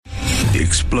The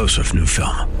explosive new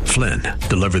film, Flynn,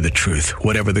 deliver the truth,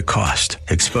 whatever the cost,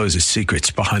 exposes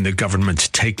secrets behind the government's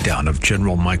takedown of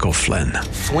General Michael Flynn.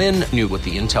 Flynn knew what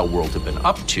the intel world had been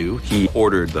up to. He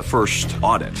ordered the first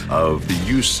audit of the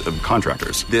use of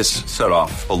contractors. This set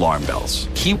off alarm bells.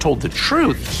 He told the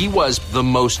truth. He was the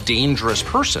most dangerous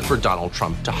person for Donald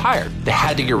Trump to hire. They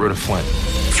had to get rid of Flynn.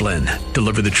 Flynn,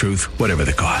 deliver the truth, whatever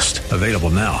the cost. Available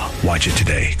now. Watch it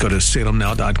today. Go to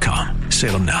salemnow.com.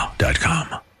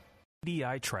 salemnow.com.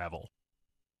 DI Travel.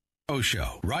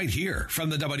 Show right here from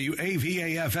the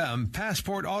WAVA-FM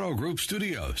Passport Auto Group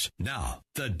studios. Now,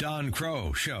 the Don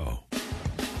Crow Show.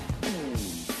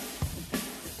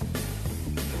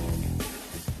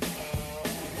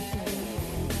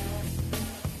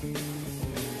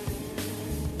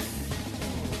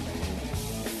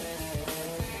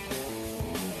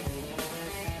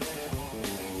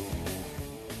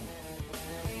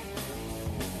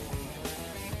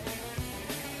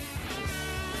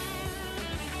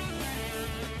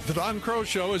 The Don Crow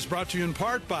Show is brought to you in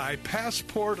part by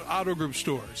Passport Auto Group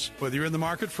stores. Whether you're in the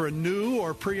market for a new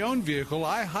or pre-owned vehicle,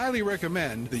 I highly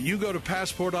recommend that you go to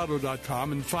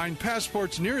PassportAuto.com and find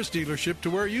Passport's nearest dealership to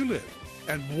where you live.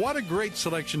 And what a great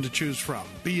selection to choose from.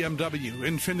 BMW,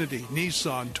 Infiniti,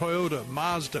 Nissan, Toyota,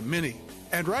 Mazda, Mini.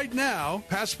 And right now,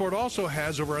 Passport also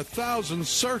has over 1,000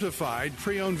 certified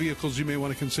pre-owned vehicles you may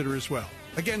want to consider as well.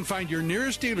 Again, find your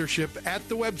nearest dealership at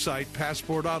the website,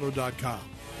 PassportAuto.com.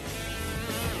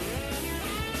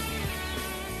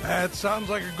 That sounds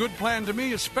like a good plan to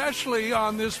me, especially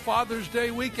on this Father's Day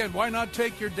weekend. Why not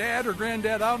take your dad or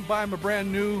granddad out and buy him a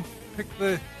brand new, pick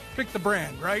the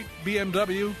brand, right?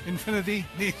 BMW, Infiniti,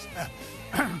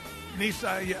 Nissan.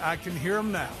 Nissan, I can hear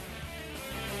them now.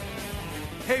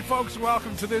 Hey, folks,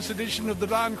 welcome to this edition of the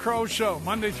Don Crow Show.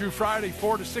 Monday through Friday,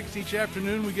 4 to 6 each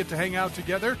afternoon, we get to hang out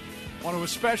together. I want to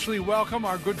especially welcome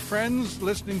our good friends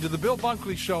listening to the Bill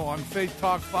Bunkley Show on Faith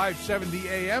Talk 570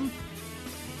 AM.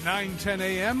 9:10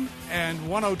 a.m. and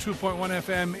 102.1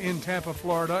 FM in Tampa,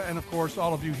 Florida, and, of course,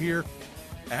 all of you here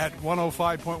at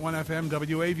 105.1 FM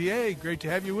WAVA. Great to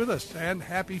have you with us, and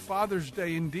happy Father's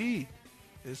Day indeed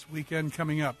this weekend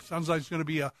coming up. Sounds like it's going to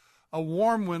be a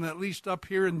warm one, at least up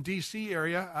here in D.C.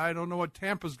 area. I don't know what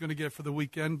Tampa's going to get for the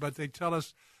weekend, but they tell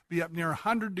us be up near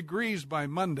 100 degrees by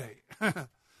Monday.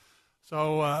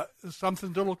 So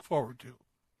something to look forward to.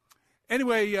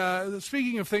 Anyway,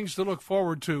 speaking of things to look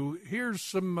forward to, here's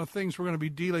some things we're going to be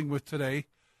dealing with today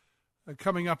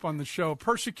coming up on the show.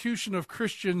 Persecution of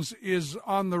Christians is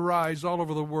on the rise all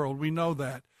over the world. We know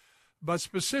that. But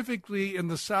specifically in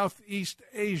the Southeast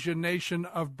Asian nation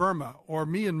of Burma or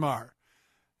Myanmar.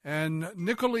 And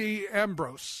Nicole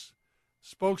Ambrose,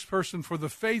 spokesperson for the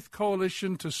Faith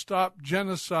Coalition to Stop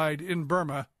Genocide in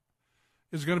Burma,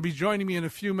 is going to be joining me in a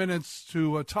few minutes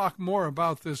to talk more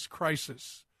about this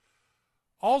crisis.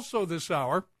 Also this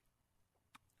hour,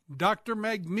 Dr.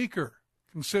 Meg Meeker,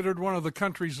 considered one of the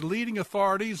country's leading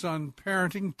authorities on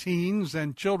parenting, teens,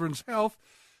 and children's health,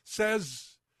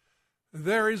 says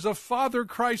there is a father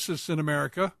crisis in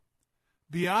America.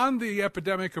 Beyond the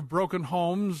epidemic of broken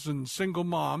homes and single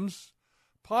moms,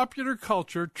 popular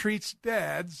culture treats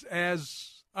dads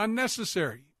as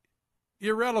unnecessary,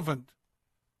 irrelevant,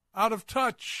 out of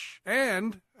touch,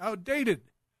 and outdated.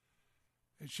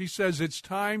 She says it's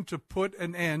time to put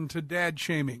an end to dad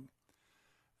shaming.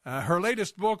 Her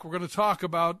latest book we're going to talk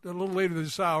about a little later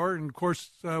this hour, and of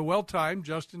course, well-timed,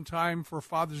 just in time for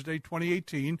Father's Day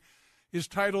 2018, is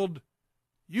titled,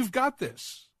 You've Got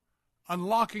This,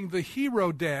 Unlocking the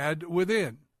Hero Dad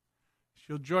Within.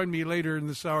 She'll join me later in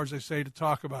this hour, as I say, to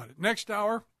talk about it. Next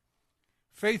hour,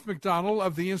 Faith McDonald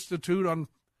of the Institute on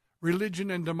Religion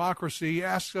and Democracy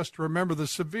asks us to remember the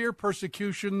severe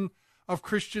persecution of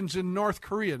Christians in North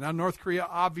Korea. Now, North Korea,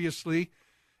 obviously,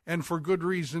 and for good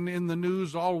reason, in the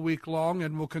news all week long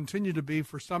and will continue to be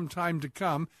for some time to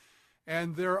come.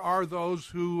 And there are those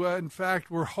who, in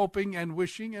fact, were hoping and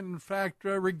wishing and, in fact,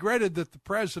 regretted that the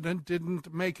president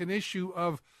didn't make an issue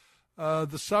of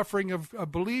the suffering of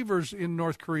believers in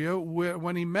North Korea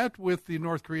when he met with the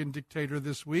North Korean dictator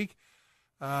this week.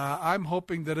 I'm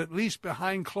hoping that at least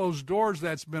behind closed doors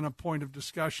that's been a point of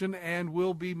discussion and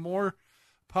will be more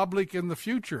public in the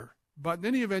future. But in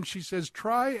any event, she says,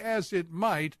 try as it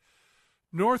might,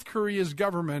 North Korea's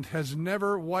government has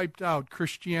never wiped out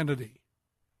Christianity.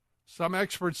 Some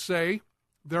experts say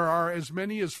there are as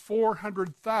many as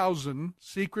 400,000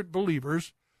 secret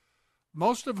believers,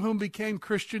 most of whom became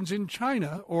Christians in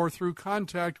China or through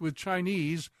contact with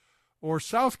Chinese or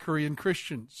South Korean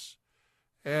Christians.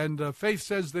 And Faith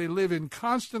says they live in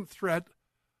constant threat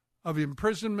of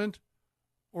imprisonment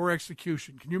or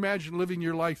execution. Can you imagine living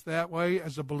your life that way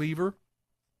as a believer?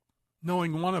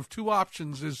 knowing one of two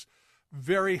options is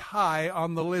very high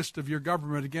on the list of your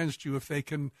government against you. If they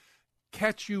can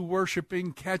catch you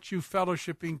worshiping, catch you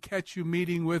fellowshipping, catch you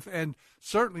meeting with, and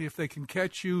certainly if they can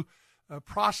catch you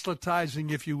proselytizing,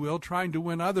 if you will, trying to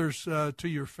win others to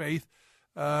your faith,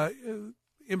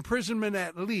 imprisonment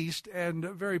at least, and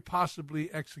very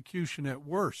possibly execution at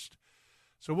worst.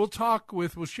 So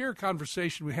we'll share a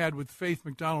conversation we had with Faith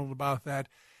McDonald about that.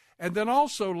 And then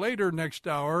also later next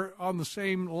hour, on the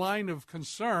same line of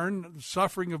concern, the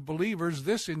suffering of believers,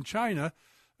 this in China,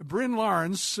 Bryn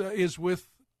Lawrence is with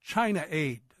China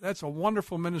Aid. That's a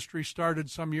wonderful ministry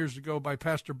started some years ago by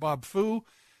Pastor Bob Fu.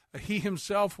 He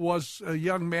himself was a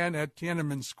young man at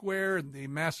Tiananmen Square and the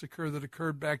massacre that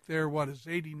occurred back there,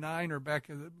 89 or back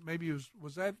in maybe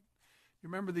was that, you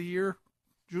remember the year,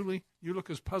 Julie? You look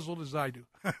as puzzled as I do.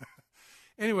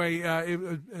 Anyway,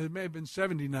 it may have been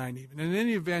 79 even. In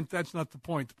any event, that's not the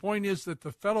point. The point is that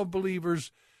the fellow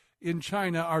believers in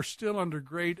China are still under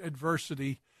great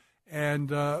adversity, and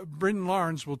Bryn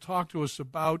Lawrence will talk to us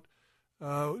about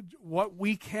what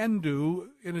we can do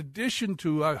in addition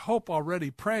to, I hope, already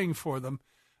praying for them,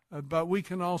 but we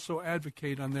can also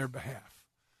advocate on their behalf.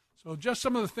 So just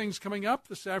some of the things coming up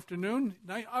this afternoon.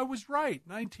 I was right,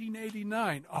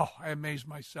 1989. Oh, I amaze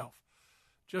myself.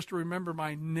 Just to remember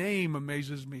my name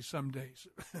amazes me some days.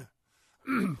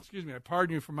 Excuse me, I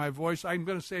pardon you for my voice. I'm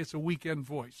going to say it's a weekend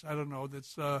voice. I don't know,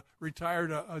 that's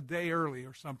retired a day early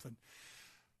or something.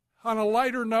 On a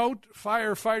lighter note,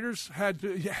 firefighters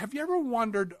have you ever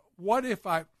wondered, what if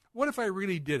I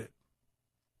really did it?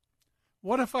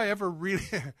 What if I ever really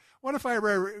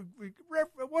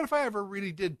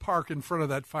did park in front of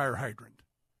that fire hydrant?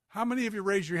 How many of you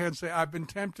raise your hand and say, I've been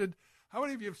tempted? How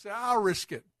many of you say, I'll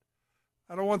risk it?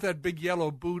 I don't want that big yellow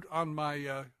boot on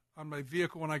my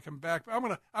vehicle when I come back.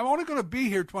 I'm only going to be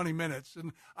here 20 minutes,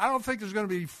 and I don't think there's going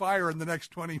to be fire in the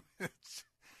next 20 minutes.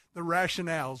 The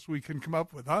rationales we can come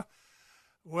up with, huh?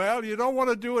 Well, you don't want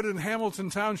to do it in Hamilton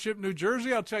Township, New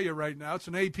Jersey. I'll tell you right now, it's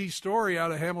an AP story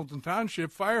out of Hamilton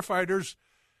Township. Firefighters,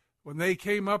 when they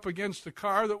came up against a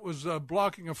car that was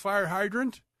blocking a fire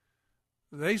hydrant,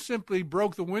 they simply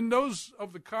broke the windows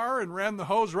of the car and ran the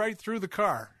hose right through the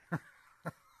car.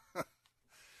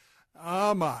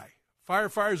 Oh, my.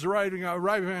 Firefighters arriving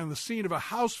on the scene of a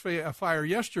house fire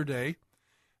yesterday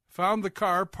found the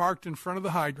car parked in front of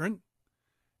the hydrant,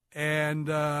 and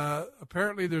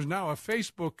apparently there's now a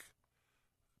Facebook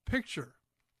picture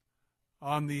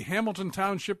on the Hamilton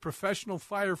Township Professional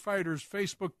Firefighters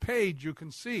Facebook page. You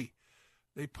can see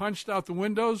they punched out the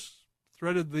windows,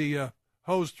 threaded the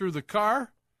hose through the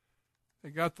car.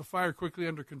 They got the fire quickly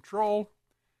under control.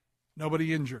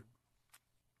 Nobody injured.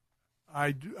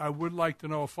 I would like to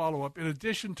know a follow-up. In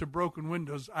addition to broken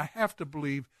windows, I have to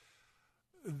believe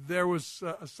there was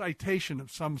a citation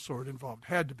of some sort involved.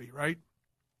 Had to be, right?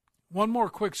 One more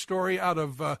quick story out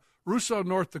of Russo,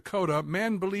 North Dakota.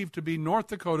 Man believed to be North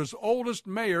Dakota's oldest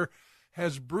mayor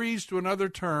has breezed to another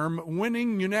term,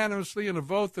 winning unanimously in a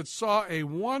vote that saw a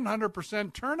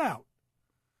 100% turnout.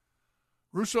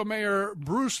 Russo Mayor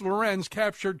Bruce Lorenz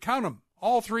captured, count them,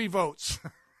 all 3 votes.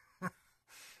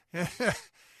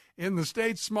 In the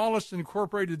state's smallest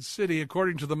incorporated city,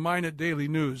 according to the Minot Daily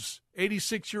News,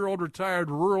 86-year-old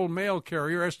retired rural mail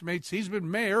carrier estimates he's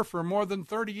been mayor for more than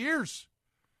 30 years.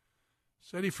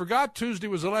 Said he forgot Tuesday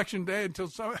was election day until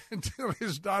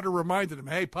his daughter reminded him,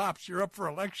 hey, Pops, you're up for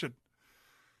election.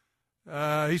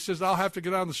 He says, I'll have to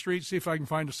get on the street, see if I can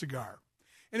find a cigar.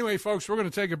 Anyway, folks, we're going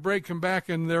to take a break, come back,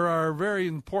 and there are very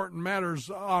important matters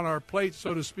on our plate,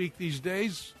 so to speak, these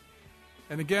days.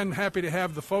 And again, happy to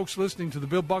have the folks listening to the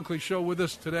Bill Bunkley Show with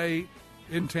us today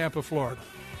in Tampa, Florida.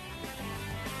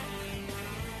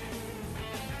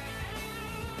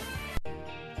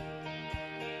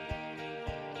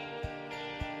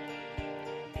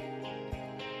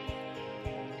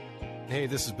 Hey,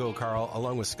 this is Bill Carl,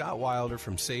 along with Scott Wilder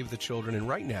from Save the Children. And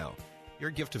right now, your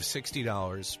gift of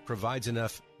 $60 provides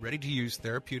enough ready-to-use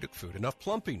therapeutic food, enough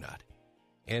Plumpy Nut,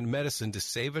 and medicine to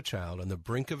save a child on the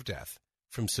brink of death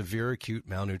from severe acute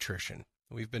malnutrition.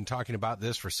 We've been talking about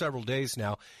this for several days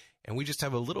now, and we just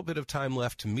have a little bit of time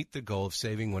left to meet the goal of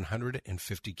saving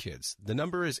 150 kids. The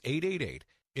number is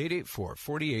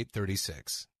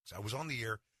 888-884-4836. I was on the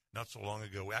air not so long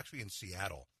ago, actually in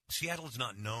Seattle. Seattle is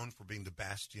not known for being the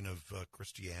bastion of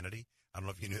Christianity. I don't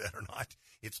know if you knew that or not.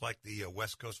 It's like the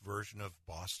West Coast version of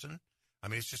Boston. I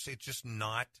mean, it's just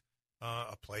not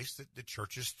a place that the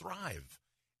churches thrive.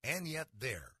 And yet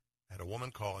there, I had a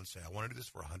woman call and say, I want to do this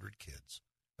for 100 kids,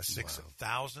 a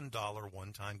 $6,000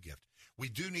 one-time gift. We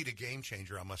do need a game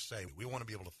changer, I must say. We want to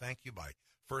be able to thank you by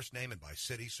first name and by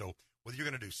city, so Whether you're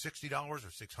going to do $60 or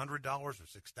 $600 or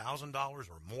 $6,000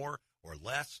 or more or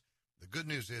less, the good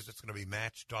news is it's going to be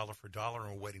matched dollar for dollar,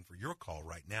 and we're waiting for your call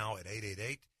right now at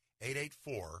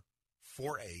 888-884-4836.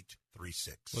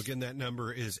 Well, again, that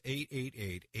number is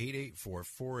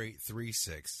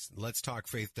 888-884-4836.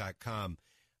 Let'sTalkFaith.com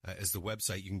is the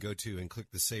website you can go to and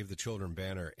click the Save the Children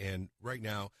banner. And right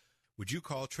now, would you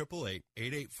call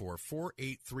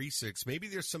 888-884-4836? Maybe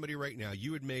there's somebody right now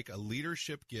you would make a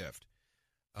leadership gift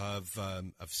of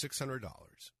 $600,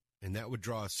 and that would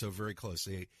draw us so very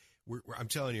closely. I'm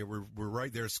telling you, we're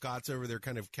right there. Scott's over there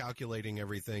kind of calculating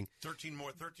everything. 13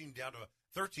 down to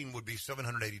 13 would be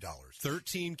 $780.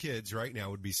 13 kids right now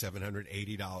would be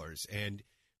 $780. And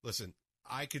listen,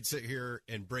 I could sit here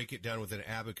and break it down with an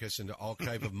abacus into all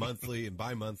type of monthly and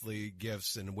bi-monthly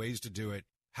gifts and ways to do it.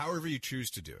 However you choose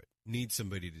to do it, need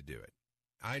somebody to do it.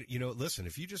 Listen,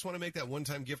 if you just want to make that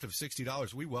one-time gift of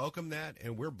 $60, we welcome that,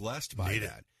 and we're blessed by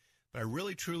that. But I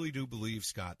really, truly do believe,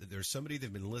 Scott, that there's somebody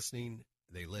that's been listening.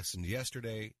 They listened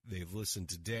yesterday. They've listened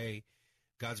today.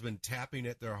 God's been tapping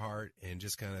at their heart and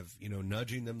just kind of,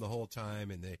 nudging them the whole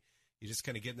time. And you just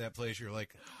kind of get in that place. You're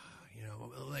like,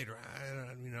 later,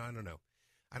 I don't know.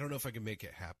 I don't know if I can make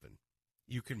it happen.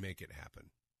 You can make it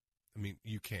happen. I mean,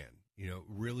 you can.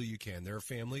 Really you can. There are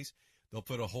families, they'll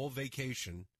put a whole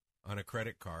vacation on a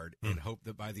credit card and hope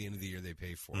that by the end of the year they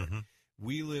pay for it.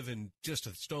 We live in just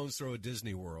a stone's throw of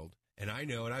Disney World, and I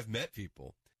know, and I've met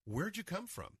people. Where'd you come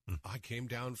from? I came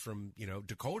down from,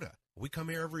 Dakota. We come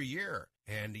here every year.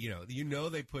 And,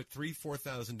 they put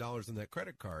 $3,000-$4,000 on that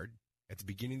credit card at the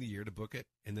beginning of the year to book it,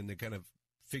 and then they kind of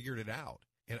figured it out.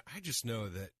 And I just know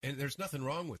that, and there's nothing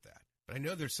wrong with that. But I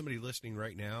know there's somebody listening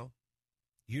right now.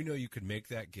 You could make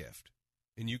that gift,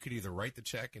 and you could either write the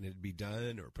check and it'd be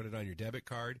done or put it on your debit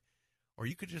card, or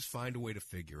you could just find a way to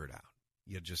figure it out.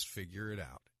 You just figure it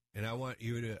out. And I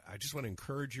just want to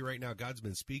encourage you right now. God's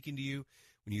been speaking to you.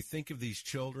 When you think of these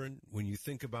children, when you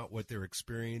think about what they're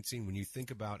experiencing, when you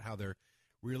think about how they're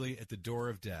really at the door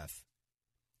of death,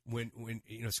 when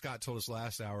Scott told us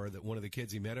last hour that one of the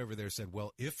kids he met over there said,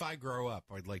 well, if I grow up,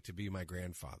 I'd like to be my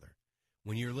grandfather.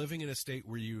 When you're living in a state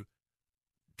where you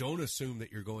don't assume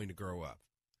that you're going to grow up,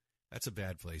 that's a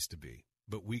bad place to be.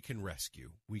 But we can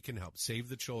rescue. We can help save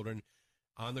the children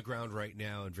on the ground right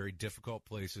now in very difficult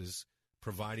places,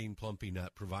 providing Plumpy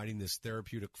Nut, providing this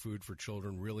therapeutic food for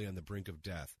children really on the brink of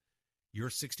death. Your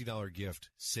 $60 gift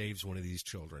saves one of these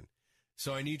children.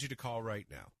 So I need you to call right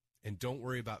now. And don't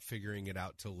worry about figuring it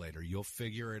out till later. You'll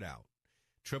figure it out.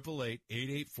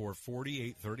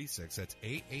 888-884-4836. That's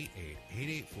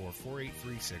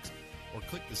 888-884-4836. Or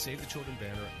click the Save the Children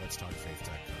banner at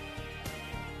letstalkfaith.com.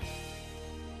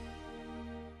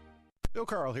 Bill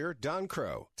Carl here, Don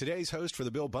Crow. Today's host for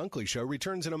the Bill Bunkley Show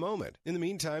returns in a moment. In the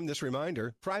meantime, this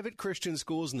reminder, private Christian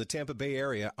schools in the Tampa Bay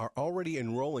area are already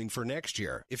enrolling for next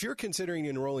year. If you're considering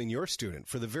enrolling your student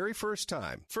for the very first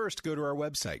time, first go to our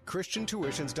website,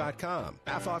 ChristianTuitions.com.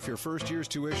 Half off your first year's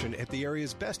tuition at the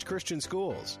area's best Christian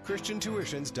schools,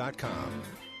 ChristianTuitions.com.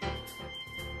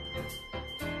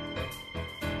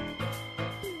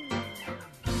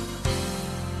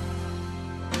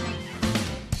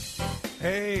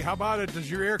 Hey, how about it?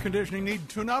 Does your air conditioning need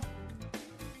tune-up?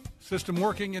 System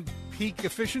working at peak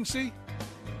efficiency?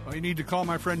 Well, you need to call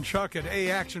my friend Chuck at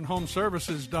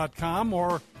AActionHomeservices.com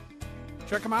or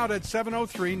check him out at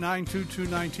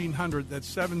 703-922-1900.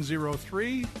 That's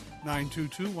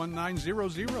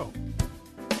 703-922-1900.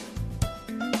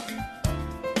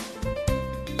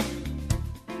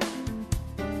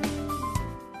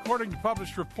 According to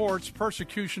published reports,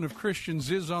 persecution of Christians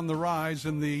is on the rise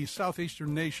in the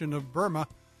southeastern nation of Burma,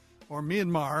 or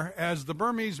Myanmar, as the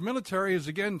Burmese military has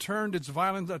again turned its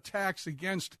violent attacks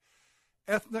against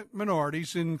ethnic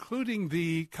minorities, including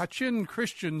the Kachin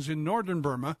Christians in northern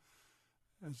Burma.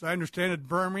 As I understand it,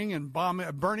 burning and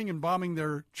bombing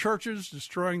their churches,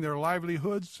 destroying their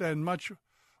livelihoods, and much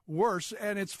worse.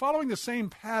 And it's following the same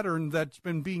pattern that's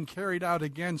been being carried out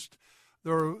against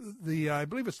the I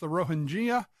believe it's the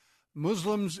Rohingya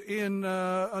Muslims in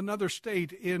another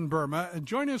state in Burma. And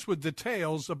join us with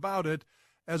details about it,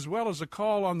 as well as a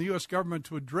call on the U.S. government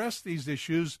to address these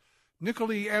issues.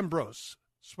 Nicolee Ambrose,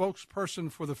 spokesperson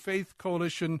for the Faith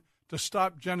Coalition to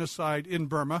Stop Genocide in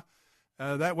Burma.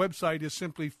 That website is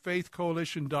simply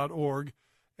faithcoalition.org.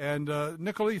 And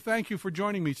Nicolee, thank you for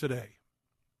joining me today.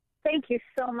 Thank you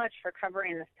so much for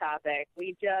covering this topic.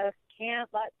 We just can't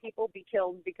let people be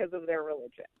killed because of their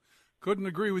religion. Couldn't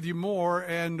agree with you more.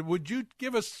 And would you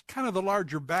give us kind of the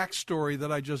larger backstory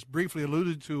that I just briefly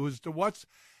alluded to as to what's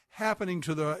happening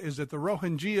to the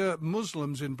Rohingya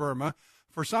Muslims in Burma?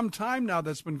 For some time now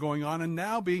that's been going on and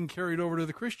now being carried over to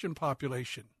the Christian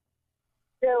population.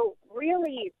 So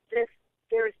really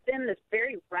there's been this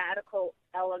very radical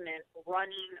element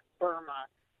running Burma.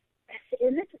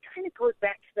 And this kind of goes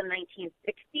back to the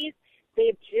 1960s.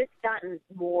 They've just gotten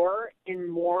more and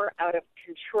more out of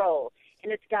control.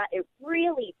 And it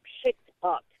really picked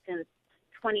up since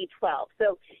 2012.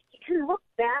 So you can look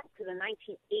back to the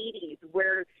 1980s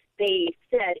where they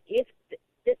said these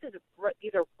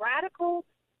are radical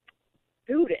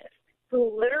Buddhists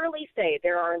who literally say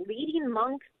there are leading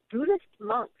Buddhist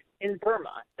monks in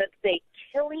Burma that say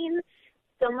killing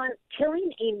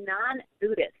a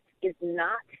non-Buddhist is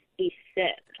not a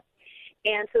sin.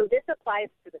 And so this applies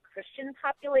to the Christian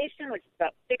population, which is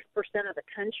about 6% of the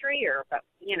country, or about,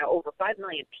 over 5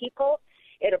 million people.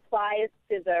 It applies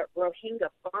to the Rohingya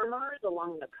farmers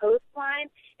along the coastline.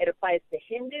 It applies to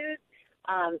Hindus.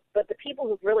 But the people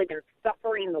who've really been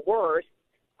suffering the worst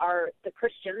are the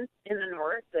Christians in the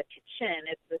north, the Kachin.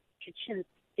 It's the Kachin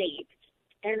state.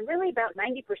 And really about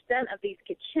 90% of these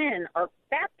Kachin are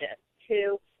Baptists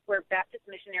where Baptist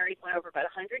missionaries went over about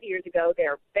 100 years ago.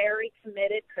 They're very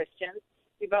committed Christians.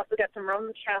 We've also got some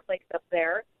Roman Catholics up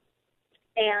there.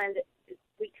 And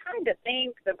we kind of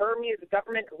think the Burmese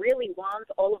government really wants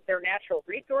all of their natural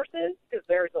resources because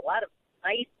there's a lot of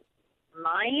nice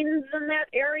mines in that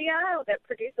area that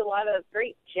produce a lot of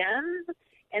great gems.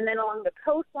 And then along the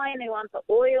coastline, they want the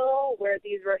oil where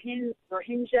these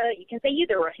Rohingya, you can say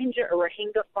either Rohingya or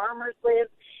Rohingya farmers live.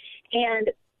 And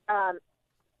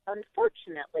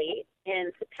unfortunately,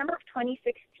 in September of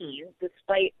 2016,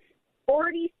 despite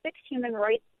 46 human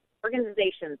rights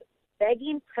organizations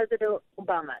begging President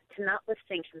Obama to not lift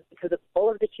sanctions because of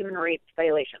all of the human rights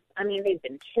violations. I mean, they've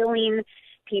been killing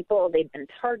people, they've been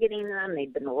targeting them,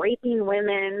 they've been raping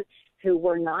women who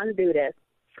were non-Buddhist.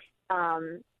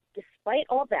 Despite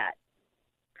all that,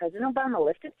 President Obama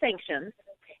lifted sanctions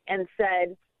and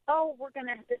said,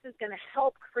 this is going to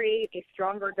help create a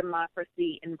stronger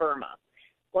democracy in Burma.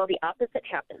 Well, the opposite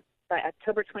happened. By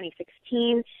October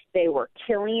 2016, they were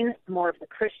killing more of the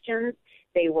Christians.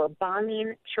 They were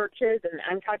bombing churches, and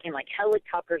I'm talking like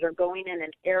helicopters are going in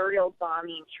and aerial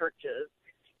bombing churches.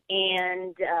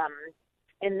 And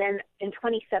then in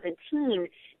 2017,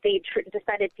 they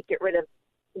decided to get rid of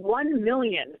 1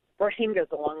 million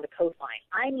Rohingyas along the coastline.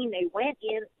 I mean, they went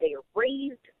in, they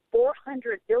razed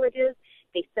 400 villages,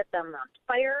 they set them on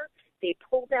fire, they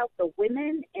pulled out the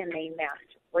women, and they mass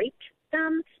raped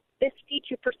them.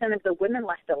 52% of the women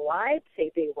left alive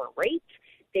say they were raped.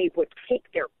 They would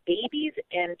take their babies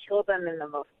and kill them in the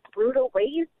most brutal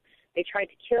ways. They tried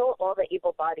to kill all the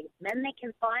able-bodied men they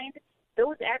can find.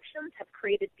 Those actions have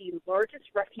created the largest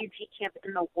refugee camp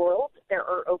in the world. There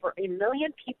are over 1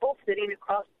 million people sitting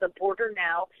across the border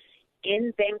now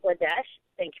in Bangladesh.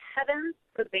 Thank heavens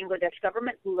for the Bangladesh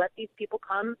government who let these people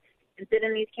come and sit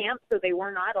in these camps so they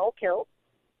were not all killed.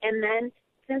 And then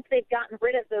since they've gotten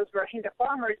rid of those Rohingya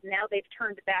farmers, now they've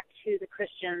turned back to the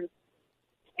Christians,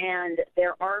 and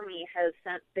their army has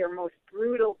sent their most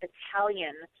brutal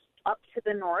battalion up to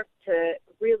the north to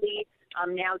really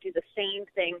now do the same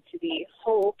thing to the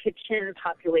whole Kachin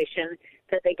population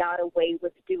that they got away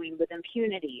with doing with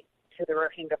impunity to the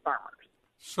Rohingya farmers.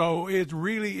 So it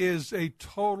really is a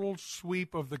total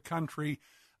sweep of the country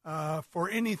for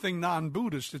anything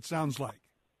non-Buddhist, it sounds like.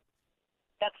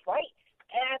 That's right.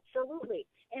 Absolutely.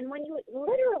 And when you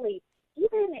literally,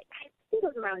 even, I think it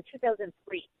was around 2003,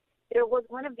 there was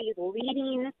one of these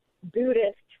leading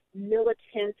Buddhist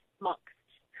militant monks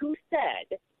who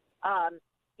said,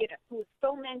 who was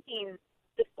fomenting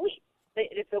the belief that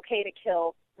it's okay to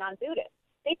kill non-Buddhists.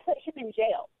 They put him in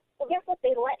jail. Well, guess what?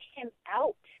 They let him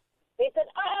out. They said,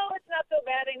 it's not so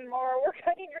bad anymore. We're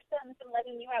cutting your sentence and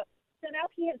letting you out. So now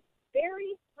he has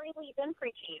very freely been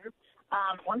preaching,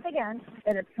 once again,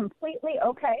 that it's completely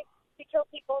okay to kill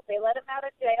people. They let him out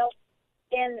of jail.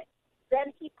 And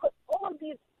then he put all of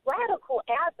these radical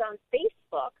ads on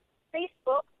Facebook.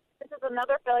 Facebook, this is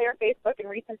another failure of Facebook in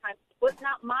recent times, was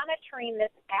not monitoring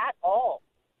this at all.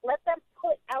 Let them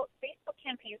put out Facebook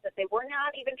campaigns that they were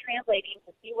not even translating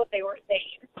to see what they were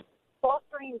saying,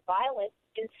 fostering violence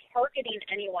and targeting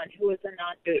anyone who is a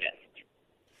non-Buddhist.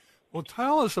 Well,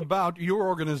 tell us about your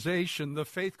organization, the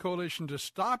Faith Coalition to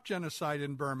Stop Genocide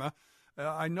in Burma.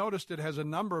 I noticed it has a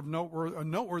number of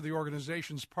noteworthy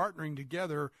organizations partnering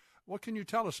together. What can you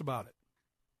tell us about it?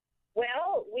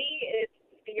 Well,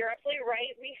 you're absolutely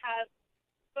right. We have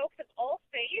folks of all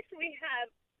faiths. We have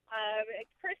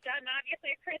Christian. I'm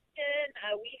obviously a Christian.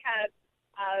 We have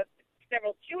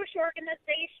several Jewish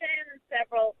organizations,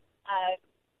 several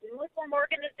Muslim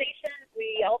organizations.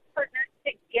 We all partner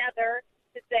together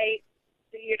to say,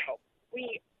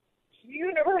 we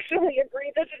universally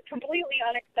agree this is completely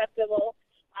unacceptable.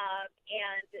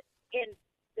 And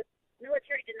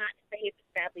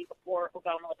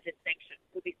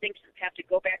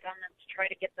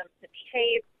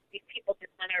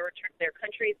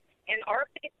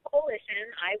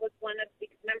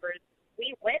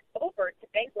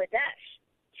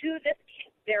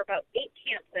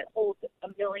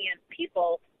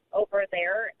over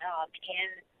there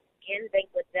in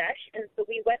Bangladesh, and so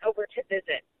we went over to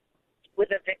visit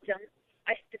with a victim.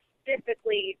 I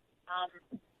specifically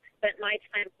spent my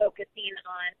time focusing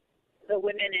on the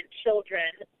women and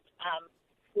children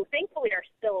who thankfully are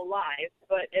still alive,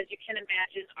 but as you can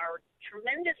imagine are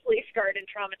tremendously scarred and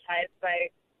traumatized by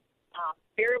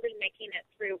barely making it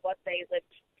through what they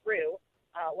lived through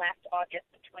last August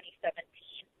of 2017.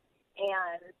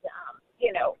 And,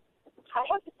 I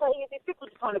have to tell you, these people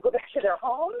just want to go back to their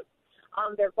homes.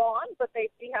 They're gone, but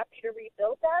they'd be happy to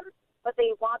rebuild them. But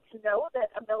they want to know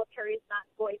that a military is not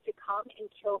going to come and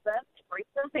kill them, to rape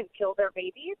them, and kill their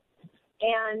babies.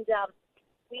 And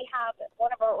we have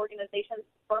one of our organizations,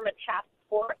 Burma Task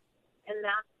Force, and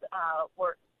that's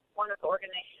one of the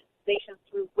organizations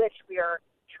through which we are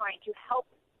trying to help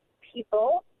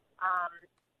people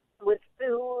with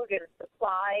food and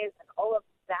supplies and all of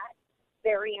that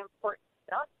very important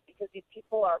stuff, because these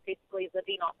people are basically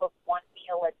living off of one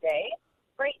meal a day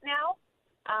right now.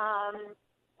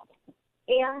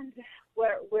 And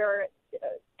we're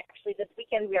actually this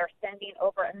weekend we are sending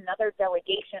over another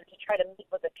delegation to try to meet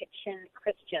with the Kachin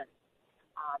Christians,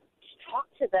 to talk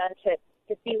to them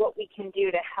to see what we can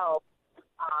do to help.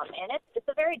 And it's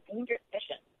a very dangerous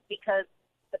mission, because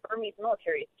the Burmese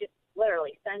military is just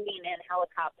literally sending in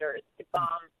helicopters to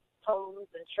bomb homes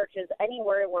and churches.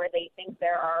 Anywhere where they think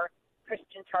there are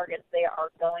Christian targets, they are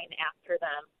going after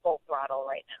them full throttle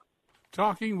right now.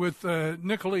 Talking with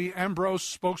Nicolee Ambrose,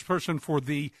 spokesperson for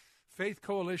the Faith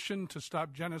Coalition to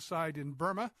Stop Genocide in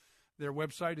Burma. Their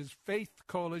website is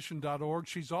faithcoalition.org.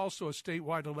 She's also a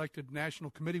statewide elected national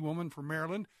committee woman for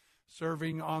Maryland,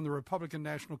 serving on the Republican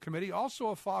National Committee, also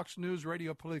a Fox News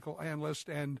radio political analyst,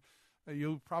 and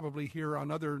you'll probably hear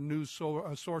on other news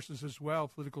sources as well,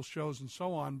 political shows and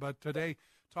so on. But today,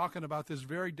 talking about this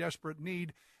very desperate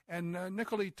need. And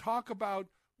Nicolee, talk about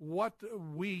what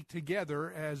we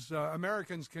together as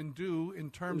Americans can do in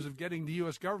terms of getting the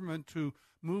U.S. government to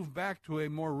move back to a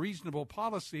more reasonable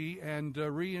policy and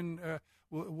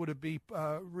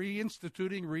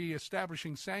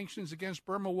reestablishing sanctions against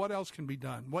Burma. What else can be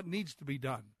done? What needs to be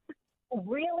done?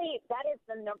 Really, that is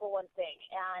the number one thing.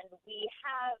 And we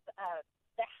have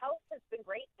the House has been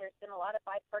great. There's been a lot of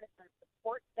bipartisan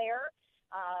support there.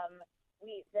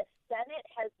 The Senate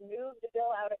has moved the bill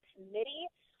out of committee.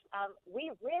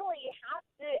 We really have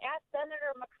to ask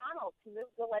Senator McConnell to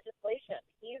move the legislation.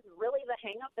 He's really the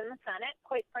hang-up in the Senate,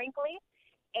 quite frankly.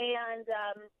 And,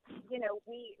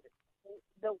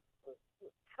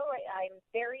 I'm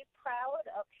very proud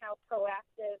of how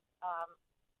proactive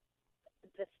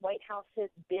this White House has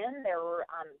been. They're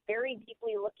very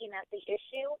deeply looking at the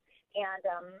issue and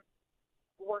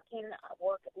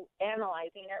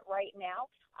analyzing it right now.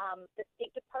 The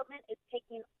State Department is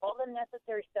taking all the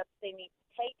necessary steps they need to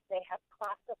take. They have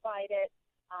classified it,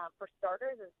 for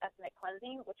starters, as ethnic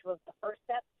cleansing, which was the first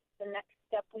step. The next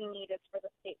step we need is for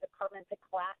the State Department to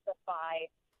classify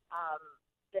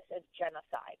this as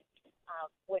genocide,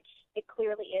 which it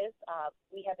clearly is.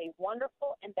 We have a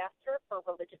wonderful ambassador for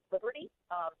religious liberty,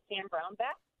 Sam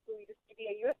Brownback, who used to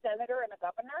be a U.S. Senator and a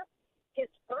governor. His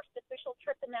first official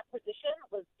trip in that position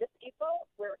was this April,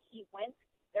 where he went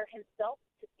there himself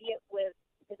to see it with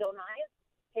his own eyes.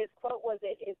 His quote was,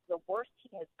 "It is the worst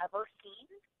he has ever seen,"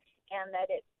 and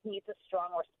that it needs a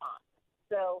strong response.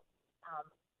 So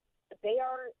they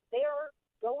are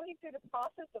going through the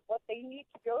process of what they need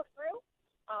to go through.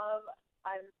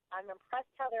 I'm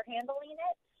impressed how they're handling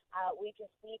it. We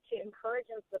just need to encourage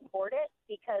and support it,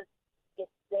 because if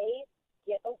they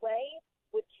get away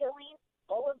with killing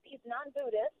all of these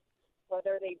non-Buddhists,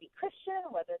 whether they be Christian,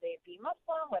 whether they be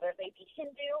Muslim, whether they be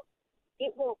Hindu,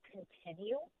 it will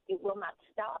continue. It will not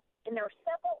stop. And there are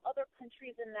several other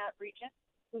countries in that region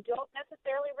who don't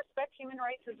necessarily respect human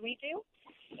rights as we do.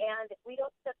 And if we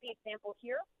don't set the example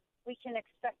here, we can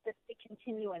expect this to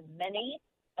continue in many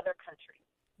other countries.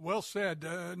 Well said.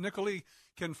 Nicolee,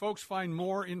 can folks find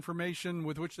more information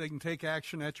with which they can take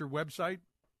action at your website?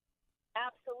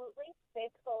 Absolutely.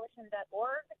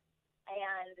 faithcoalition.org.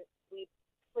 And we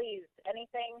please,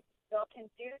 anything y'all can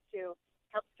do to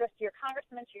help stress to your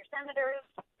congressmen, to your senators,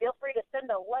 feel free to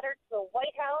send a letter to the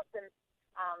White House and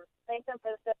thank them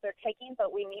for the steps they're taking.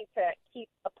 But we need to keep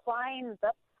applying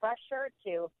the pressure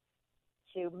to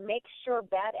make sure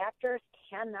bad actors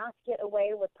cannot get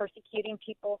away with persecuting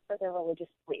people for their religious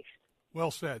beliefs.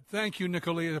 Well said. Thank you,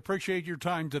 Nicolee. I appreciate your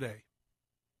time today.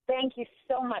 Thank you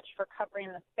so much for covering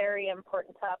this very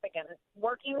important topic and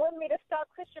working with me to stop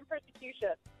Christian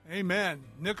persecution. Amen.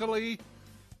 Nicolee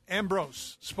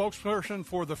Ambrose, spokesperson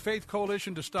for the Faith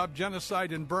Coalition to Stop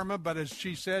Genocide in Burma. But as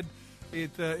she said,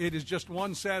 It is just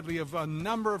one, sadly, of a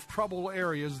number of trouble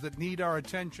areas that need our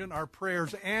attention, our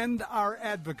prayers, and our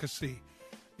advocacy.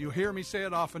 You hear me say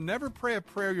it often, never pray a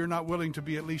prayer you're not willing to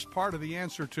be at least part of the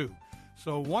answer to.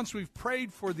 So once we've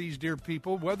prayed for these dear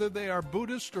people, whether they are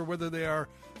Buddhist or whether they are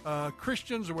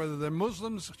Christians or whether they're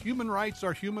Muslims, human rights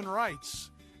are human rights.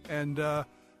 And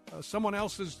someone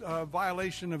else's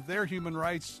violation of their human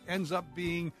rights ends up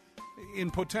being,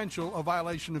 in potential, a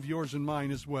violation of yours and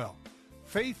mine as well.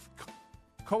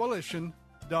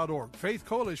 FaithCoalition.org.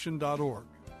 FaithCoalition.org.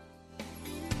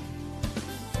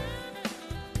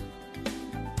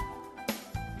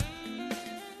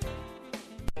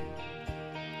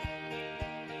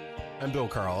 I'm Bill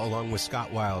Carl, along with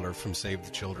Scott Wilder from Save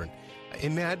the Children.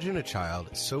 Imagine a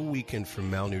child so weakened from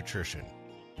malnutrition,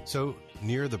 so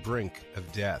near the brink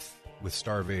of death with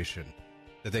starvation,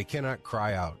 that they cannot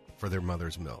cry out for their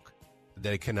mother's milk.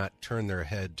 They cannot turn their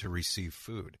head to receive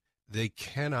food. They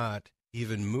cannot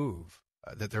even move,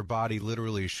 that their body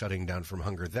literally is shutting down from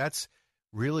hunger. That's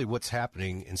really what's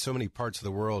happening in so many parts of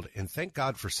the world. And thank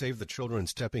God for Save the Children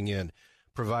stepping in,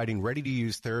 providing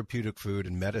ready-to-use therapeutic food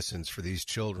and medicines for these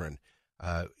children.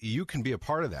 You can be a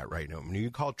part of that right now. When you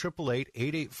call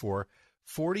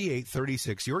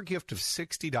 888-884-4836, your gift of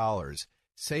 $60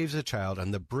 saves a child on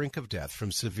the brink of death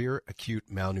from severe acute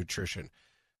malnutrition.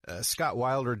 Scott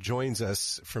Wilder joins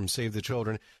us from Save the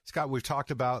Children. Scott, we've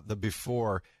talked about the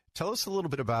before. Tell us a little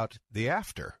bit about the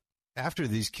after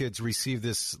these kids receive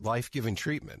this life-giving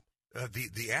treatment.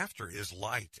 The after is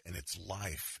light, and it's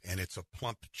life, and it's a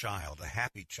plump child, a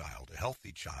happy child, a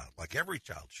healthy child, like every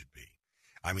child should be.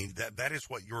 I mean, that is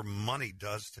what your money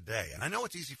does today. And I know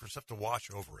it's easy for stuff to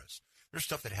wash over us. There's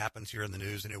stuff that happens here in the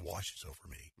news, and it washes over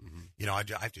me. Mm-hmm. You know, I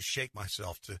have to shake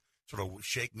myself to sort of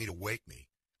shake me to wake me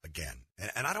again.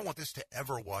 And I don't want this to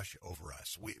ever wash over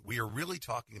us. We are really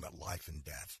talking about life and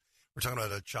death. We're talking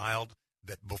about a child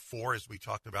that before, as we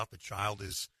talked about, the child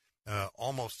is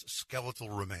almost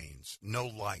skeletal remains, no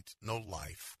light, no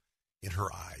life in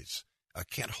her eyes,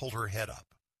 can't hold her head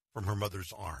up from her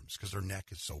mother's arms because her neck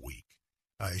is so weak.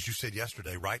 As you said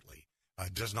yesterday, rightly,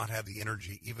 does not have the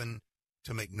energy even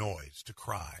to make noise, to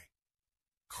cry.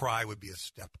 Cry would be a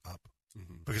step up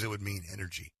because it would mean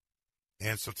energy.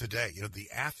 And so today, you know, the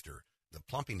after, the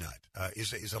plumpy nut,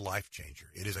 is a life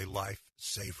changer. It is a life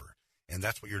saver. And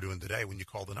that's what you're doing today when you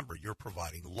call the number. You're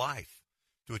providing life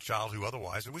to a child who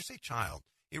otherwise, and we say child,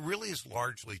 it really is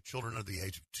largely children of the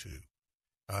age of 2.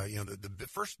 You know, the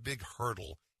first big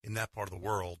hurdle in that part of the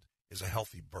world is a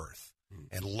healthy birth.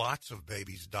 And lots of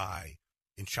babies die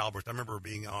in childbirth. I remember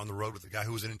being on the road with a guy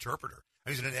who was an interpreter.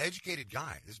 He's an educated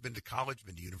guy. He's been to college,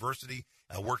 been to university,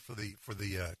 worked for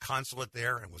the consulate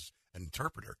there, and was an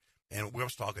interpreter. And we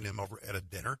was talking to him over at a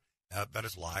dinner about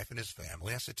his life and his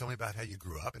family. I said, "Tell me about how you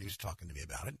grew up." And he was talking to me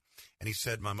about it. And he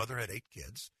said, "My mother had 8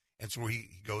 kids." And so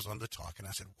he goes on to talk. And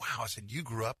I said, "Wow." I said, "You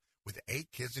grew up with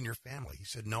 8 kids in your family?" He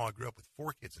said, "No, I grew up with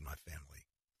 4 kids in my family.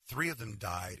 3 of them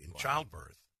died in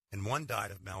childbirth, and 1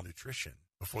 died of malnutrition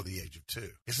before the age of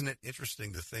 2. Isn't it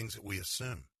interesting, the things that we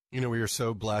assume? You know, we are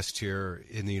so blessed here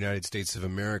in the United States of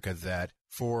America that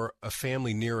for a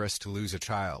family near us to lose a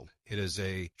child, it is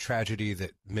a tragedy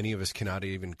that many of us cannot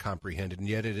even comprehend. And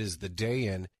yet it is the day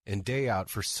in and day out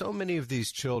for so many of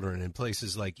these children in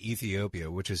places like Ethiopia,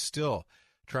 which is still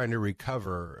trying to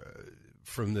recover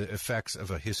from the effects of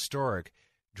a historic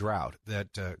drought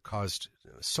that caused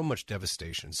so much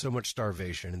devastation, so much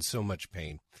starvation, and so much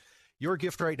pain. Your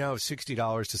gift right now of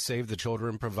 $60 to Save the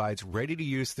Children provides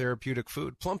ready-to-use therapeutic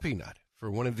food, Plumpy Nut, for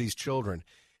one of these children,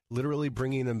 literally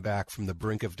bringing them back from the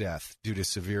brink of death due to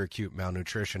severe acute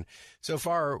malnutrition. So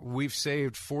far, we've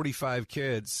saved 45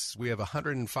 kids. We have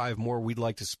 105 more we'd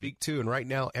like to speak to, and right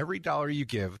now, every dollar you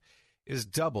give is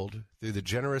doubled through the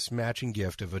generous matching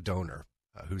gift of a donor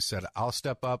who said, "I'll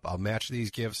step up, I'll match these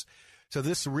gifts." So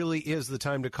this really is the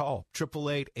time to call.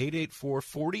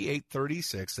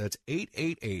 888-884-4836. That's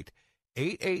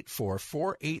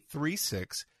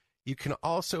 888-884-4836. You can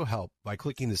also help by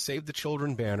clicking the Save the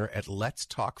Children banner at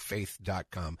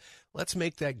letstalkfaith.com. Let's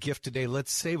make that gift today.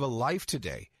 Let's save a life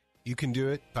today. You can do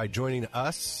it by joining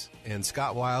us and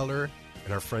Scott Wilder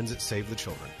and our friends at Save the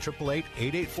Children.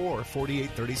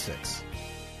 888-884-4836.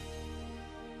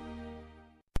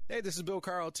 Hey, this is Bill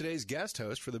Carl, today's guest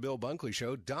host for The Bill Bunkley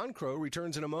Show. Don Crow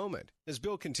returns in a moment. As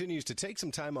Bill continues to take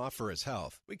some time off for his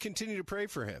health, we continue to pray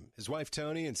for him, his wife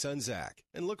Tony, and son Zach,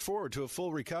 and look forward to a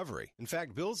full recovery. In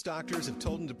fact, Bill's doctors have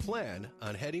told him to plan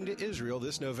on heading to Israel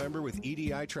this November with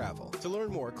EDI Travel. To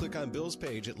learn more, click on Bill's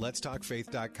page at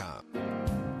letstalkfaith.com.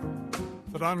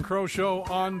 The Don Crow Show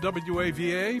on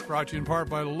WAVA, brought to you in part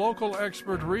by Local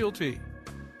Expert Realty.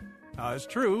 It's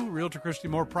true. Realtor Christy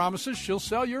Moore promises she'll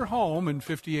sell your home in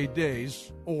 58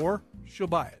 days, or she'll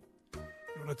buy it. You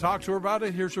want to talk to her about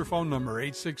it? Here's her phone number,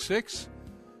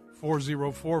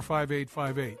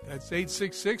 866-404-5858. That's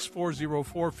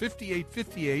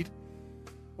 866-404-5858.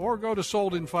 Or go to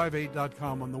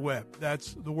soldin58.com on the web.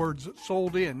 That's the words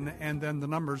sold in and then the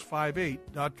numbers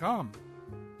 58.com.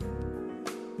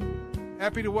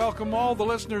 Happy to welcome all the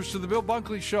listeners to the Bill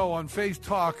Bunkley Show on Faith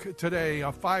Talk today,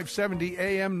 570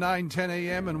 AM, 910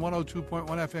 AM, and 102.1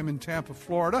 FM in Tampa,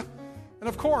 Florida. And,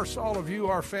 of course, all of you,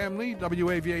 our family,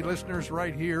 WAVA listeners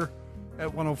right here at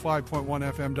 105.1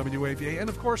 FM WAVA. And,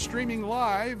 of course, streaming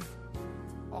live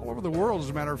all over the world, as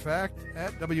a matter of fact,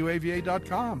 at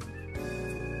WAVA.com.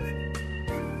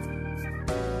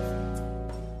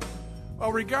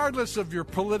 Well, regardless of your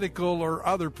political or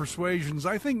other persuasions,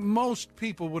 I think most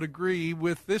people would agree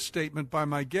with this statement by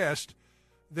my guest.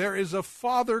 There is a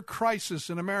father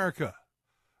crisis in America.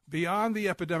 Beyond the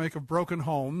epidemic of broken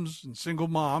homes and single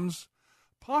moms,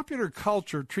 popular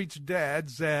culture treats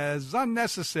dads as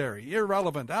unnecessary,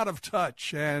 irrelevant, out of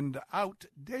touch, and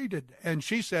outdated. And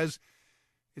she says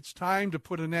it's time to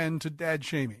put an end to dad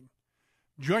shaming.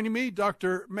 Joining me,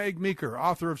 Dr. Meg Meeker,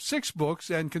 author of 6 books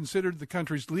and considered the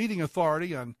country's leading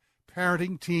authority on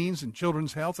parenting, teens, and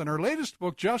children's health. And her latest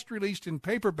book, just released in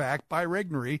paperback by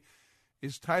Regnery,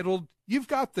 is titled, You've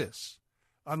Got This,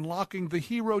 Unlocking the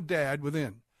Hero Dad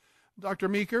Within. Dr.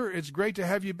 Meeker, it's great to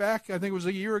have you back. I think it was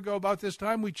a year ago about this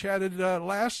time we chatted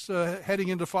last, heading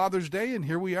into Father's Day, and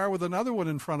here we are with another one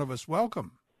in front of us.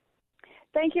 Welcome.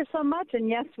 Thank you so much. And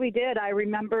yes, we did. I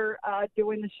remember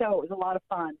doing the show. It was a lot of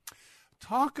fun.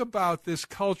 Talk about this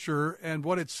culture and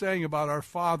what it's saying about our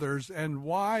fathers and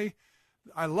why.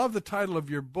 I love the title of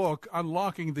your book,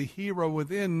 Unlocking the Hero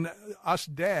Within Us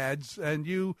Dads, and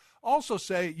you also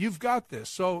say you've got this.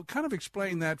 So kind of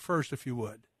explain that first, if you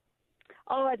would.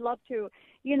 Oh, I'd love to.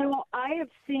 You know, I have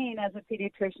seen as a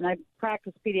pediatrician, I've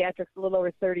practiced pediatrics a little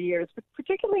over 30 years, but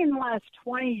particularly in the last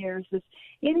 20 years, this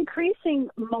increasing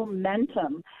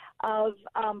momentum of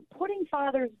putting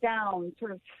fathers down,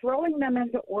 sort of throwing them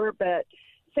into orbit,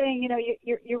 saying, you know,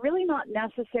 you're really not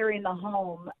necessary in the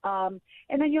home. And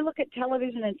then you look at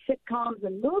television and sitcoms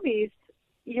and movies,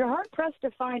 you're hard-pressed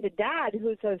to find a dad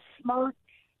who's a smart,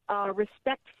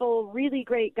 respectful, really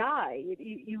great guy.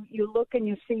 You look and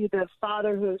you see the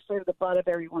father who's sort of the butt of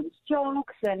everyone's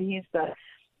jokes, and he's the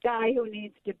guy who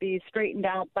needs to be straightened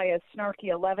out by a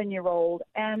snarky 11-year-old.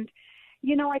 And,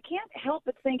 you know, I can't help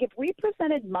but think if we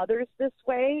presented mothers this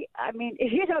way, I mean,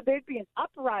 you know, there'd be an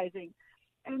uprising.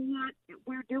 And yet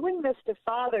we're doing this to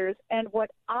fathers, and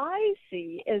what I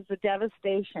see is the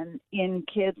devastation in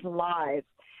kids' lives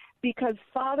because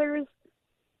fathers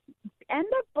end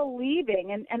up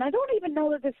believing, and I don't even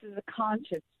know that this is a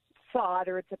conscious thought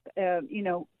or it's you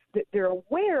know, that they're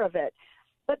aware of it,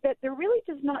 but that they're really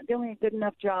just not doing a good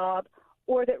enough job,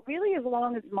 or that really as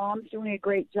long as mom's doing a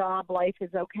great job, life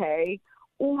is okay,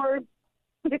 or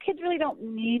the kids really don't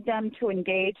need them to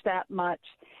engage that much.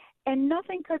 And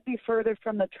nothing could be further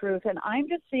from the truth. And I'm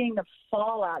just seeing the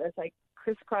fallout as I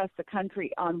crisscross the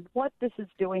country on what this is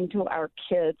doing to our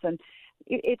kids. And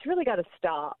it's really got to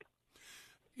stop.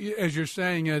 As you're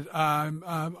saying it,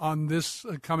 on this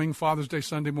coming Father's Day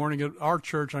Sunday morning at our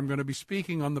church, I'm going to be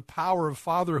speaking on the power of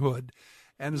fatherhood.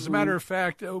 And as a matter of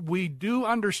fact, we do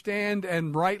understand,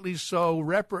 and rightly so,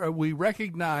 we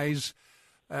recognize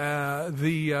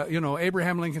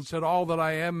Abraham Lincoln said, all that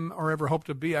I am or ever hope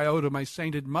to be, I owe to my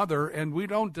sainted mother. And we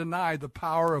don't deny the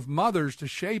power of mothers to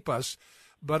shape us.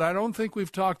 But I don't think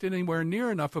we've talked anywhere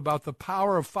near enough about the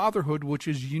power of fatherhood, which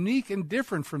is unique and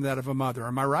different from that of a mother.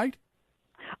 Am I right?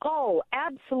 Oh,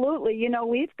 absolutely. You know,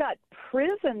 we've got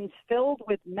prisons filled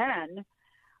with men,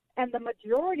 and the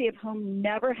majority of whom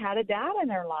never had a dad in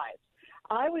their lives.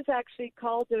 I was actually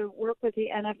called to work with the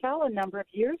NFL a number of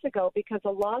years ago because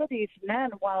a lot of these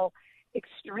men, while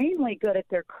extremely good at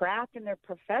their craft and their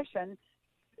profession,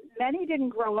 many didn't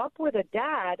grow up with a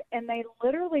dad, and they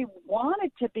literally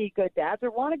wanted to be good dads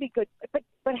or want to be good, but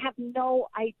have no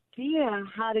idea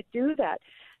how to do that.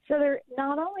 So there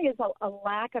not only is a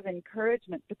lack of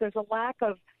encouragement, but there's a lack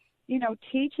of, you know,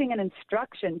 teaching and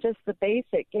instruction, just the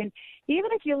basic. And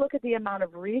even if you look at the amount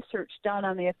of research done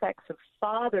on the effects of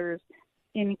fathers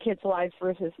in kids' lives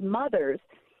versus mothers,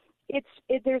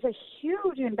 there's a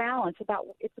huge imbalance.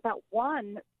 It's about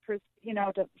one per, you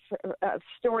know,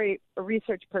 story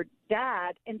research per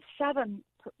dad and 7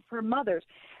 for mothers.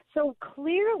 So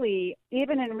clearly,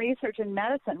 even in research and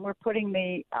medicine, we're putting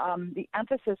the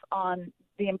emphasis on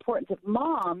the importance of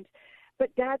moms,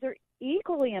 but dads are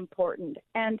equally important.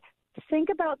 And think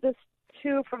about this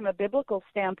too, from a biblical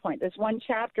standpoint, there's one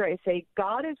chapter I say,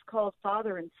 God is called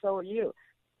Father and so are you.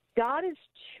 God has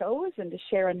chosen to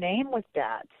share a name with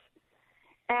dads.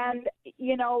 And,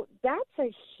 you know, that's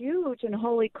a huge and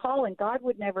holy call, and God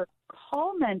would never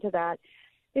call men to that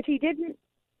if he didn't,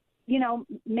 you know,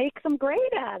 make them great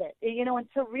at it. You know, and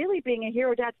so really being a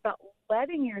hero dad's about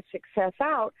letting your success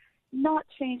out, not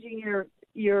changing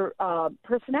your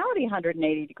personality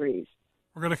 180 degrees.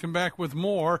 We're going to come back with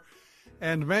more.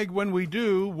 And, Meg, when we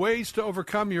do, ways to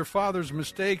overcome your father's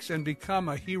mistakes and become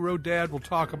a hero dad. We'll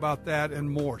talk about that and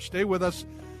more. Stay with us.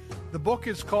 The book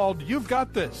is called You've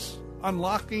Got This,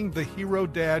 Unlocking the Hero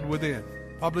Dad Within,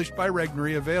 published by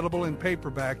Regnery, available in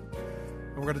paperback.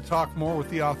 And we're going to talk more with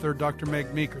the author, Dr.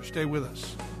 Meg Meeker. Stay with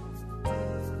us.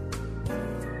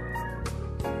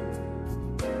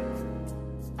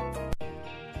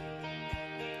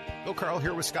 Bill Carl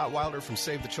here with Scott Wilder from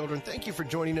Save the Children. Thank you for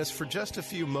joining us for just a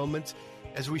few moments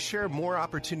as we share more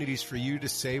opportunities for you to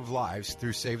save lives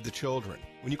through Save the Children.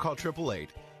 When you call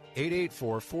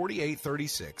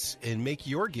 888-884-4836 and make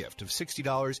your gift of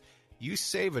 $60, you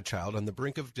save a child on the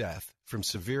brink of death from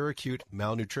severe acute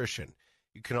malnutrition.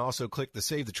 You can also click the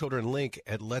Save the Children link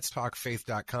at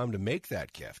letstalkfaith.com to make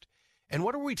that gift. And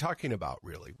what are we talking about,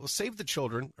 really? Well, Save the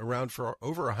Children, around for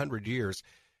over 100 years,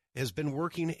 has been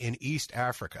working in East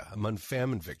Africa among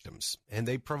famine victims. And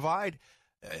they provide,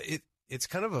 it's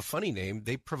kind of a funny name,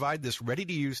 they provide this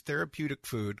ready-to-use therapeutic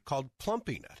food called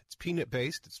Plumpy Nut. It's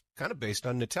peanut-based. It's kind of based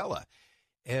on Nutella.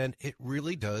 And it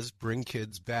really does bring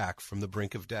kids back from the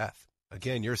brink of death.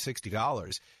 Again, your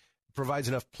 $60 provides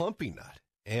enough Plumpy Nut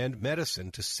and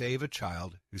medicine to save a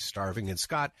child who's starving. And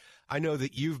Scott, I know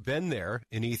that you've been there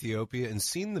in Ethiopia and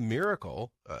seen the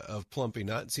miracle of Plumpy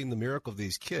Nut and seen the miracle of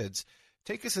these kids.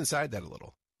 Take us inside that a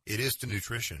little. It is to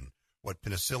nutrition what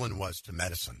penicillin was to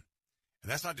medicine.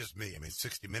 And that's not just me. I mean,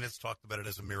 60 Minutes talked about it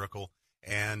as a miracle.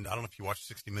 And I don't know if you watch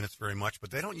 60 Minutes very much, but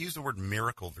they don't use the word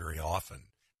miracle very often.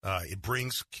 It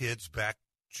brings kids back,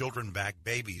 children back,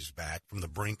 babies back from the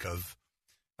brink of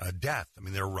death. I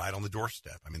mean, they're right on the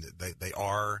doorstep. I mean, they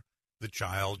are the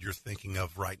child you're thinking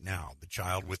of right now. The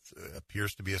child with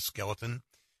appears to be a skeleton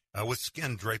with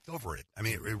skin draped over it. I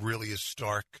mean, it really is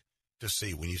stark to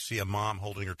see when you see a mom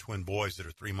holding her twin boys that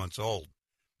are 3 months old,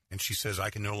 and she says,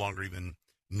 I can no longer even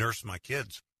nurse my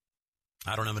kids.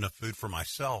 I don't have enough food for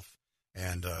myself,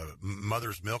 and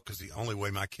mother's milk is the only way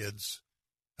my kids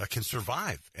can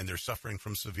survive, and they're suffering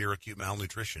from severe acute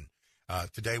malnutrition.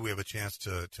 Today we have a chance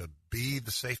to be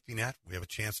the safety net. We have a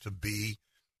chance to be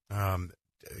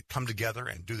come together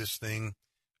and do this thing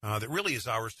that really is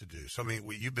ours to do. So, I mean,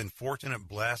 you've been fortunate,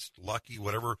 blessed, lucky,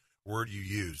 whatever word you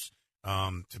use,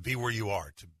 to be where you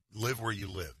are, to live where you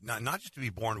live. Not just to be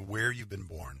born where you've been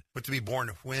born, but to be born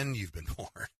when you've been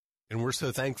born. And we're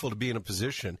so thankful to be in a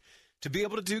position to be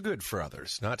able to do good for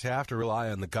others, not to have to rely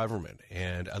on the government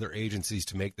and other agencies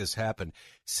to make this happen.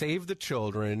 Save the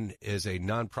Children is a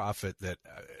nonprofit that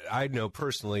I know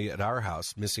personally at our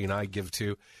house, Missy and I give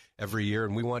to every year,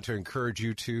 and we want to encourage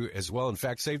you to as well. In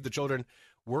fact, Save the Children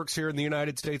works here in the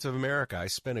United States of America. I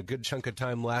spent a good chunk of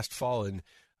time last fall in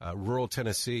rural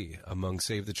Tennessee among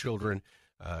Save the Children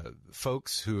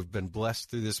folks who have been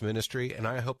blessed through this ministry, and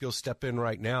I hope you'll step in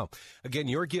right now. Again,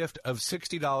 your gift of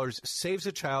 $60 saves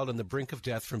a child on the brink of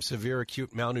death from severe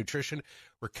acute malnutrition.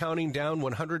 We're counting down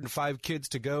 105 kids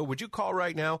to go. Would you call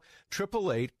right now?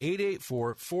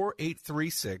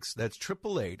 888-884-4836. That's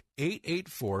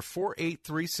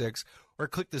 888-884-4836. Or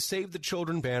click the Save the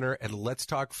Children banner at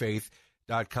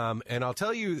letstalkfaith.com. And I'll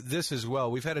tell you this as well.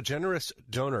 We've had a generous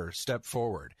donor step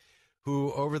forward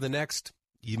who over the next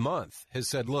month has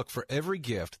said, look, for every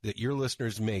gift that your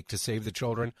listeners make to Save the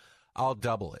Children, I'll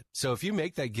double it. So if you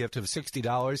make that gift of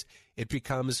 $60, it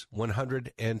becomes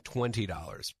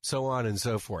 $120, so on and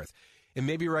so forth. And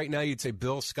maybe right now you'd say,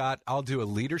 Bill, Scott, I'll do a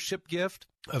leadership gift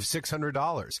of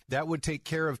 $600. That would take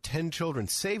care of 10 children,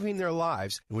 saving their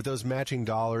lives. And with those matching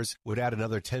dollars, would add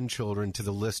another 10 children to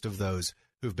the list of those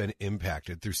who've been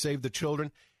impacted through Save the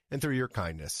Children and through your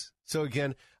kindness. So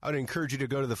again, I would encourage you to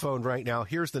go to the phone right now.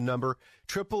 Here's the number,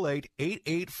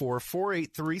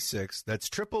 888-884-4836. That's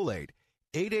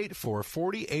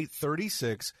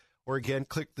 888-884-4836. Or again,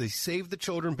 click the Save the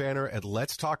Children banner at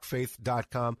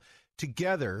letstalkfaith.com.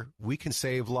 Together, we can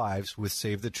save lives with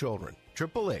Save the Children.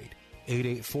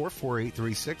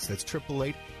 888-884-4836. That's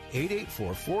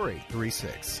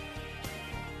 888-884-4836.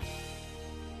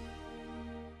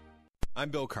 I'm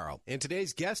Bill Carl, and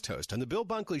today's guest host on The Bill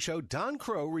Bunkley Show, Don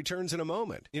Crow, returns in a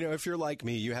moment. You know, if you're like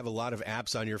me, you have a lot of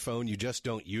apps on your phone you just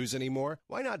don't use anymore.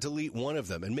 Why not delete one of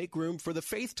them and make room for the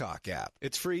Faith Talk app?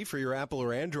 It's free for your Apple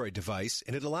or Android device,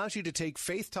 and it allows you to take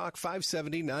Faith Talk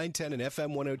 570, 910, and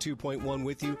FM 102.1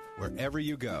 with you wherever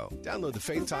you go. Download the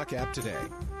Faith Talk app today.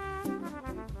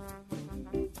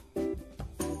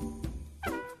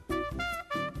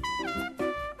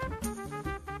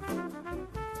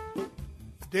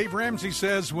 Dave Ramsey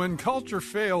says, when culture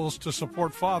fails to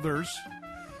support fathers,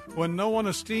 when no one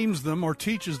esteems them or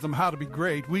teaches them how to be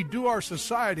great, we do our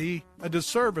society a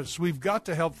disservice. We've got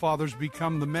to help fathers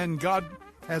become the men God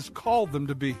has called them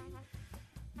to be.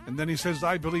 And then he says,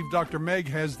 I believe Dr. Meg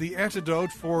has the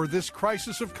antidote for this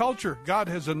crisis of culture. God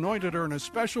has anointed her in a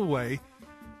special way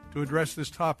to address this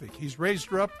topic. He's raised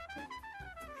her up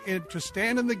to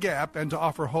stand in the gap and to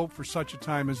offer hope for such a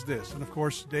time as this. And, of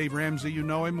course, Dave Ramsey, you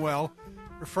know him well,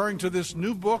 referring to this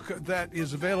new book that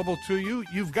is available to you.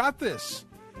 You've got this,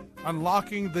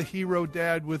 Unlocking the Hero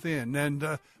Dad Within. And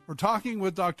we're talking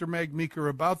with Dr. Meg Meeker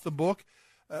about the book.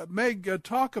 Meg,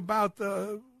 talk about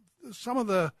some of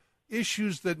the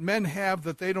issues that men have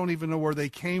that they don't even know where they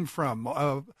came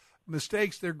from,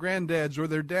 mistakes their granddads or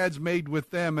their dads made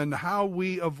with them, and how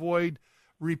we avoid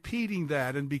repeating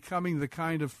that and becoming the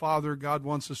kind of father God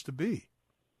wants us to be.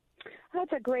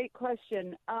 That's a great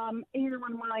question.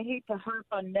 When I hate to harp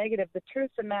on negative, the truth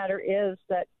of the matter is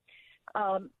that,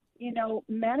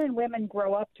 men and women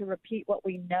grow up to repeat what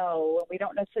we know. We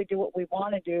don't necessarily do what we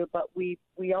want to do, but we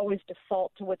always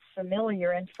default to what's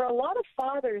familiar. And for a lot of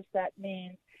fathers, that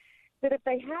means that if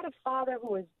they had a father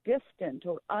who was distant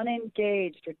or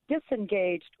unengaged or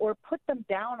disengaged or put them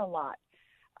down a lot,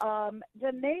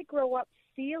 then they grow up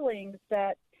feeling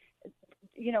that,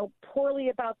 poorly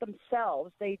about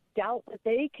themselves. They doubt that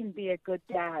they can be a good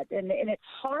dad. And it's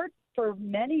hard for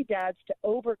many dads to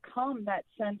overcome that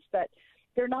sense that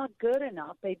they're not good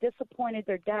enough. They disappointed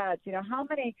their dads. How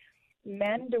many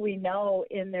men do we know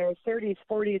in their 30s,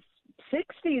 40s,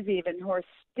 60s even, who are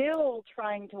still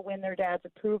trying to win their dad's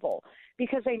approval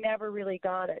because they never really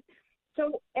got it?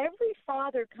 So every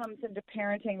father comes into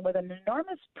parenting with an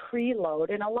enormous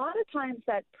preload, and a lot of times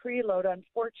that preload,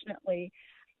 unfortunately,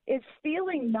 is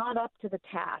feeling not up to the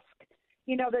task.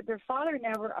 That their father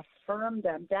never affirmed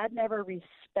them. Dad never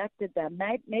respected them.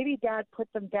 Maybe dad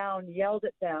put them down, yelled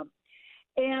at them.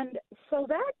 And so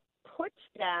that puts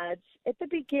dads at the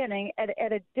beginning at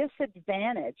a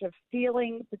disadvantage of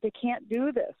feeling that they can't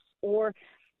do this, or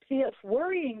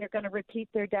worrying they're going to repeat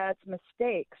their dad's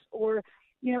mistakes, or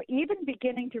even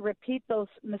beginning to repeat those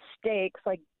mistakes,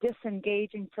 like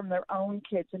disengaging from their own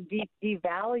kids and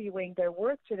devaluing their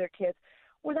worth to their kids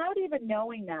without even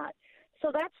knowing that.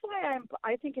 So that's why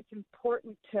I think it's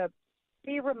important to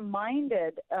be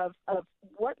reminded of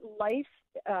what life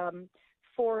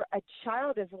for a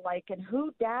child is like and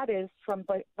who dad is from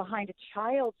behind a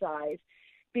child's eyes,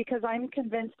 because I'm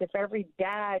convinced if every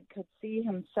dad could see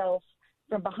himself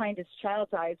from behind his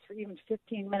child's eyes for even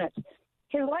 15 minutes,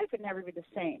 his life would never be the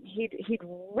same. He'd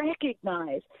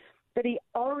recognize that he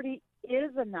already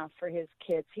is enough for his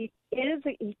kids. He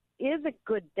is a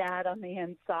good dad on the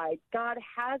inside. God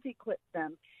has equipped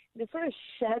them to sort of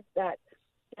shed that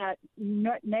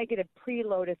negative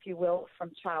preload, if you will,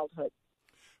 from childhood.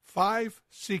 5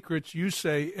 secrets you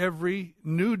say every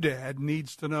new dad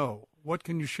needs to know. What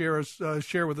can you share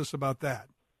with us about that?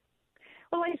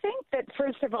 Well, I think that,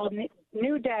 first of all,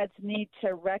 new dads need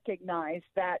to recognize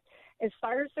that as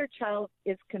far as their child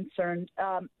is concerned,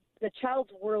 the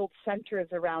child's world centers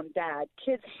around dad.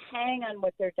 Kids hang on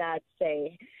what their dads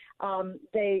say.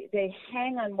 They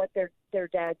hang on what their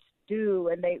dads do,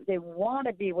 and they want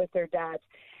to be with their dads.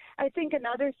 I think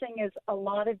another thing is a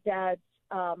lot of dads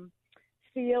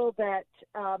feel that,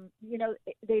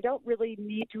 they don't really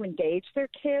need to engage their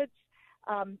kids.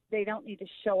 They don't need to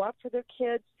show up for their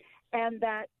kids, and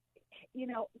that,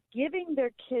 giving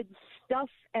their kids stuff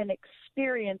and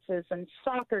experiences and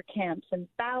soccer camps and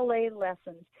ballet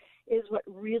lessons is what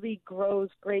really grows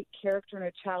great character in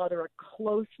a child, or a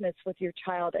closeness with your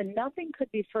child. And nothing could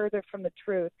be further from the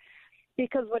truth,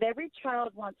 because what every child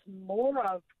wants more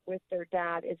of with their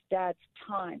dad is dad's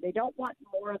time. They don't want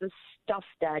more of the stuff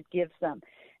dad gives them.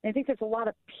 And I think there's a lot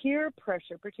of peer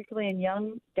pressure, particularly in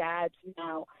young dads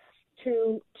now,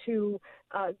 to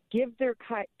give their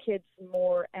kids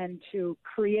more and to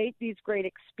create these great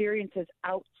experiences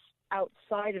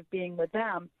outside of being with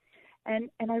them. And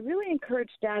I really encourage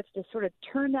dads to sort of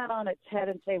turn that on its head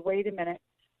and say, wait a minute,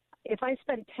 if I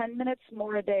spend 10 minutes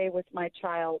more a day with my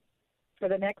child for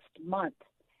the next month,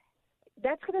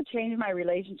 that's going to change my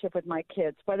relationship with my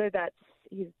kids, whether that's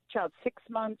child 6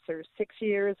 months or 6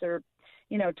 years or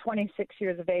 26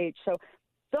 years of age. So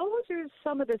those are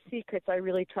some of the secrets I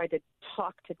really tried to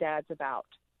talk to dads about.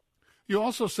 You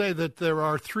also say that there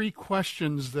are 3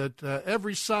 questions that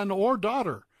every son or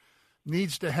daughter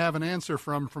needs to have an answer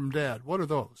from Dad. What are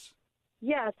those?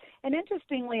 Yes, and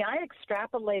interestingly, I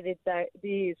extrapolated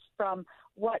these from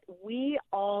what we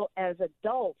all as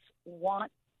adults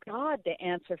want God to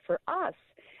answer for us.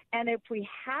 And if we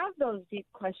have those deep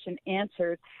question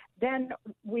answered, then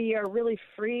we are really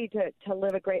free to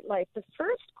live a great life. The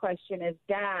first question is,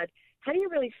 Dad, how do you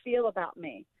really feel about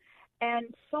me?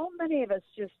 And so many of us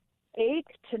just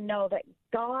ache to know that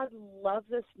God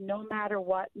loves us no matter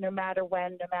what, no matter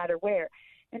when, no matter where.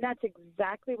 And that's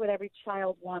exactly what every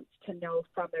child wants to know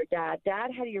from their dad.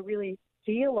 Dad, how do you really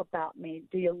feel about me?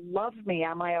 Do you love me?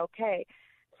 Am I okay?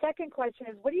 Second question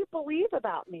is, what do you believe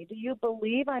about me? Do you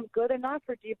believe I'm good enough,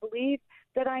 or do you believe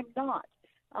that I'm not?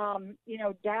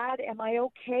 Dad, am I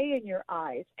okay in your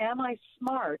eyes? Am I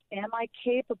smart? Am I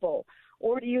capable?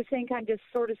 Or do you think I'm just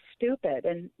sort of stupid?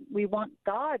 And we want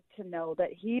God to know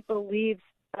that he believes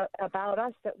about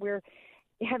us, that we're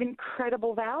have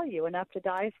incredible value, enough to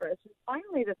die for us. And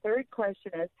finally, the third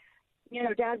question is,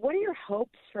 Dad, what are your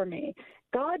hopes for me?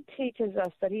 God teaches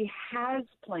us that he has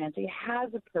plans. He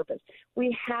has a purpose.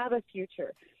 We have a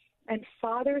future. And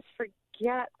fathers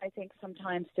forget, I think,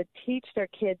 sometimes to teach their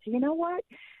kids, you know what?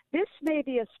 This may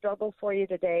be a struggle for you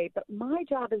today, but my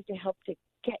job is to help to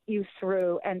get you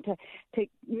through, and to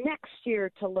next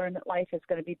year to learn that life is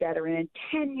going to be better. And in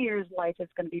 10 years, life is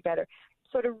going to be better.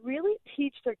 So to really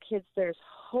teach their kids there's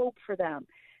hope for them,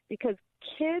 because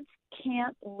kids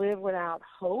can't live without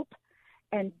hope,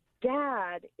 and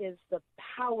Dad is the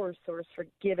power source for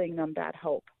giving them that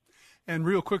hope. And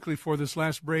real quickly for this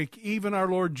last break, even our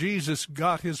Lord Jesus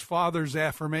got his Father's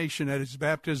affirmation at his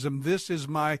baptism, "This is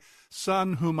my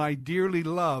Son whom I dearly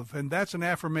love." And that's an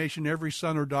affirmation every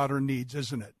son or daughter needs,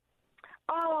 isn't it?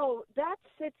 Oh, that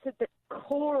sits at the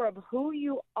core of who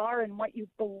you are and what you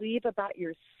believe about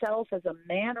yourself as a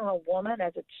man or a woman,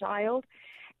 as a child.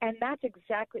 And that's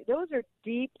exactly, those are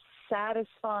deep,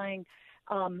 satisfying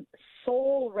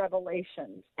soul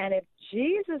revelations. And if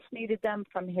Jesus needed them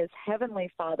from his heavenly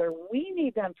Father, we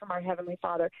need them from our heavenly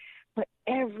Father. But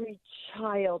every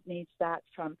child needs that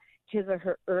from his or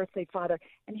her earthly father.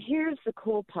 And here's the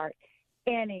cool part.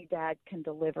 Any dad can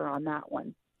deliver on that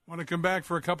one. I want to come back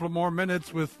for a couple of more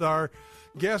minutes with our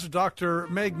guest, Dr.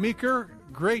 Meg Meeker.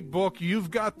 Great book.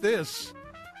 You've got this,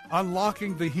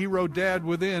 Unlocking the Hero Dad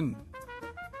Within.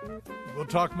 We'll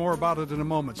talk more about it in a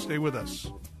moment. Stay with us.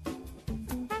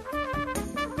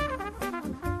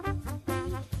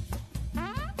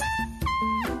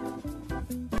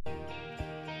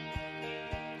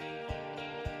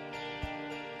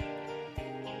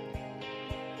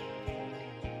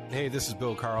 Hey, this is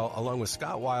Bill Carl, along with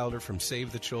Scott Wilder from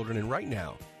Save the Children. And right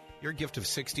now, your gift of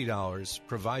 $60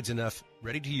 provides enough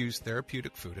ready-to-use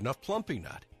therapeutic food, enough plumpy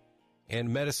nut,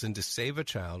 and medicine to save a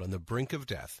child on the brink of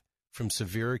death from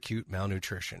severe acute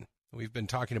malnutrition. We've been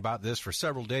talking about this for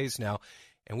several days now,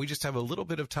 and we just have a little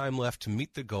bit of time left to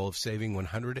meet the goal of saving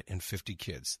 150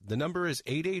 kids. The number is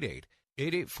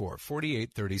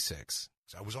 888-884-4836.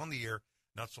 I was on the air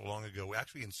not so long ago,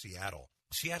 actually in Seattle.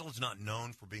 Seattle is not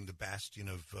known for being the bastion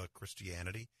of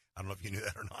Christianity. I don't know if you knew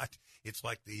that or not. It's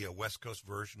like the West Coast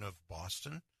version of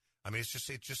Boston. I mean, it's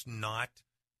just not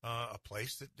a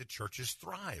place that the churches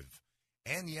thrive.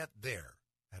 And yet there,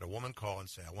 I had a woman call and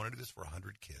say, I want to do this for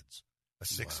 100 kids, a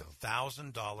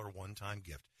 $6,000 one-time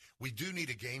gift. We do need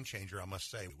a game changer, I must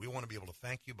say. We want to be able to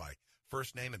thank you by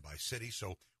first name and by city.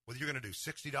 So whether you're going to do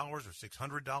 $60 or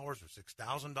 $600 or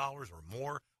 $6,000 or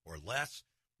more or less,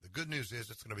 the good news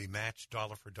is it's going to be matched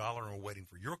dollar for dollar, and we're waiting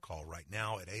for your call right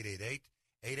now at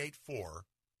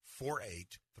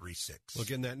 888-884-4836. Well,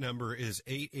 again, that number is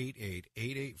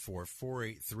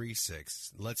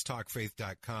 888-884-4836.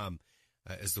 Let'sTalkFaith.com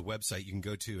is the website you can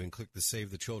go to and click the Save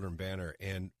the Children banner.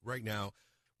 And right now,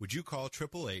 would you call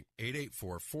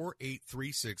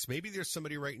 888-884-4836? Maybe there's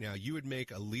somebody right now, you would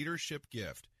make a leadership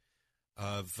gift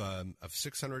of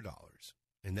 $600,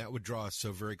 and that would draw us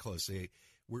so very closely.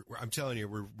 I'm telling you,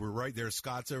 we're right there.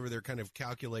 Scott's over there kind of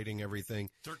calculating everything.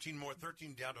 13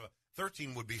 down to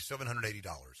 13 would be $780.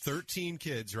 13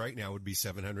 kids right now would be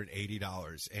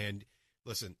 $780. And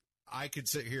listen, I could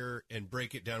sit here and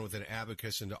break it down with an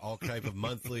abacus into all type of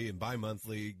monthly and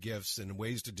bi-monthly gifts and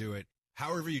ways to do it.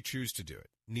 However you choose to do it,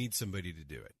 need somebody to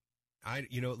do it.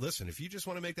 Listen, if you just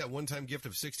want to make that one-time gift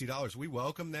of $60, we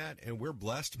welcome that, and we're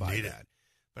blessed by that.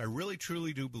 But I really,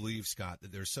 truly do believe, Scott,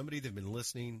 that there's somebody that's been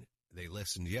listening. They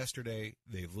listened yesterday.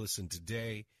 They've listened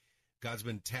today. God's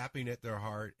been tapping at their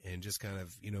heart and just kind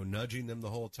of, nudging them the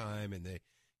whole time. And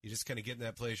You just kind of get in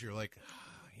that place. You're like,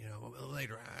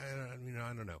 later.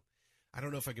 I don't know. I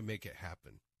don't know if I can make it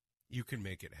happen. You can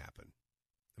make it happen.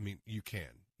 I mean, you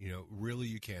can. Really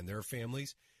you can. There are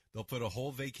families, they'll put a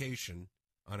whole vacation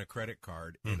on a credit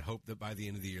card and hope that by the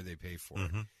end of the year they pay for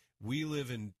it. We live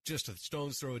in just a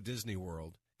stone's throw of Disney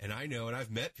World, and I know, and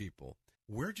I've met people.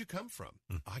 Where'd you come from?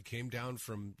 I came down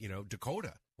from,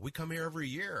 Dakota. We come here every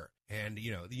year. And,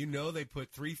 they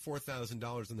put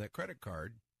 $3,000-$4,000 on that credit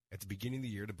card at the beginning of the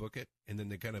year to book it, and then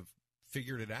they kind of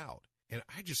figured it out. And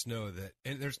I just know that,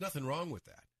 and there's nothing wrong with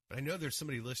that. But I know there's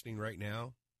somebody listening right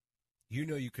now.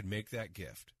 You could make that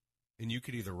gift, and you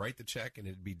could either write the check and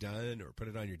it'd be done or put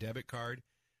it on your debit card,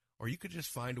 or you could just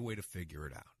find a way to figure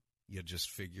it out. You just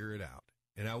figure it out.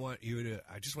 And I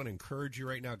just want to encourage you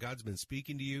right now. God's been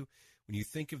speaking to you. When you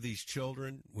think of these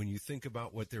children, when you think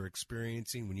about what they're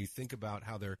experiencing, when you think about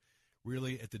how they're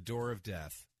really at the door of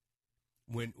death,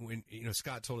 when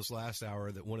Scott told us last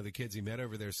hour that one of the kids he met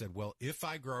over there said, well, if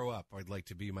I grow up, I'd like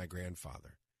to be my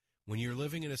grandfather. When you're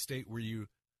living in a state where you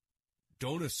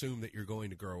don't assume that you're going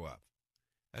to grow up,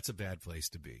 that's a bad place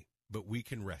to be. But we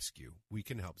can rescue. We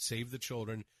can help save the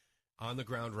children on the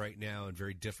ground right now in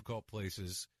very difficult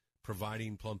places,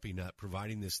 providing Plumpy Nut,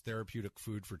 providing this therapeutic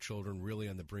food for children really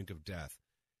on the brink of death.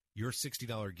 Your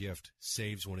 $60 gift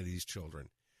saves one of these children.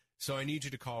 So I need you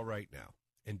to call right now.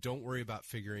 And don't worry about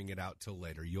figuring it out till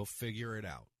later. You'll figure it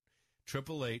out.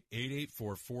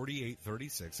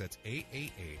 888-884-4836. That's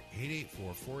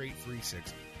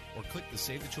 888-884-4836. Or click the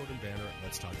Save the Children banner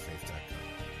at letstalkfaith.com.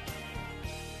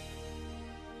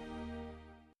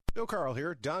 Bill Carl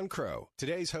here, Don Crow.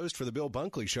 Today's host for the Bill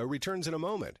Bunkley Show returns in a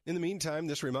moment. In the meantime,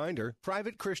 this reminder,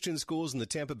 private Christian schools in the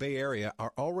Tampa Bay area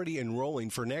are already enrolling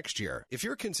for next year. If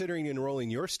you're considering enrolling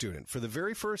your student for the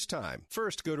very first time,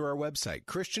 first go to our website,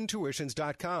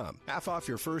 ChristianTuitions.com. Half off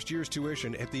your first year's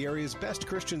tuition at the area's best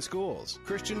Christian schools,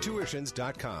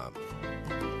 ChristianTuitions.com.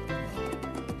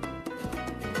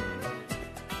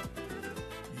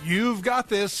 You've got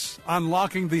this,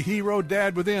 Unlocking the Hero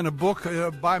Dad Within, a book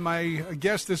by my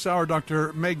guest this hour,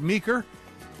 Dr. Meg Meeker.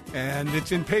 And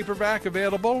it's in paperback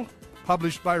available,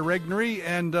 published by Regnery.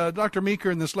 And Dr. Meeker,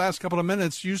 in this last couple of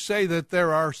minutes, you say that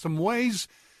there are some ways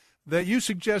that you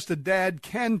suggest a dad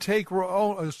can take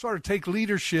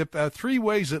leadership, 3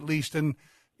 ways at least, in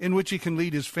which he can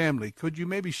lead his family. Could you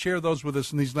maybe share those with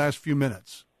us in these last few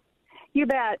minutes? You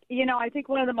bet. I think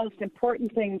one of the most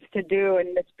important things to do,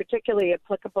 and it's particularly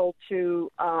applicable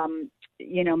to,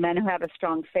 men who have a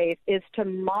strong faith, is to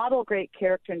model great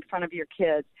character in front of your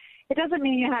kids. It doesn't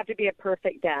mean you have to be a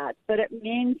perfect dad, but it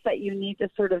means that you need to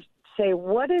sort of say,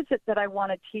 what is it that I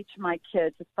want to teach my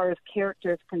kids as far as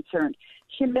character is concerned?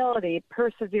 Humility,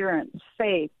 perseverance,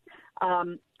 faith,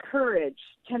 courage,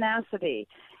 tenacity.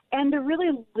 And to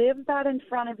really live that in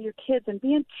front of your kids and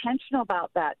be intentional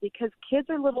about that, because kids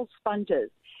are little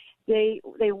sponges. They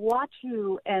watch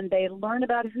you and they learn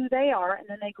about who they are, and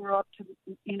then they grow up to,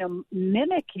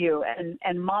 mimic you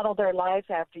and model their lives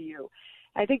after you.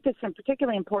 I think this is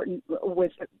particularly important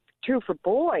true for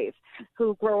boys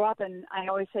who grow up, and I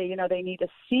always say, they need to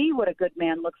see what a good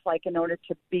man looks like in order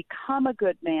to become a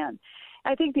good man.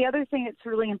 I think the other thing that's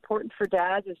really important for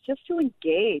dads is just to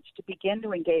begin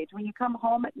to engage. When you come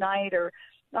home at night or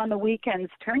on the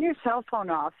weekends, turn your cell phone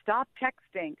off, stop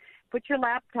texting, put your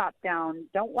laptop down,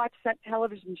 don't watch that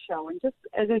television show, and just,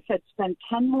 as I said, spend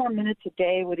 10 more minutes a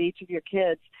day with each of your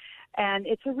kids. And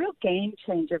it's a real game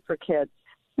changer for kids.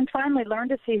 And finally, learn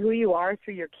to see who you are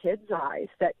through your kids' eyes,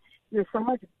 that you're so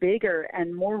much bigger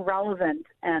and more relevant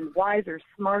and wiser,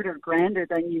 smarter, grander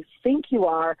than you think you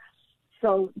are.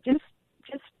 So just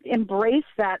embrace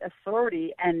that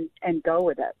authority and go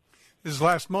with it. This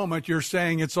last moment, you're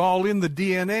saying it's all in the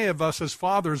DNA of us as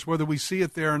fathers, whether we see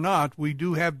it there or not. We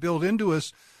do have built into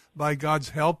us, by God's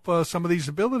help, some of these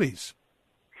abilities.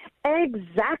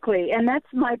 Exactly, and that's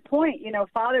my point.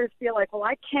 Fathers feel like, well,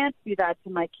 I can't do that to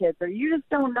my kids, or you just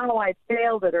don't know I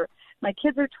failed it, or my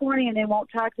kids are 20 and they won't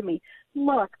talk to me.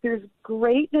 Look, there's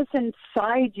greatness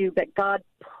inside you that God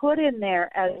put in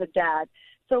there as a dad.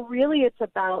 So really it's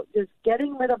about just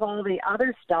getting rid of all the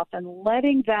other stuff and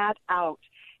letting that out.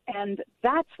 And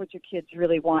that's what your kids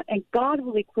really want. And God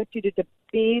will equip you to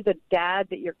be the dad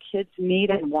that your kids need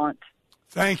and want.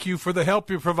 Thank you for the help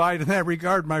you provide in that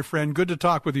regard, my friend. Good to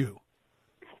talk with you.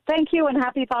 Thank you, and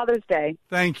happy Father's Day.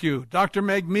 Thank you. Dr.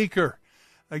 Meg Meeker.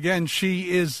 Again,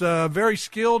 she is very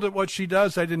skilled at what she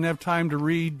does. I didn't have time to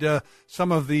read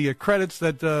some of the credits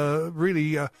that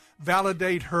really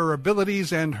validate her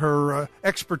abilities and her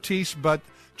expertise, but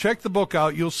check the book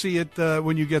out. You'll see it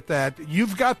when you get that.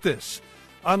 You've got this.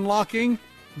 Unlocking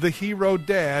the Hero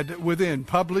Dad Within,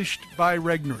 published by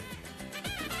Regnery.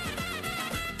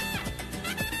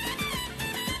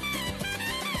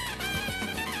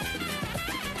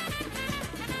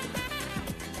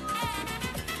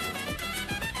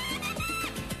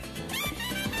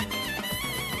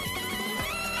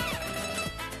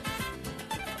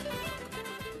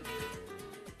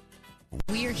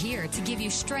 We're here to give you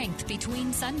strength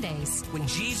between Sundays. When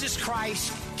Jesus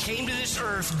Christ came to this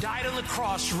earth, died on the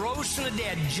cross, rose from the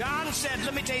dead, John said,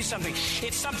 let me tell you something.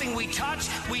 It's something we touch.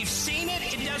 We've seen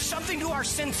it. It does something to our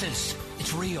senses.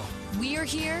 It's real. We're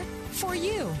here for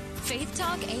you. Faith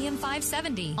Talk AM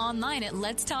 570. Online at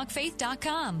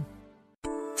letstalkfaith.com.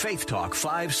 Faith Talk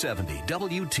 570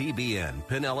 WTBN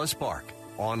Pinellas Park.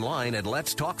 Online at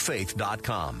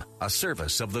letstalkfaith.com. A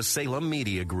service of the Salem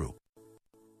Media Group.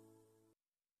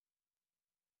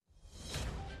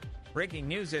 Breaking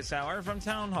news this hour from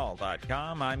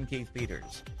townhall.com. I'm Keith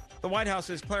Peters. The White House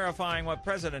is clarifying what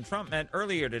President Trump meant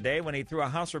earlier today when he threw a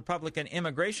House Republican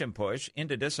immigration push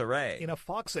into disarray. In a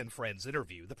Fox and Friends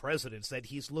interview, the president said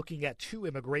he's looking at 2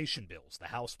 immigration bills the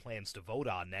House plans to vote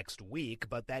on next week,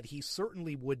 but that he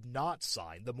certainly would not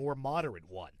sign the more moderate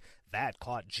one. That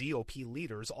caught GOP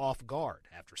leaders off guard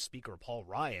after Speaker Paul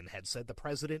Ryan had said the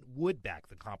president would back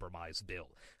the compromise bill.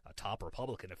 A top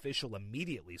Republican official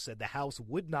immediately said the House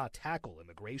would not tackle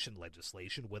immigration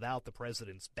legislation without the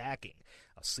president's backing.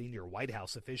 A senior White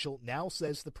House official now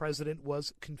says the president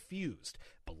was confused,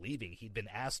 believing he'd been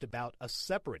asked about a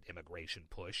separate immigration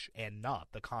push and not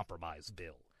the compromise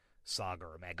bill.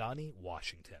 Sagar Magani,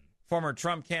 Washington. Former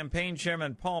Trump campaign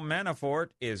chairman Paul Manafort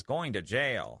is going to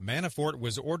jail. Manafort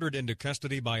was ordered into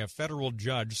custody by a federal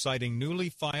judge citing newly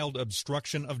filed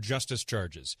obstruction of justice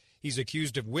charges. He's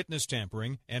accused of witness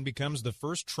tampering and becomes the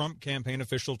first Trump campaign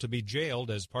official to be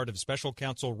jailed as part of special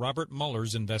counsel Robert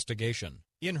Mueller's investigation.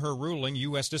 In her ruling,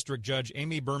 U.S. District Judge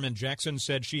Amy Berman Jackson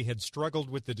said she had struggled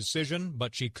with the decision,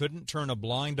 but she couldn't turn a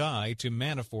blind eye to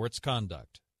Manafort's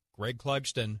conduct. Greg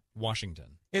Clugston,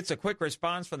 Washington. It's a quick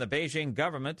response from the Beijing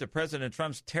government to President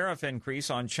Trump's tariff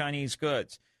increase on Chinese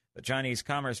goods. The Chinese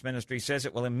Commerce Ministry says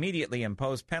it will immediately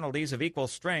impose penalties of equal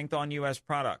strength on U.S.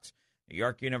 products. New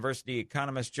York University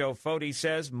economist Joe Foti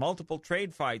says multiple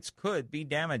trade fights could be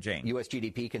damaging. U.S.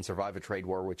 GDP can survive a trade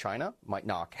war with China, might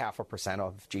knock 0.5%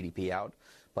 of GDP out,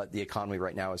 but the economy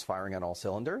right now is firing on all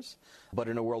cylinders. But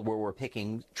in a world where we're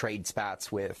picking trade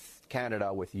spats with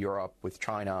Canada, with Europe, with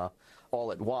China,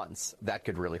 all at once, that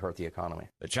could really hurt the economy.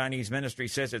 The Chinese ministry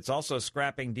says it's also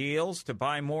scrapping deals to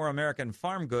buy more American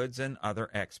farm goods and other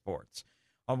exports.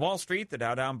 On Wall Street, the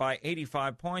Dow down by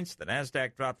 85 points, the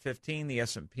Nasdaq dropped 15, the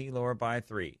S&P lower by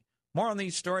 3. More on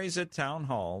these stories at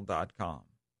townhall.com.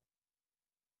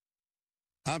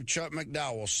 I'm Chuck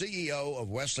McDowell, CEO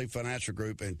of Wesley Financial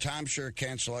Group and timeshare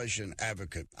cancellation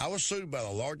advocate. I was sued by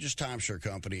the largest timeshare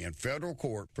company in federal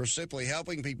court for simply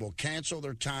helping people cancel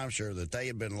their timeshare that they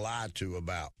had been lied to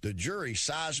about. The jury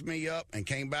sized me up and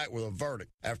came back with a verdict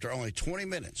after only 20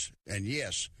 minutes. And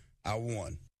yes, I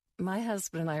won. My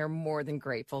husband and I are more than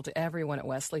grateful to everyone at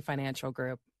Wesley Financial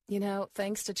Group. You know,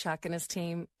 thanks to Chuck and his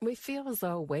team, we feel as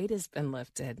though a weight has been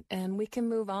lifted and we can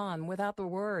move on without the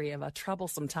worry of a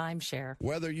troublesome timeshare.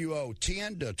 Whether you owe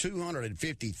 $10,000 to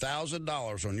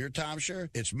 $250,000 on your timeshare,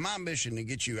 it's my mission to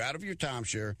get you out of your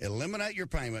timeshare, eliminate your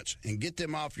payments, and get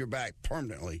them off your back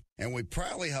permanently. And we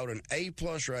proudly hold an A+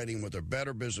 rating with the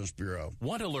Better Business Bureau.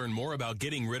 Want to learn more about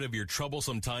getting rid of your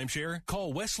troublesome timeshare?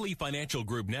 Call Wesley Financial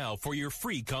Group now for your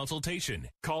free consultation.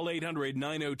 Call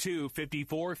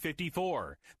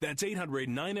 800-902-5454. That's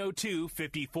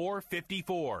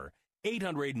 800-902-5454.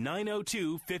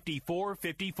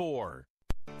 800-902-5454.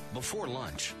 Before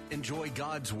lunch, enjoy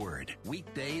God's Word.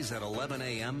 Weekdays at 11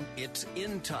 a.m., it's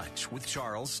In Touch with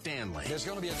Charles Stanley. There's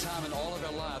going to be a time in all of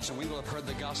our lives when we will have heard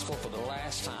the gospel for the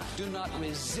last time. Do not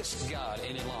resist God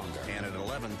any longer. And at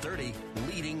 11:30,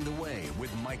 Leading the Way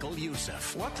with Michael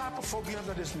Youssef. What type of phobia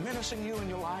that is menacing you in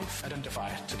your life? Identify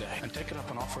it today and take it up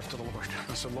and offer it to the Lord.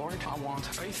 And say, Lord, I want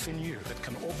faith in you that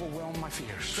can overwhelm my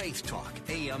fears. Faith Talk,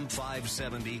 AM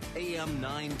 570, AM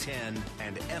 910,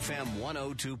 and FM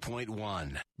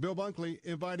 102.1. Bill Bunkley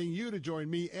inviting you to join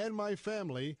me and my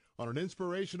family on an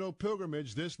inspirational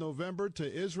pilgrimage this November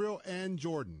to Israel and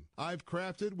Jordan. I've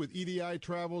crafted with EDI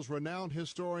Travel's renowned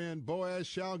historian Boaz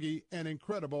Shalgi an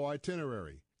incredible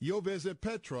itinerary. You'll visit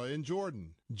Petra in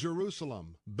Jordan,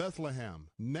 Jerusalem, Bethlehem,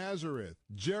 Nazareth,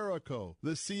 Jericho,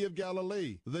 the Sea of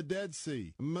Galilee, the Dead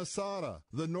Sea, Masada,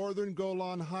 the northern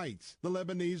Golan Heights, the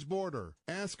Lebanese border,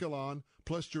 Ascalon,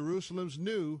 plus Jerusalem's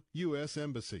new U.S.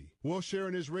 Embassy. We'll share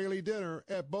an Israeli dinner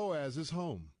at Boaz's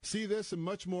home. See this and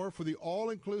much more for the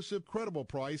all-inclusive credible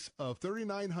price of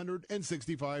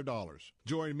 $3,965.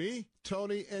 Join me,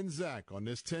 Tony, and Zach on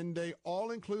this 10-day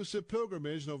all-inclusive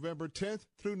pilgrimage November 10th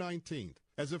through 19th.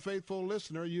 As a faithful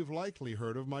listener, you've likely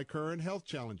heard of my current health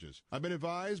challenges. I've been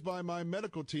advised by my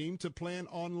medical team to plan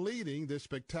on leading this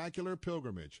spectacular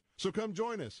pilgrimage. So come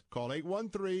join us. Call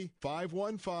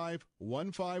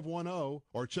 813-515-1510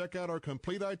 or check out our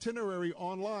complete itinerary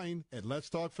online at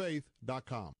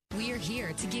letstalkfaith.com. We're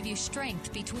here to give you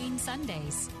strength between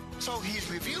Sundays. So he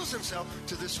reveals himself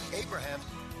to this Abraham.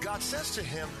 God says to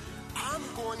him, I'm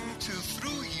going to,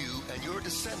 through you and your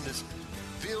descendants,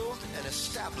 build and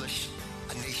establish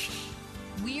a nation.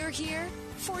 We're here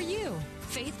for you.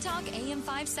 Faith Talk AM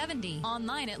 570.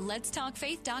 Online at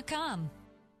letstalkfaith.com.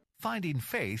 Finding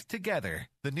faith together.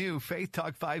 The new Faith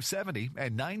Talk 570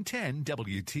 and 910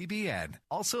 WTBN.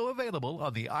 Also available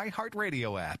on the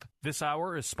iHeartRadio app. This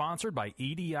hour is sponsored by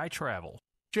EDI Travel.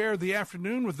 Share the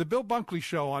afternoon with the Bill Bunkley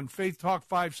Show on Faith Talk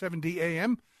 570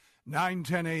 AM,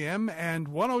 910 AM, and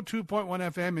 102.1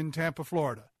 FM in Tampa,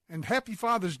 Florida. And happy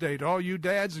Father's Day to all you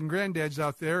dads and granddads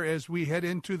out there as we head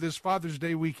into this Father's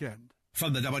Day weekend.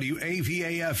 From the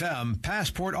WAVA-FM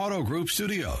Passport Auto Group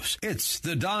studios, it's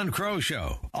the Don Crow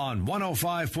Show on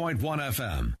 105.1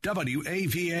 FM,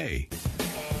 WAVA.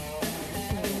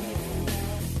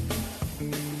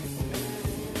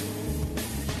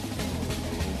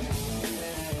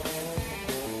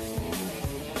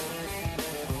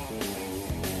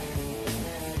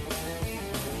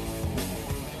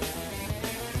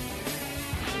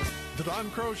 The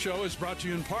Don Crow Show is brought to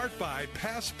you in part by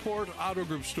Passport Auto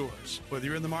Group stores. Whether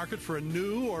you're in the market for a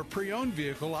new or pre-owned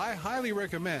vehicle, I highly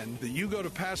recommend that you go to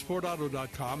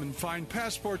PassportAuto.com and find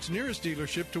Passport's nearest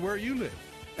dealership to where you live.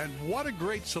 And what a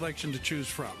great selection to choose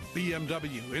from.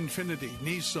 BMW, Infiniti,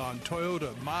 Nissan,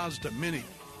 Toyota, Mazda, Mini.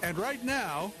 And right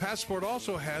now, Passport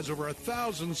also has over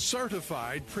 1,000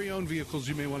 certified pre-owned vehicles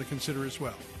you may want to consider as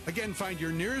well. Again, find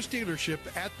your nearest dealership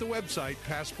at the website,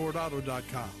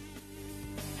 PassportAuto.com.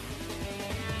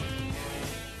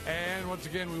 And once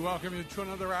again, we welcome you to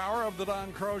another hour of the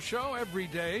Don Crow Show. Every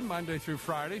day, Monday through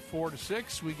Friday, 4 to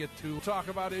 6, we get to talk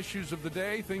about issues of the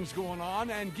day, things going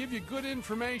on, and give you good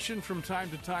information from time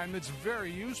to time that's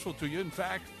very useful to you. In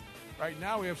fact, right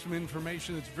now we have some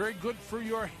information that's very good for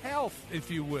your health, if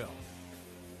you will.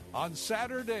 On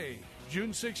Saturday,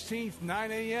 June 16th,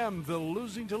 9 a.m., the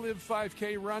Losing to Live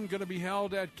 5K run going to be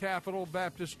held at Capital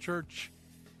Baptist Church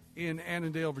in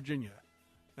Annandale, Virginia.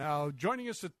 Now, joining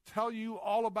us to tell you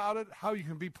all about it, how you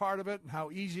can be part of it, and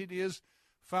how easy it is,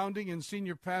 founding and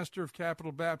senior pastor of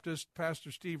Capital Baptist,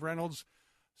 Pastor Steve Reynolds.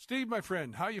 Steve, my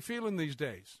friend, how you feeling these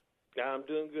days? I'm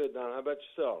doing good, Don. How about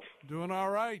yourself? Doing all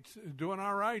right.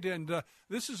 And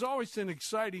this is always an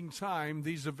exciting time,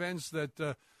 these events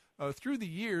that through the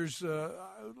years, well,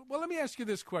 let me ask you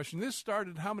this question. This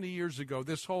started how many years ago,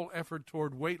 this whole effort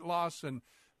toward weight loss and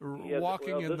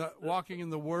walking in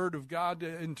the Word of God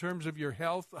in terms of your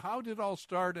health? How did it all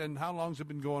start, and how long has it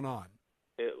been going on?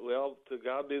 Well, to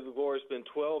God be the glory. It's been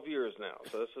 12 years now.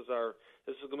 So this is going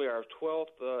to be our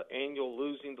 12th annual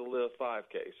Losing to Live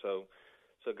 5K. So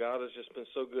God has just been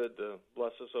so good to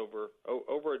bless us over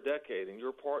a decade, and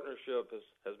your partnership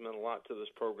has meant a lot to this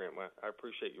program. I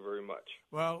appreciate you very much.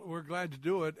 Well, we're glad to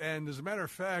do it, and as a matter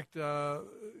of fact,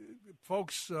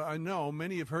 folks, I know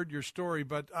many have heard your story,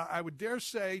 but I would dare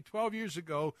say 12 years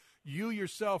ago, you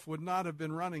yourself would not have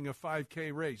been running a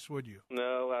 5K race, would you?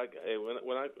 No,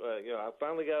 when I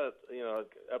finally got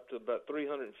up to about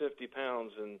 350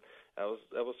 pounds, and that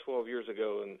was 12 years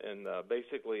ago, and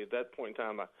basically at that point in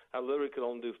time, I literally could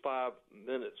only do 5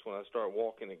 minutes when I started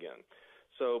walking again.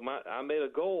 So I made a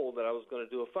goal that I was going to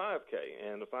do a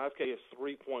 5K, and the 5K is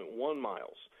 3.1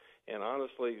 miles. And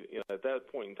honestly, at that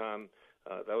point in time,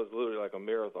 that was literally like a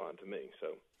marathon to me.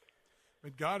 So,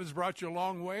 but God has brought you a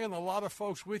long way, and a lot of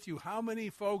folks with you. How many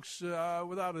folks,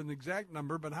 without an exact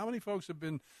number, but how many folks have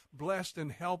been blessed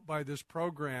and helped by this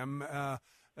program,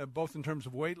 both in terms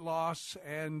of weight loss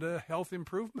and health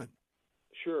improvement?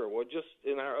 Sure. Well, just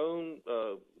in our own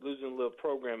Losing to Live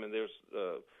program, and there's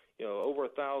over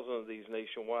 1,000 of these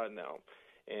nationwide now,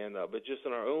 and but just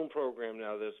in our own program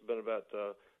now, there's been about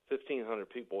 1,500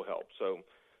 people helped. So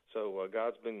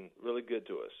God's been really good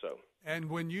to us. So. And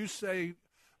when you say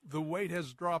the weight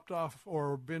has dropped off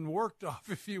or been worked off,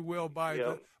 if you will, by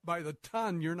the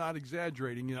ton, you're not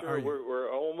exaggerating, sure, are you?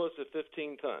 We're almost at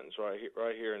 15 tons right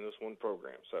here in this one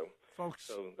program. So, folks,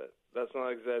 that's not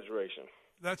exaggeration.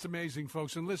 That's amazing,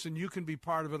 folks. And listen, you can be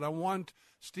part of it. I want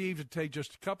Steve to take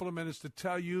just a couple of minutes to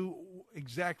tell you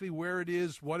exactly where it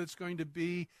is, what it's going to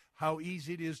be, how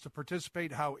easy it is to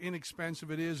participate, how inexpensive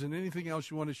it is, and anything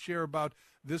else you want to share about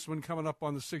this one coming up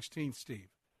on the 16th, Steve.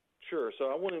 Sure.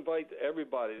 So I want to invite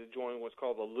everybody to join what's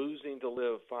called the Losing to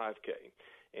Live 5K.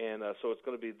 And so it's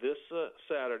going to be this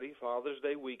Saturday, Father's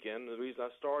Day weekend. The reason I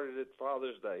started at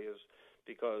Father's Day is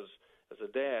because as a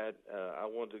dad, I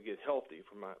wanted to get healthy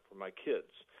for my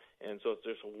kids. And so it's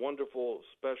just a wonderful,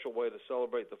 special way to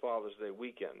celebrate the Father's Day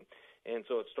weekend. And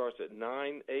so it starts at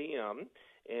 9 a.m.,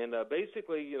 and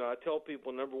basically, I tell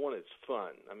people, number one, it's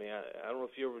fun. I mean, I don't know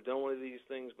if you've ever done one of these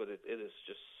things, but it is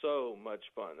just so much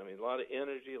fun. I mean, a lot of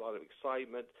energy, a lot of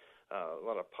excitement, a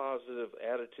lot of positive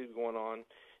attitude going on.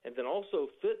 And then also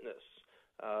fitness.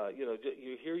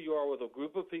 Here you are with a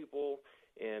group of people,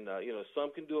 and,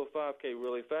 some can do a 5K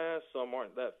really fast, some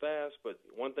aren't that fast, but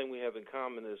one thing we have in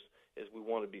common is we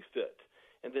want to be fit.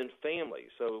 And then family.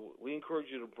 So we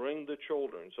encourage you to bring the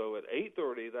children. So at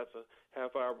 8:30, that's a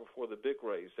half hour before the big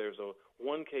race, there's a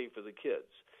 1K for the kids.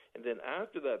 And then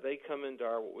after that, they come into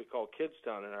our what we call Kids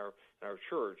Town in our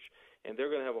church, and they're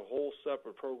going to have a whole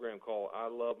separate program called I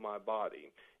Love My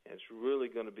Body. And it's really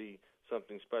going to be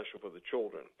something special for the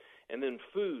children. And then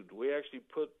food. We actually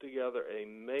put together a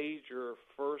major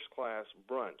first-class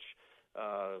brunch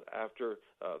after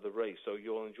the race, so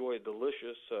you'll enjoy a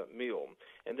delicious meal.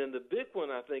 And then the big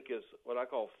one, I think, is what I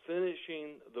call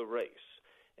finishing the race.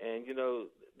 And,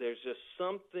 there's just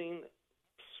something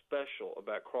special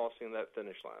about crossing that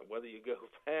finish line, whether you go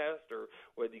fast or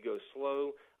whether you go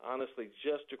slow. Honestly,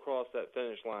 just to cross that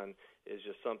finish line is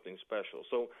just something special.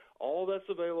 So all that's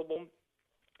available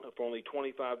for only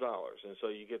 $25. And so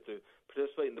you get to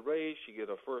participate in the race, you get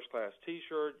a first-class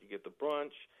T-shirt, you get the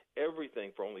brunch,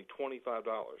 everything for only $25.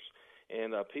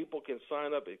 And people can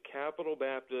sign up at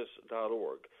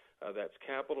capitalbaptist.org. That's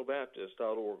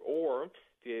capitalbaptist.org. Or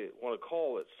if you want to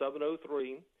call it,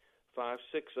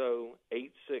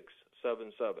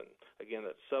 703-560-8677. Again,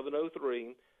 that's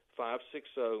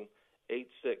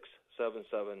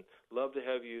 703-560-8677. Love to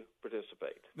have you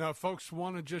participate. Now, if folks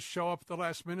want to just show up at the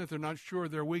last minute, they're not sure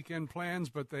of their weekend plans,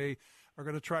 but they are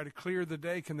going to try to clear the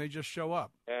day. Can they just show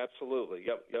up? Absolutely.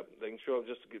 Yep. They can show up.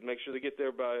 Just to make sure they get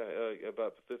there by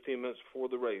about 15 minutes before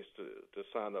the race to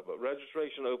sign up. But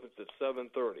registration opens at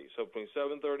 7:30. So between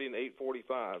 7:30 and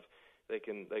 8:45, they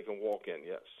can walk in.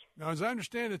 Yes. Now, as I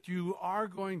understand it, you are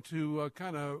going to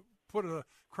kind of put a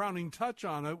crowning touch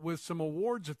on it with some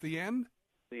awards at the end.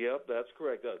 Yep, that's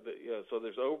correct. So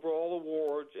there's overall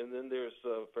awards, and then there's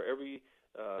for every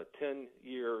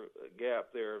 10-year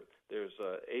gap there's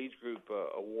age group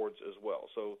awards as well.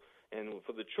 So, and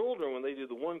for the children, when they do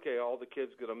the 1K, all the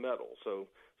kids get a medal. So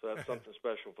that's something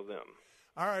special for them.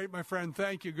 All right, my friend,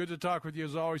 thank you. Good to talk with you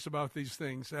as always about these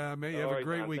things. May you have a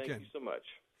great weekend. Thank you so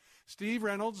much. Steve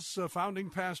Reynolds, founding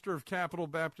pastor of Capital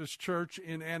Baptist Church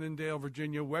in Annandale,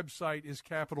 Virginia. Website is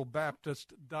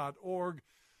capitalbaptist.org.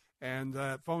 And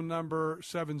phone number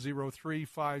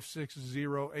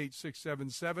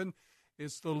 703-560-8677.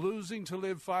 It's the Losing to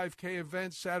Live 5K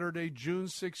event, Saturday, June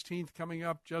 16th, coming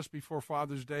up just before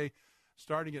Father's Day,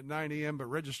 starting at 9 a.m., but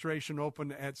registration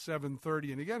open at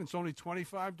 7:30. And again, it's only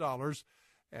 $25,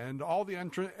 and all the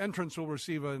entrants will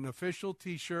receive an official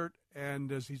T-shirt,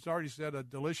 and as he's already said, a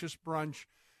delicious brunch.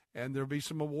 And there'll be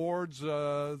some awards,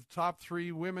 top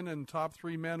 3 women and top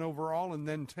 3 men overall, and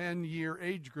then 10-year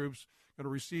age groups going to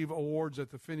receive awards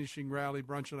at the finishing rally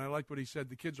brunch. And I like what he said.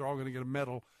 The kids are all going to get a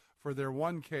medal for their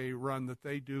 1K run that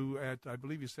they do at, I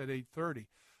believe he said, 8:30.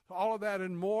 All of that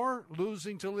and more,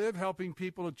 Losing to Live, helping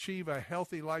people achieve a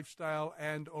healthy lifestyle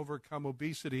and overcome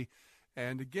obesity.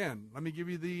 And again, let me give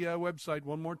you the website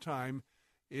one more time.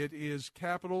 It is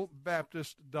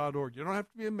capitalbaptist.org. You don't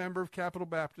have to be a member of Capital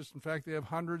Baptist. In fact, they have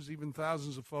hundreds, even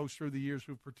thousands of folks through the years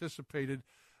who've participated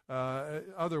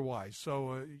otherwise.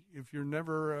 So if you're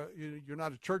you're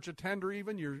not a church attender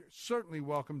even, you're certainly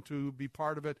welcome to be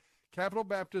part of it.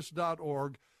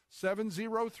 capitalbaptist.org,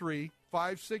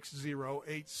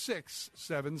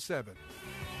 703-560-8677.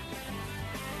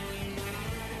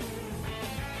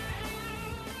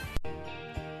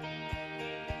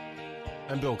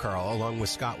 I'm Bill Carl, along with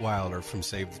Scott Wilder from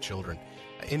Save the Children.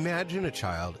 Imagine a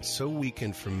child so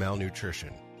weakened from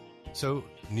malnutrition, so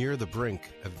near the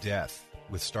brink of death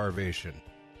with starvation,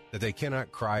 that they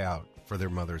cannot cry out for their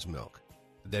mother's milk.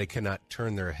 They cannot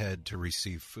turn their head to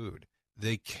receive food.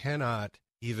 They cannot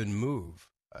even move,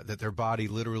 that their body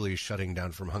literally is shutting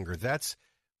down from hunger. That's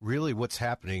really what's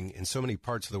happening in so many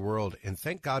parts of the world. And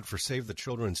thank God for Save the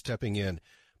Children stepping in,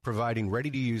 providing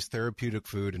ready-to-use therapeutic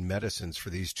food and medicines for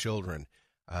these children.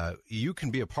 You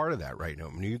can be a part of that right now.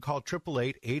 When you call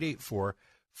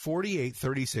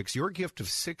 888-884-4836, your gift of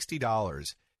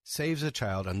 $60 saves a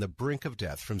child on the brink of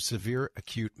death from severe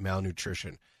acute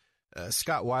malnutrition.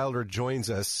 Scott Wilder joins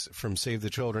us from Save the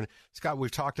Children. Scott,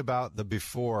 we've talked about the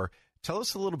before. Tell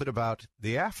us a little bit about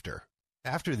the after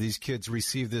these kids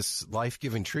receive this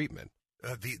life-giving treatment.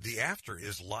 The after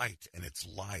is light, and it's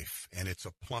life, and it's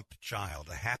a plump child,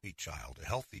 a happy child, a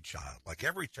healthy child, like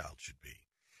every child should be.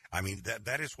 I mean,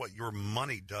 that is what your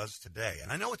money does today.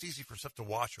 And I know it's easy for stuff to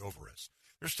wash over us.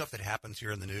 There's stuff that happens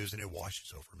here in the news, and it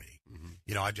washes over me. Mm-hmm.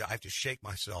 You know, I have to shake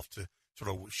myself to sort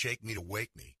of shake me to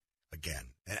wake me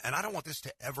again. And I don't want this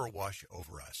to ever wash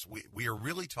over us. We are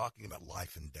really talking about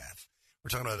life and death. We're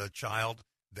talking about a child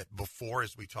that before,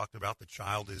 as we talked about, the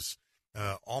child is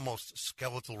almost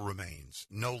skeletal remains,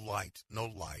 no light, no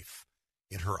life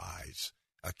in her eyes,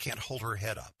 can't hold her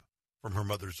head up from her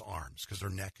mother's arms because her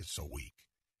neck is so weak.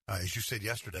 As you said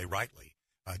yesterday, rightly,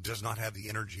 does not have the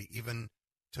energy even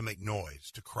to make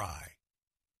noise, to cry.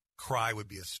 Cry would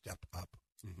be a step up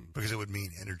because it would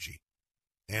mean energy.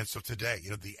 And so today, you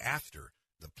know, the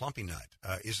plumpy nut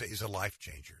is a life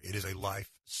changer. It is a life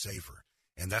saver.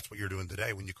 And that's what you're doing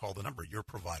today when you call the number. You're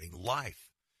providing life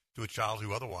to a child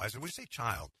who otherwise, and when we say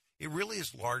child, it really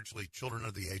is largely children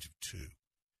of the age of 2.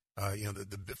 You know,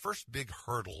 the first big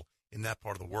hurdle in that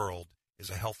part of the world is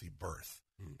a healthy birth.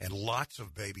 And lots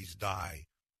of babies die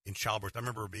in childbirth. I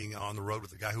remember being on the road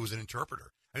with a guy who was an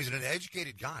interpreter. He's an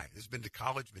educated guy. He's been to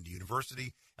college, been to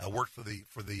university, worked for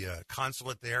the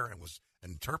consulate there, and was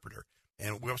an interpreter.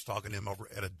 And we was talking to him over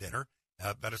at a dinner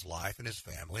about his life and his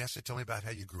family. I said, tell me about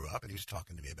how you grew up. And he was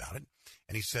talking to me about it.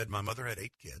 And he said, my mother had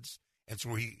 8 kids. And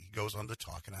so he goes on to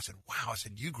talk. And I said, wow. I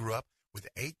said, you grew up with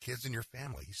 8 kids in your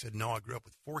family. He said, no, I grew up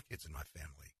with 4 kids in my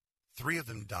family. 3 of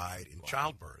them died in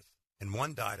childbirth, and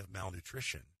 1 died of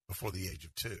malnutrition before the age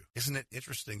of 2. Isn't it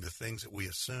interesting, the things that we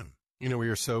assume? You know, we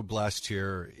are so blessed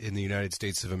here in the United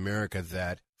States of America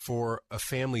that for a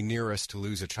family near us to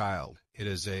lose a child, it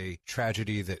is a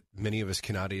tragedy that many of us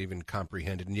cannot even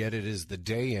comprehend. And yet it is the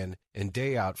day in and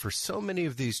day out for so many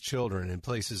of these children in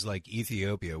places like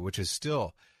Ethiopia, which is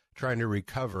still trying to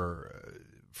recover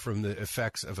from the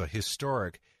effects of a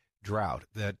historic drought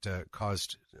that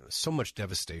caused so much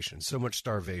devastation, so much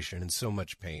starvation, and so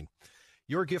much pain.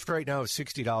 Your gift right now of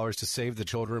 $60 to Save the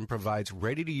Children provides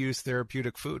ready-to-use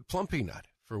therapeutic food, Plumpy Nut,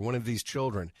 for one of these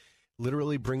children,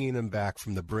 literally bringing them back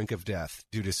from the brink of death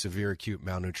due to severe acute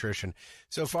malnutrition.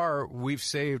 So far, we've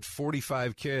saved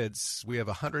 45 kids. We have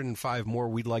 105 more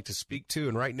we'd like to speak to,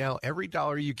 and right now, every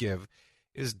dollar you give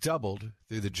is doubled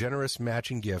through the generous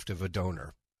matching gift of a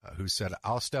donor who said,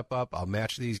 I'll step up, I'll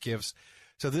match these gifts.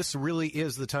 So this really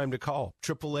is the time to call.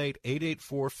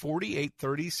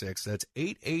 888-884-4836. That's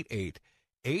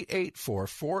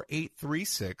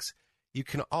 888-884-4836. You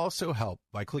can also help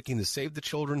by clicking the Save the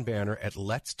Children banner at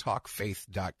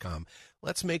letstalkfaith.com.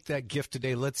 Let's make that gift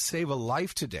today. Let's save a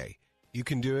life today. You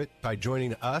can do it by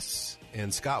joining us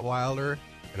and Scott Wilder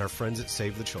and our friends at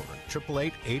Save the Children.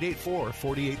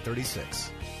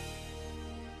 888-884-4836.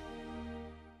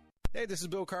 Hey, this is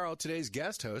Bill Carl, today's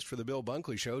guest host for The Bill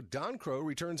Bunkley Show. Don Crow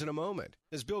returns in a moment.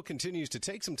 As Bill continues to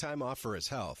take some time off for his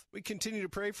health, we continue to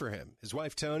pray for him, his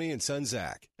wife Tony, and son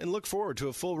Zach, and look forward to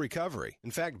a full recovery.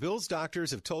 In fact, Bill's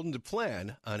doctors have told him to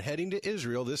plan on heading to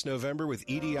Israel this November with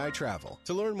EDI Travel.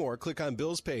 To learn more, click on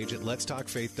Bill's page at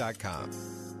letstalkfaith.com.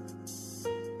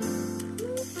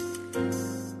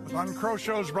 The Don Crow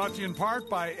Show is brought to you in part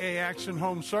by A-Action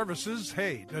Home Services.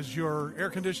 Hey, does your air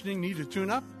conditioning need a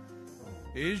tune-up?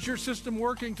 Is your system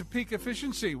working to peak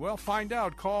efficiency? Well, find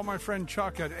out. Call my friend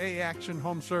Chuck at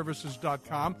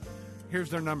aactionhomeservices.com. Here's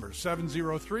their number,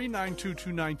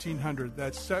 703-922-1900.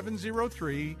 That's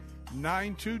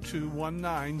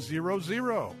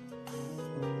 703-922-1900.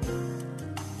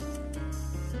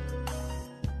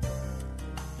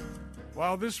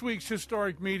 While this week's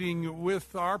historic meeting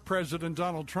with our President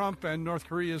Donald Trump and North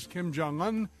Korea's Kim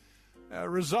Jong-un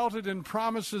resulted in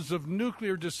promises of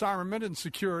nuclear disarmament and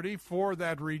security for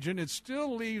that region, it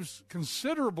still leaves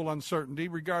considerable uncertainty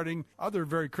regarding other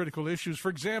very critical issues. For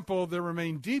example, there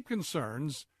remain deep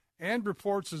concerns and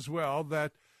reports as well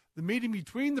that the meeting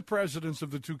between the presidents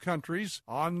of the two countries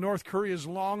on North Korea's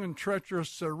long and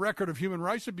treacherous record of human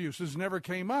rights abuses never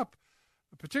came up.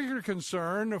 A particular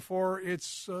concern for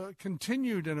its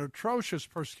continued and atrocious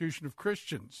persecution of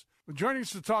Christians. Joining us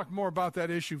to talk more about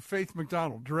that issue, Faith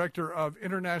McDonald, Director of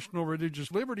International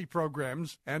Religious Liberty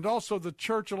Programs, and also the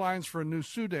Church Alliance for a New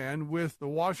Sudan with the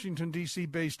Washington,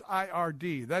 D.C.-based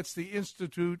IRD. That's the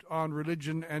Institute on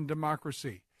Religion and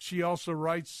Democracy. She also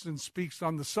writes and speaks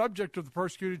on the subject of the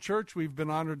persecuted church. We've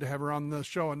been honored to have her on the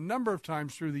show a number of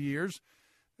times through the years,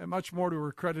 and much more to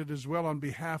her credit as well on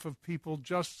behalf of people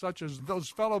just such as those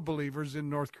fellow believers in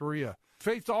North Korea.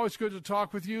 Faith, always good to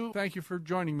talk with you. Thank you for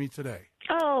joining me today.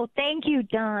 Oh, thank you,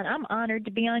 Don. I'm honored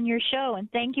to be on your show,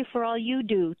 and thank you for all you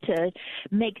do to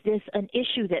make this an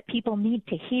issue that people need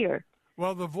to hear.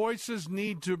 Well, the voices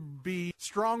need to be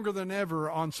stronger than ever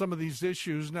on some of these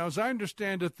issues. Now, as I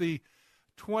understand it, the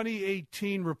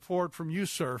 2018 report from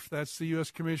USCIRF, that's the U.S.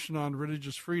 Commission on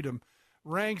Religious Freedom,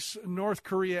 ranks North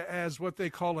Korea as what they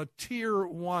call a Tier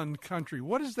 1 country.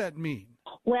 What does that mean?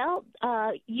 Well,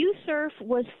 USCIRF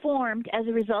was formed as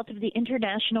a result of the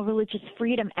International Religious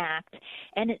Freedom Act,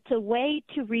 and it's a way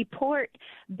to report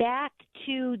back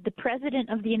to the President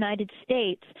of the United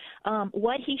States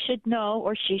what he should know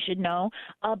or she should know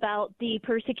about the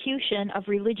persecution of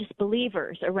religious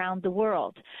believers around the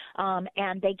world.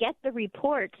 And they get the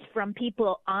reports from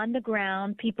people on the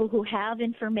ground, people who have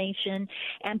information,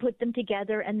 and put them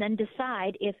together and then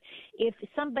decide if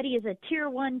somebody is a Tier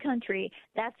 1 country,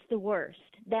 that's the worst.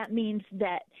 That means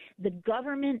that the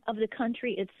government of the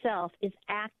country itself is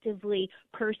actively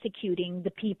persecuting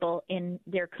the people in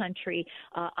their country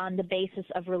on the basis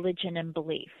of religion and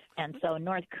belief. And so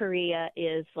North Korea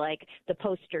is like the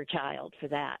poster child for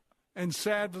that. And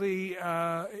sadly,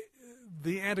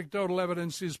 the anecdotal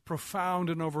evidence is profound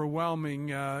and overwhelming.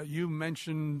 You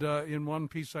mentioned in one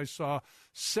piece I saw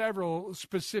several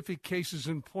specific cases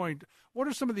in point. What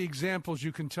are some of the examples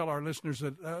you can tell our listeners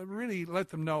that really let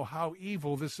them know how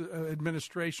evil this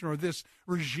administration, or this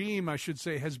regime, I should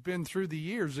say, has been through the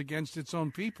years against its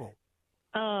own people?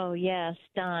 Oh, yes,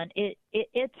 Don.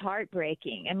 It's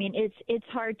heartbreaking. I mean, it's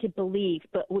hard to believe,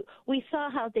 but we saw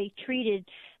how they treated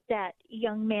that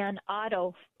young man,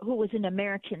 Otto, who was an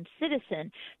American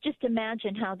citizen. Just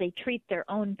imagine how they treat their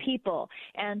own people.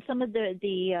 And some of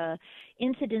the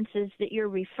incidences that you're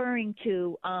referring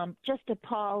to, just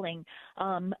appalling.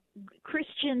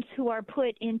 Christians who are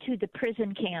put into the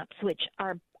prison camps, which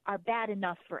are bad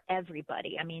enough for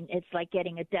everybody. I mean, it's like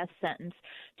getting a death sentence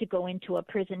to go into a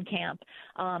prison camp.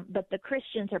 But the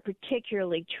Christians are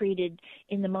particularly treated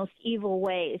in the most evil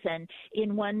ways. And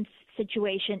in one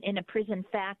situation in a prison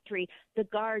factory, the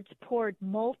guards poured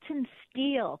molten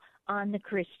steel on the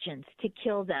Christians to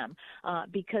kill them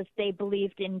because they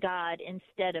believed in God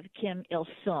instead of Kim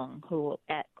Il-sung, who,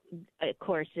 of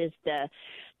course, is the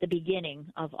beginning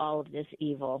of all of this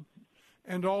evil.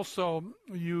 And also,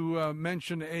 you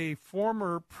mentioned a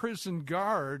former prison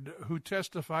guard who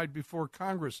testified before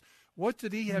Congress. What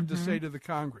did he have to say to the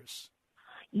Congress?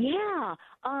 Yeah,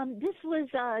 this was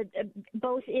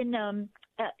both in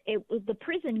it was the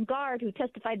prison guard who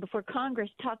testified before Congress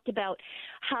talked about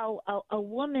how a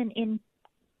woman in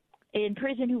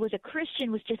prison who was a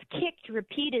Christian was just kicked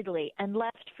repeatedly and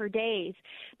left for days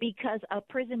because a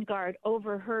prison guard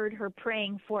overheard her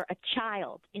praying for a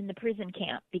child in the prison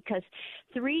camp, because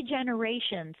 3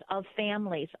 generations of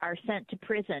families are sent to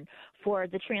prison for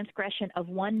the transgression of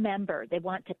one member. They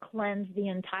want to cleanse the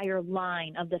entire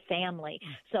line of the family.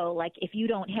 So, like, if you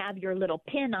don't have your little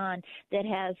pin on that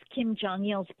has Kim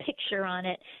Jong-il's picture on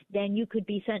it, then you could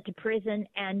be sent to prison,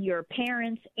 and your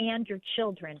parents and your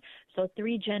children. So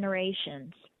 3 generations.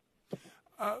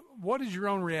 What is your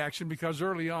own reaction? Because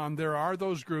early on, there are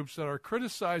those groups that are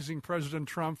criticizing President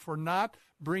Trump for not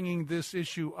bringing this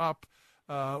issue up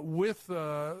with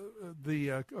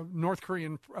the North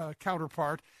Korean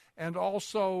counterpart. And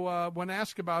also, when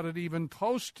asked about it, even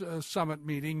post-summit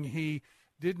meeting, he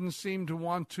didn't seem to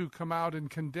want to come out and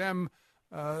condemn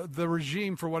the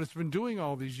regime for what it's been doing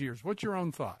all these years. What's your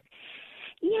own thought?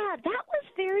 Yeah, that was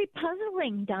very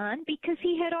puzzling, Don, because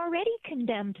he had already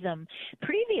condemned them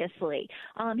previously.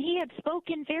 He had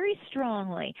spoken very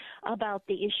strongly about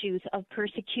the issues of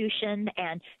persecution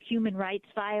and human rights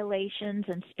violations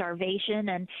and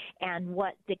starvation and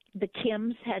what the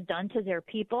Kims had done to their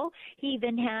people. He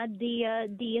even had the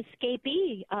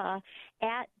escapee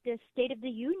at the State of the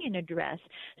Union address.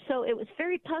 So it was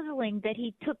very puzzling that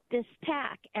he took this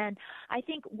tack. And I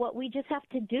think what we just have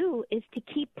to do is to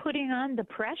keep putting on the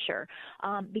pressure,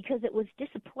 because it was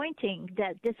disappointing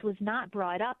that this was not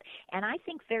brought up, and I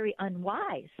think very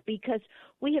unwise, because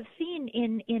we have seen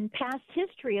in past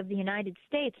history of the United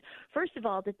States, first of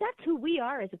all, that's who we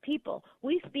are as a people.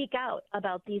 We speak out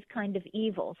about these kind of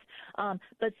evils.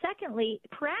 But secondly,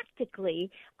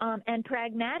 practically and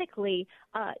pragmatically,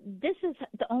 this is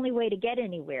the only way to get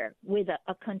anywhere with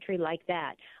a country like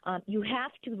that. You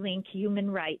have to link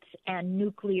human rights and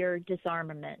nuclear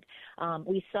disarmament.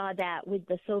 We saw that with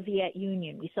the Soviet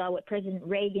Union. We saw what President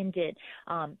Reagan did,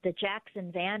 the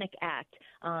Jackson-Vanik Act,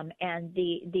 and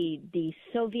the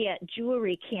Soviet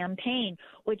Jewry campaign,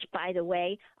 which, by the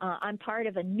way, I'm part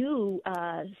of a new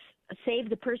Save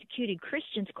the Persecuted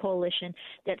Christians coalition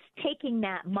that's taking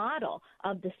that model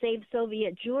of the Save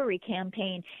Soviet Jewry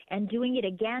campaign and doing it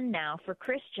again now for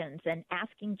Christians and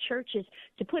asking churches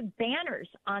to put banners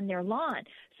on their lawn.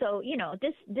 So,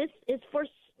 this is for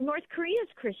North Korea's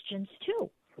Christians, too.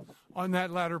 On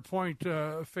that latter point,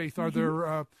 Faith, are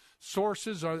there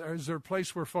sources? Is there a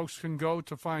place where folks can go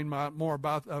to find out more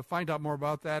about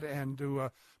that and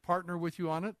to partner with you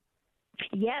on it?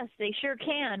 Yes, they sure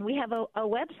can. We have a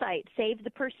website,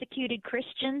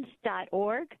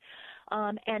 SaveThePersecutedChristians.org.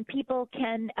 And people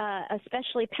can,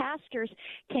 especially pastors,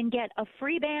 can get a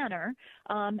free banner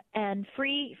and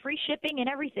free shipping and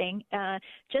everything.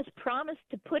 Just promise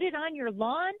to put it on your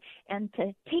lawn and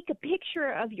to take a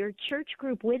picture of your church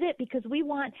group with it, because we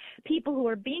want people who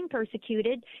are being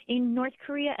persecuted in North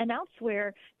Korea and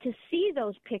elsewhere to see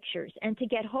those pictures and to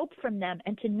get hope from them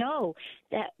and to know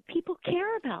that people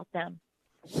care about them.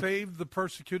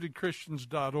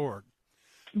 SaveThePersecutedChristians.org.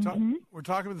 Mm-hmm. We're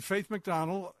talking with Faith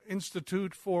McDonald,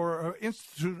 Institute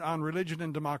on Religion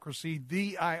and Democracy.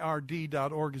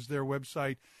 TheIRD.org is their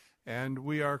website, and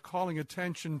we are calling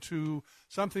attention to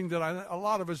something that a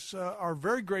lot of us are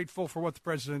very grateful for what the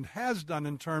president has done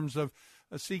in terms of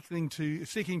seeking to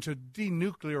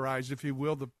denuclearize, if you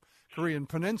will, the Korean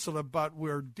Peninsula. But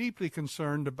we're deeply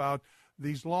concerned about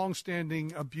these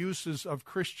long-standing abuses of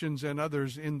Christians and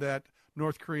others in that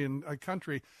North Korean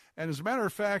country. And as a matter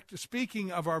of fact,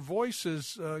 speaking of our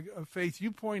voices, Faith,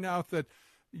 you point out that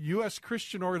U.S.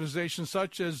 Christian organizations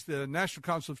such as the National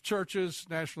Council of Churches,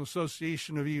 National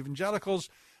Association of Evangelicals,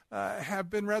 have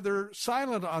been rather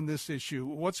silent on this issue.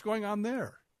 What's going on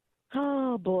there?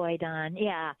 Oh, boy, Don,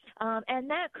 yeah. And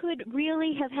that could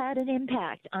really have had an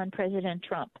impact on President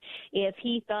Trump if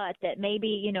he thought that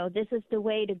maybe, this is the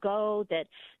way to go, that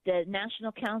the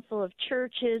National Council of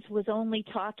Churches was only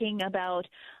talking about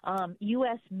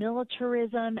U.S.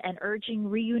 militarism and urging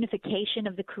reunification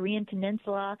of the Korean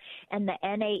Peninsula, and the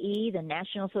NAE, the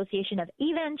National Association of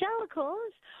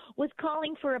Evangelicals, was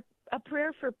calling for a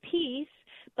prayer for peace,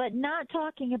 but not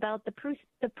talking about the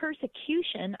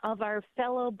persecution of our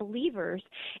fellow believers,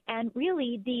 and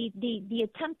really the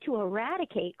attempt to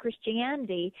eradicate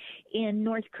Christianity in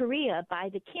North Korea by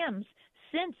the Kims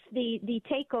since the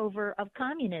takeover of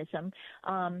communism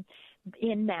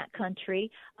in that country.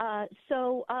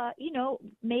 So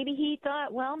maybe he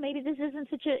thought, well, maybe this isn't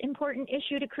such an important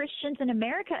issue to Christians in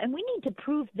America, and we need to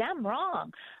prove them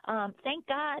wrong. Thank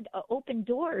God Open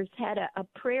Doors had a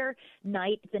prayer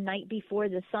night the night before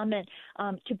the summit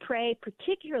to pray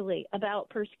particularly about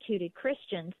persecuted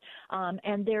Christians.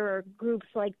 And there are groups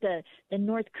like the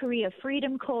North Korea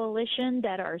Freedom Coalition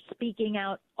that are speaking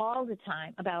out all the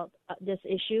time about this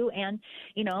issue. And,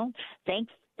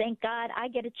 thank God I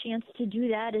get a chance to do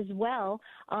that as well.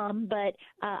 But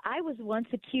I was once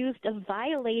accused of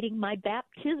violating my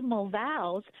baptismal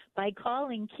vows by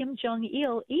calling Kim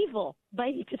Jong-il evil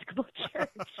by the Episcopal Church.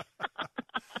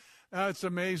 It's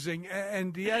amazing.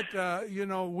 And yet,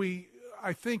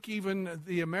 I think even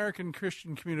the American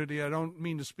Christian community, I don't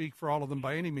mean to speak for all of them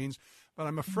by any means, but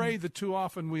I'm afraid that too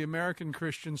often we American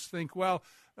Christians think, well,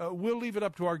 we'll leave it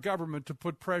up to our government to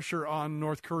put pressure on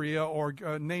North Korea or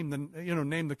name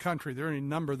the country. There are any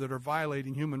number that are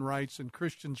violating human rights and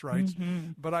Christians' rights.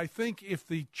 Mm-hmm. But I think if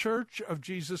the Church of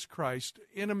Jesus Christ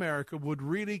in America would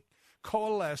really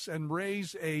coalesce and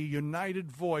raise a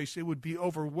united voice, it would be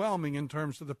overwhelming in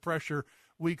terms of the pressure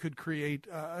we could create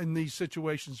in these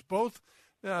situations, both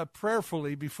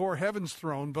prayerfully before heaven's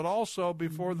throne, but also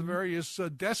before the various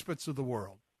despots of the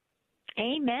world.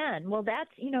 Amen. Well,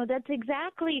 that's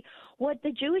exactly what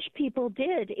the Jewish people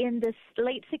did in the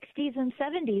late 60s and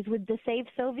 70s with the Save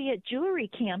Soviet Jewry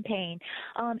campaign.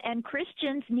 And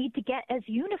Christians need to get as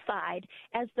unified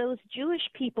as those Jewish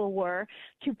people were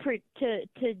to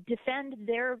defend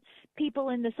their people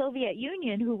in the Soviet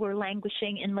Union who were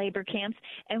languishing in labor camps.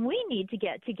 And we need to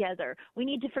get together. We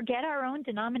need to forget our own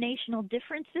denominational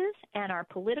differences and our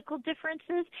political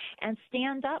differences and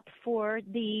stand up for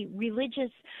the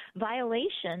religious violations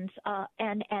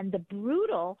and the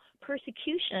brutal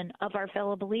persecution of our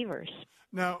fellow believers.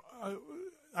 Now,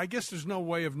 I guess there's no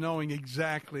way of knowing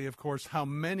exactly, of course, how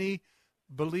many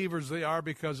believers they are,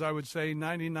 because I would say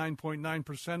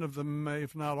 99.9% of them,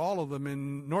 if not all of them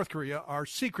in North Korea, are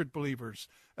secret believers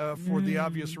for the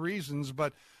obvious reasons.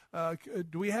 But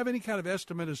do we have any kind of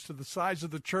estimate as to the size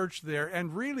of the church there?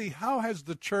 And really, how has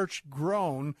the church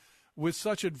grown with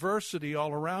such adversity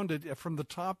all around it from the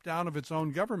top down of its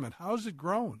own government? How has it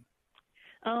grown?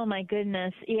 Oh my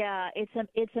goodness. Yeah,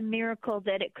 it's a miracle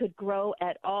that it could grow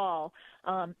at all.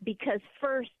 Because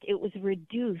first it was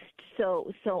reduced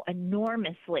so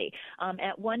enormously.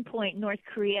 At one point, North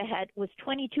Korea was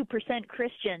 22%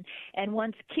 Christian, and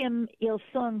once Kim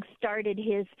Il-sung started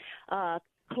his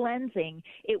cleansing,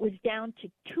 it was down to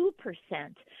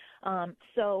 2%.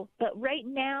 But right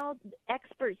now,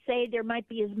 experts say there might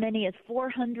be as many as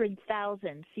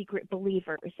 400,000 secret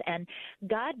believers. And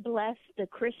God bless the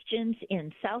Christians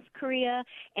in South Korea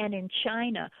and in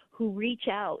China who reach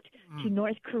out to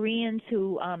North Koreans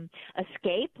who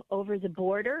escape over the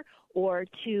border, or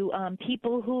to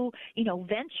people who,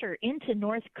 venture into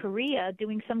North Korea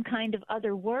doing some kind of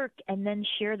other work and then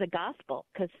share the gospel,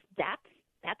 because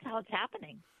that's how it's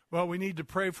happening. Well, we need to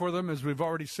pray for them, as we've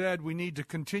already said. We need to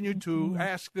continue to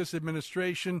ask this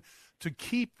administration to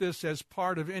keep this as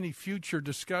part of any future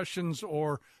discussions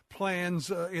or plans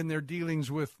in their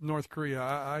dealings with North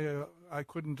Korea. I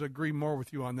couldn't agree more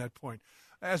with you on that point.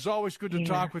 As always, good to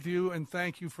talk with you, and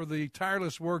thank you for the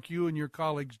tireless work you and your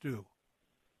colleagues do.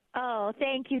 Oh,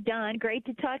 thank you, Don. Great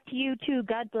to talk to you, too.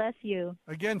 God bless you.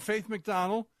 Again, Faith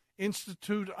McDonald,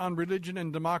 Institute on Religion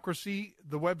and Democracy.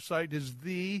 The website is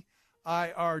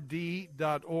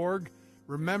IRD.org,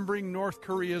 remembering North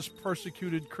Korea's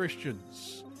persecuted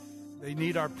Christians. They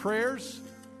need our prayers.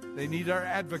 They need our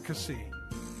advocacy.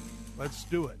 Let's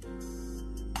do it.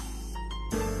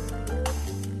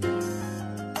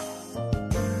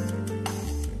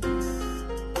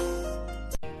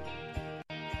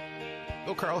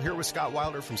 Bill Carl here with Scott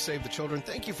Wilder from Save the Children.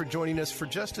 Thank you for joining us for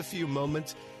just a few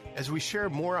moments as we share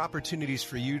more opportunities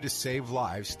for you to save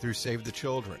lives through Save the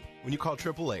Children. When you call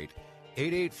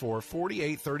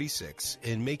 888-884-4836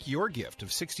 and make your gift of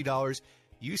 $60,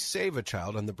 you save a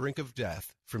child on the brink of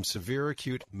death from severe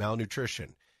acute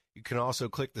malnutrition. You can also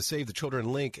click the Save the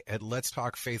Children link at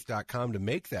letstalkfaith.com to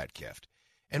make that gift.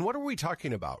 And what are we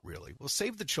talking about, really? Well,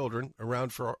 Save the Children,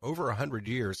 around for over 100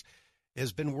 years,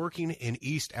 has been working in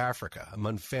East Africa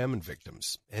among famine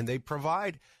victims. And they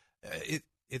provide,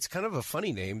 it's kind of a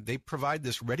funny name, they provide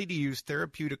this ready-to-use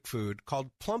therapeutic food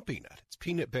called Plumpy Nut. It's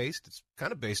peanut-based. It's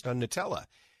kind of based on Nutella.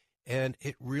 And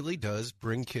it really does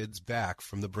bring kids back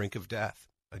from the brink of death.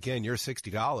 Again, your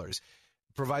 $60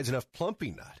 provides enough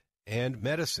Plumpy Nut and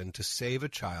medicine to save a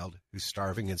child who's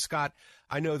starving. And Scott,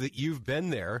 I know that you've been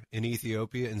there in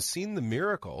Ethiopia and seen the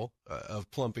miracle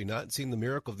of Plumpy Nut and seen the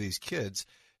miracle of these kids.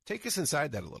 Take us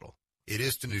inside that a little. It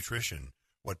is to nutrition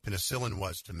what penicillin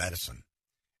was to medicine.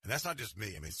 And that's not just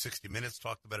me. I mean, 60 Minutes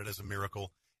talked about it as a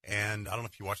miracle. And I don't know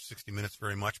if you watch 60 Minutes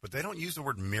very much, but they don't use the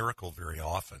word miracle very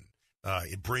often.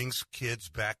 It brings kids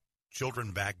back,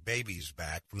 children back, babies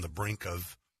back from the brink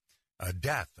of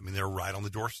death. I mean, they're right on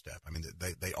the doorstep. I mean,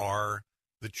 they are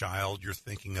the child you're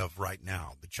thinking of right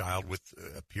now. The child with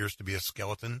appears to be a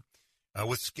skeleton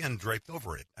with skin draped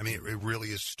over it. I mean, it really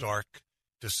is stark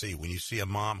to see when you see a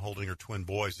mom holding her twin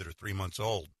boys that are 3 months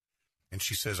old, and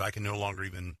she says, I can no longer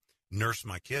even nurse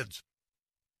my kids.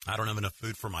 I don't have enough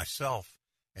food for myself,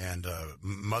 and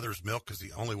mother's milk is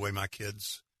the only way my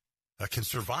kids can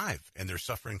survive, and they're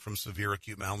suffering from severe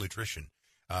acute malnutrition.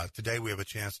 Today we have a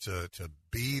chance to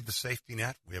be the safety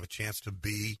net. We have a chance to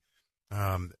be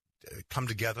come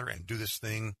together and do this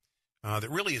thing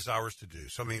that really is ours to do.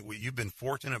 So, I mean, you've been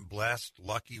fortunate, blessed,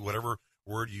 lucky, whatever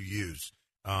word you use,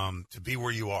 to be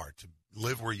where you are, to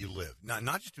live where you live.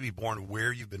 Not just to be born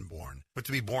where you've been born, but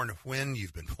to be born when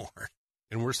you've been born.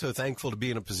 And we're so thankful to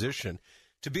be in a position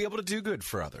to be able to do good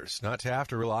for others, not to have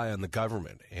to rely on the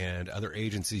government and other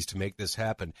agencies to make this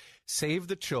happen. Save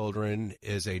the Children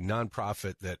is a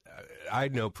nonprofit that I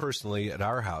know personally at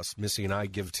our house, Missy and I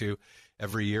give to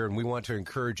every year, and we want to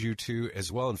encourage you to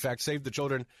as well. In fact, Save the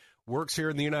Children works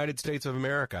here in the United States of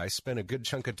America. I spent a good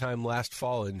chunk of time last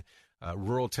fall in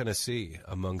rural Tennessee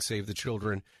among Save the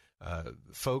Children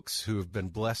folks who have been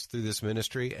blessed through this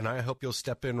ministry, and I hope you'll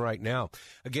step in right now.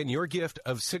 Again, your gift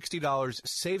of $60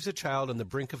 saves a child on the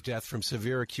brink of death from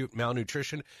severe acute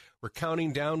malnutrition. We're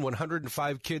counting down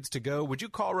 105 kids to go. Would you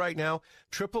call right now?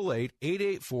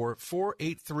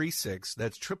 888-884-4836.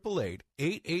 That's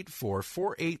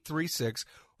 888-884-4836.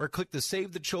 Or click the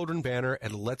Save the Children banner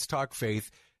at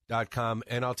letstalkfaith.com.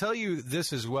 And I'll tell you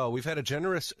this as well. We've had a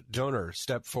generous donor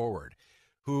step forward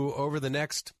who over the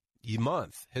next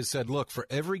month has said, look, for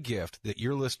every gift that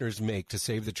your listeners make to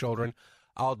Save the Children,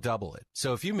 I'll double it.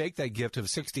 So if you make that gift of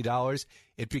 $60,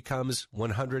 it becomes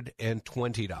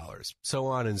 $120, so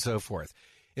on and so forth.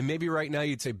 And maybe right now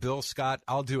you'd say, Bill, Scott,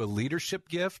 I'll do a leadership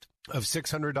gift of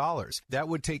 $600. That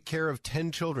would take care of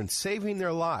 10 children, saving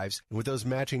their lives. And with those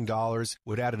matching dollars,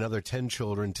 would add another 10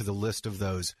 children to the list of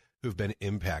those who've been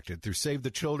impacted through Save the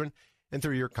Children and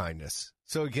through your kindness.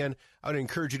 So again, I would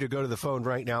encourage you to go to the phone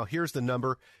right now. Here's the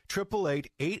number,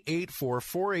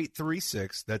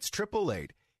 888-884-4836. That's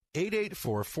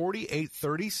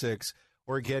 888-884-4836.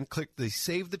 Or again, click the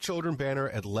Save the Children banner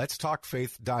at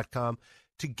letstalkfaith.com.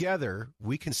 Together,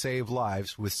 we can save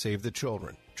lives with Save the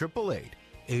Children.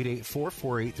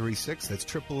 888-884-4836. That's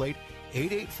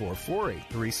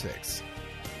 888-884-4836.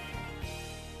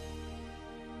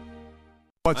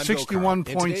 But I'm Bill Carl. And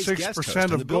today's guest host 61.6%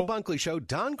 on of the Bill Bunkley Show,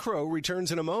 Don Crow,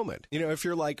 returns in a moment. You know, if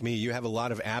you're like me, you have a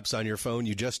lot of apps on your phone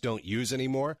you just don't use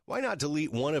anymore. Why not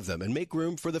delete one of them and make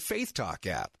room for the Faith Talk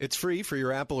app? It's free for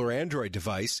your Apple or Android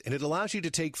device, and it allows you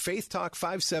to take Faith Talk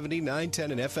 570,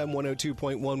 910, and FM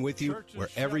 102.1 with you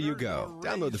wherever you go.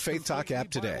 Download the Faith Talk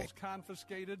app today. Bibles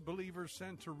confiscated, believers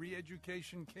sent to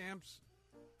re-education camps.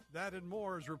 That and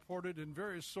more is reported in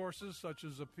various sources, such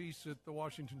as a piece at the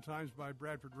Washington Times by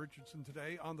Bradford Richardson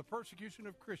today on the persecution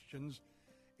of Christians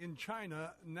in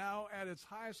China, now at its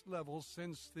highest level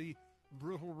since the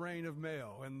brutal reign of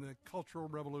Mao and the Cultural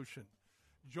Revolution.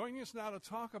 Joining us now to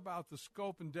talk about the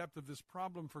scope and depth of this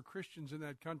problem for Christians in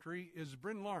that country is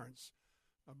Bryn Lawrence.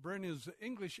 Bryn is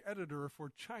English editor for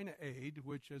China Aid,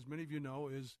 which, as many of you know,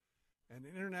 is an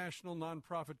international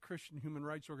nonprofit Christian human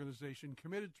rights organization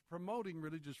committed to promoting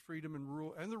religious freedom and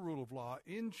the rule of law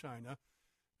in China.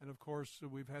 And, of course,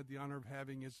 we've had the honor of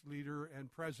having its leader and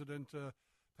president,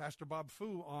 Pastor Bob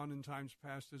Fu, on in times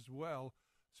past as well,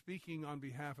 speaking on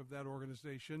behalf of that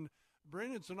organization.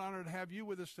 Bryn, it's an honor to have you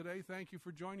with us today. Thank you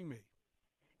for joining me.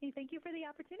 Hey, thank you for the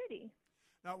opportunity.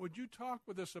 Now, would you talk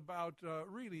with us about the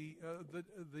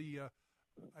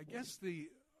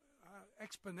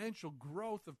exponential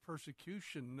growth of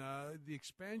persecution, the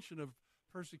expansion of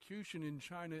persecution in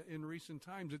China in recent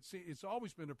times? It's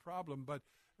always been a problem, but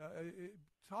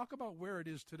talk about where it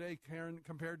is today, Karen,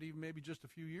 compared to even maybe just a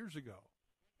few years ago.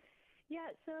 Yeah,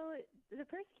 so the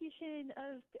persecution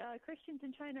of Christians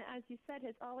in China, as you said,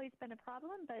 has always been a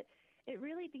problem, but it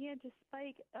really began to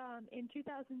spike in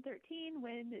 2013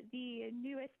 when the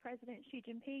newest president, Xi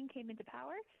Jinping, came into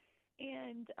power,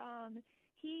 and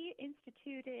he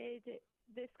instituted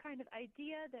this kind of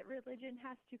idea that religion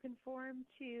has to conform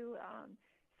to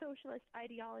socialist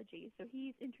ideology. So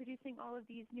he's introducing all of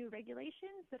these new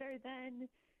regulations that are then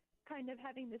kind of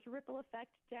having this ripple effect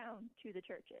down to the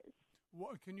churches.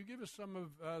 Well, can you give us some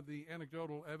of the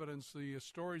anecdotal evidence, the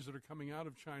stories that are coming out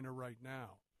of China right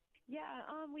now? Yeah,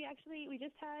 we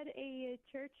just had a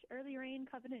church, Early Rain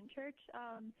Covenant Church.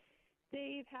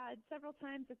 They've had several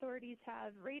times authorities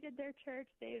have raided their church.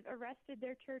 They've arrested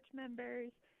their church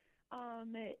members,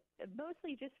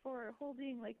 mostly just for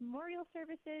holding like memorial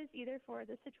services, either for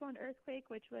the Sichuan earthquake,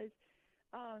 which was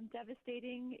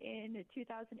devastating in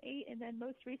 2008, and then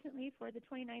most recently for the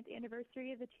 29th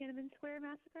anniversary of the Tiananmen Square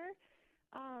massacre.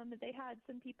 They had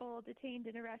some people detained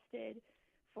and arrested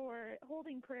for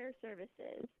holding prayer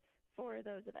services for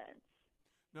those events.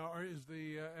 Now, is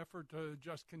the effort to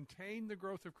just contain the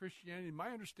growth of Christianity?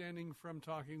 My understanding from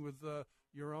talking with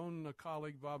your own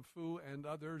colleague, Bob Fu, and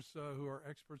others who are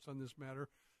experts on this matter,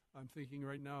 I'm thinking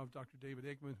right now of Dr. David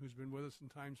Eggman, who's been with us in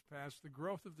times past. The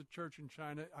growth of the church in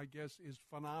China, I guess, is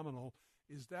phenomenal.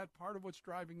 Is that part of what's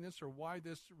driving this, or why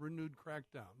this renewed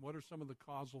crackdown? What are some of the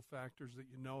causal factors that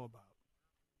you know about?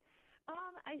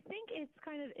 I think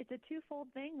it's a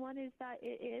twofold thing. One is that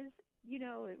it is,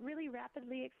 really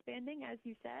rapidly expanding, as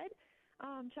you said.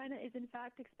 China is, in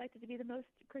fact, expected to be the most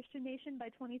Christian nation by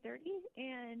 2030.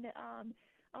 And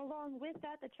along with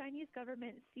that, the Chinese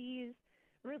government sees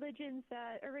religions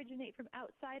that originate from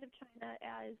outside of China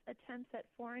as attempts at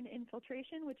foreign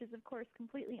infiltration, which is, of course,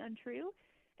 completely untrue.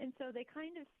 And so they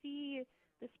kind of see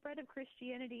the spread of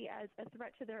Christianity as a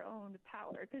threat to their own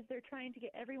power because they're trying to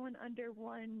get everyone under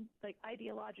one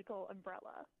ideological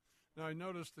umbrella. Now, I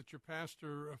noticed that your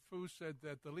pastor, Fu, said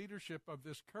that the leadership of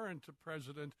this current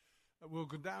president will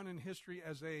go down in history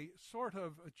as a sort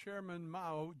of a Chairman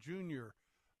Mao Jr.,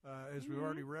 as we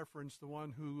already referenced, the one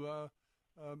who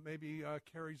maybe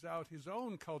carries out his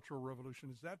own cultural revolution.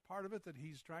 Is that part of it, that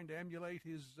he's trying to emulate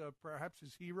perhaps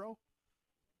his hero?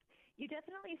 You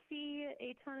definitely see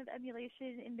a ton of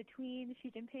emulation in between Xi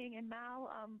Jinping and Mao.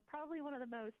 Probably one of the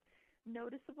most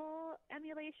noticeable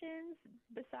emulations,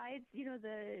 besides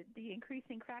the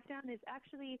increasing crackdown, is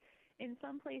actually in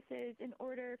some places, in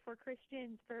order for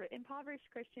impoverished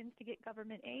Christians to get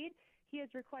government aid, he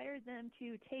has required them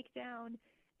to take down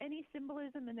any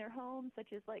symbolism in their homes,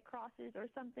 such as like crosses or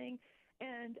something,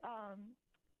 and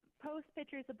post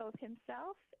pictures of both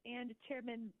himself and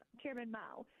Chairman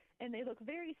Mao, and they look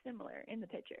very similar in the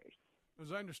pictures.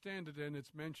 As I understand it, and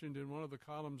it's mentioned in one of the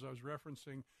columns I was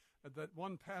referencing, that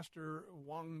one pastor,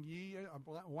 Wang Yi, I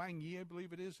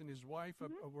believe it is, and his wife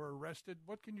were arrested.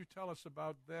 What can you tell us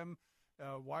about them,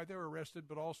 why they were arrested,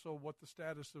 but also what the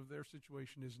status of their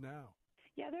situation is now?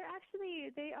 Yeah,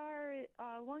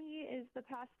 Wang Yi is the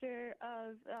pastor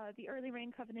of the Early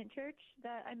Rain Covenant Church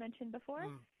that I mentioned before,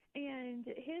 and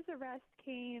his arrest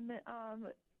came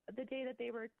the day that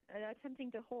they were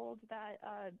attempting to hold that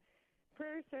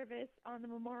prayer service on the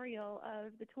memorial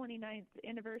of the 29th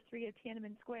anniversary of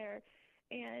Tiananmen Square.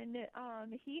 And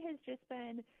he has just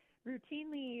been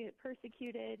routinely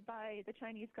persecuted by the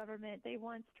Chinese government. They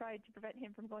once tried to prevent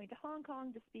him from going to Hong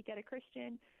Kong to speak at a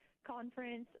Christian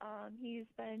conference. He's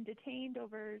been detained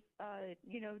over,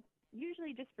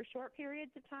 usually just for short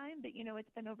periods of time, but, it's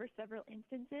been over several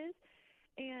instances.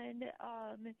 And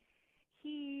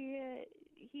he's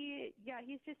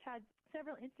just had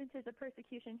several instances of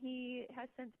persecution. He has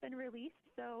since been released,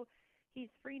 so he's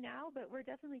free now, but we're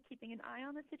definitely keeping an eye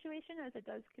on the situation as it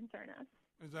does concern us.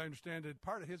 As I understand it,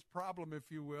 part of his problem, if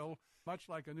you will, much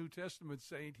like a New Testament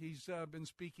saint, he's been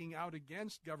speaking out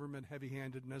against government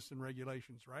heavy-handedness and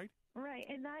regulations, right? Right,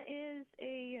 and that is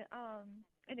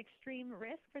an extreme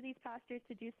risk for these pastors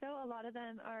to do so. A lot of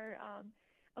them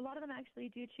actually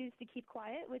do choose to keep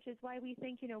quiet, which is why we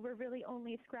think, we're really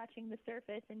only scratching the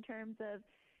surface in terms of,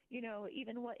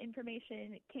 even what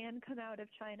information can come out of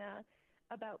China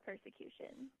about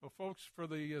persecution. Well, folks, for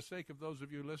the sake of those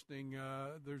of you listening,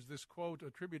 there's this quote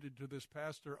attributed to this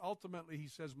pastor. Ultimately, he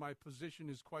says, "My position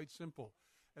is quite simple.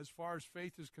 As far as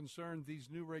faith is concerned, these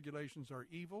new regulations are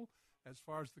evil. As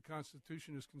far as the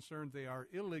Constitution is concerned, they are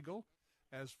illegal.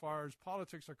 As far as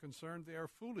politics are concerned, they are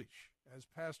foolish. As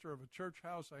pastor of a church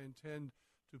house, I intend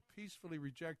to peacefully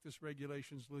reject this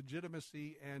regulation's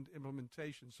legitimacy and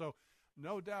implementation." So,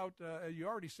 no doubt, you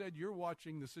already said you're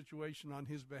watching the situation on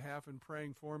his behalf and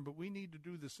praying for him, but we need to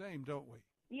do the same, don't we?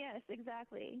 Yes,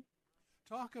 exactly.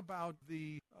 Talk about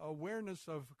the awareness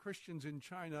of Christians in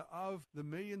China, of the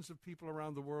millions of people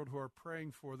around the world who are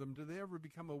praying for them. Do they ever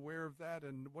become aware of that,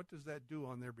 and what does that do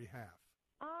on their behalf?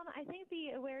 I think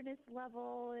the awareness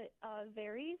level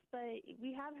varies, but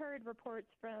we have heard reports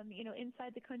from,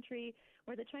 inside the country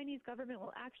where the Chinese government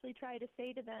will actually try to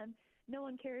say to them, no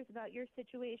one cares about your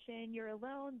situation, you're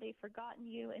alone, they've forgotten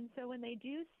you. And so when they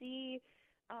do see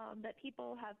that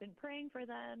people have been praying for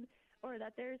them, or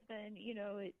that there's been,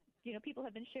 people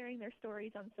have been sharing their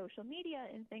stories on social media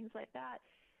and things like that,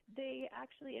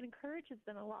 it encourages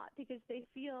them a lot because they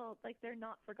feel like they're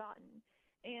not forgotten.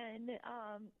 And,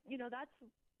 that's,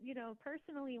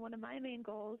 personally one of my main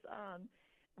goals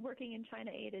working in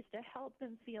China Aid is to help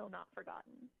them feel not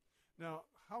forgotten. Now,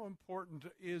 how important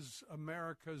is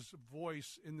America's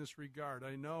voice in this regard?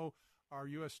 I know our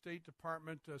U.S. State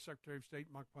Department Secretary of State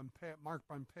Mike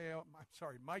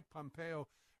Pompeo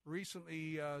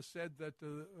recently said that,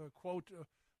 quote,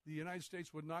 the United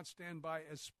States would not stand by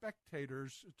as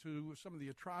spectators to some of the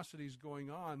atrocities going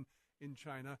on in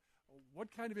China.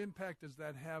 What kind of impact does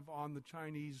that have on the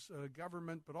Chinese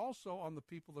government, but also on the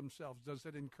people themselves? Does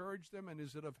it encourage them, and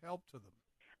is it of help to them?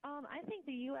 I think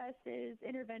the U.S.'s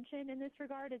intervention in this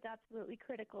regard is absolutely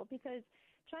critical because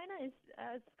China is,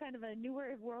 as kind of a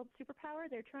newer world superpower,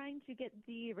 they're trying to get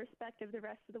the respect of the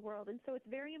rest of the world. And so it's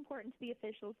very important to the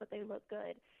officials that they look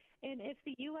good. And if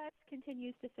the U.S.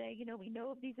 continues to say, we know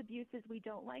of these abuses, we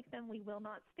don't like them, we will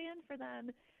not stand for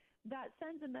them, that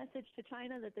sends a message to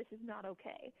China that this is not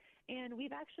okay. And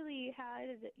we've actually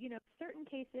had, certain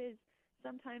cases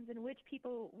sometimes in which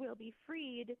people will be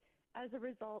freed as a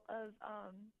result of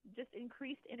just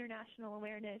increased international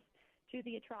awareness to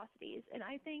the atrocities. And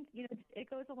I think, it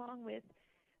goes along with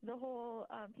the whole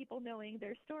people knowing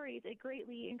their stories. It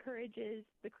greatly encourages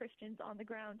the Christians on the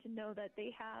ground to know that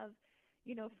they have,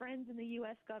 friends in the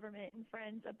U.S. government and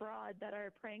friends abroad that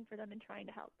are praying for them and trying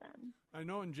to help them. I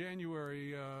know in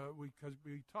January, because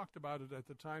we talked about it at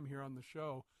the time here on the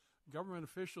show, government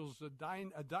officials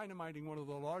dynamiting one of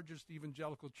the largest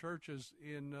evangelical churches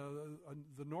in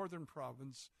the northern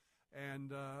province.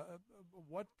 And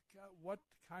what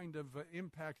kind of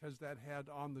impact has that had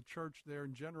on the church there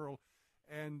in general?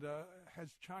 And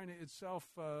has China itself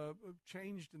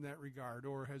changed in that regard,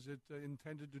 or has it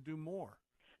intended to do more?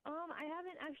 I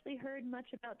haven't actually heard much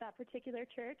about that particular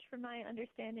church. From my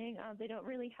understanding, they don't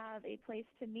really have a place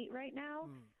to meet right now.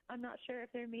 I'm not sure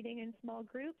if they're meeting in small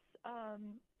groups.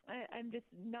 I'm just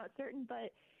not certain,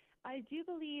 but I do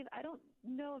believe, I don't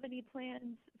know of any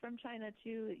plans from China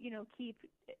to, keep,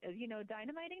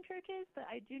 dynamiting churches, but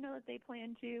I do know that they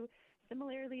plan to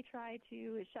similarly try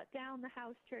to shut down the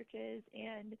house churches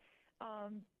and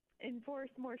enforce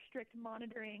more strict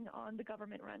monitoring on the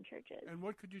government-run churches. And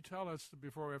what could you tell us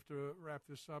before we have to wrap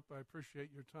this up? I appreciate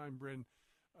your time, Bryn.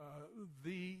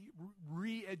 The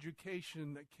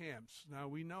re-education camps. Now,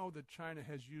 we know that China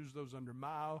has used those under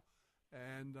Mao,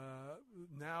 and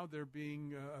now they're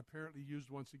being apparently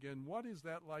used once again. What is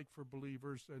that like for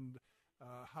believers, and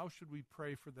how should we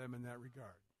pray for them in that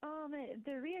regard?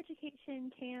 The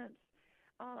re-education camps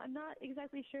I'm not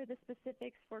exactly sure the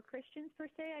specifics for Christians per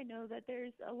se. I know that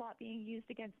there's a lot being used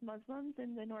against Muslims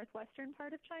in the northwestern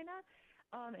part of China,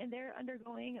 and they're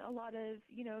undergoing a lot of,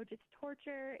 just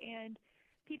torture and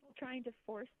people trying to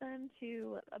force them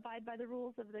to abide by the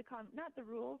rules of not the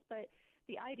rules, but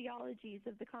the ideologies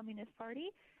of the Communist Party.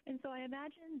 And so I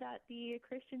imagine that the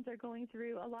Christians are going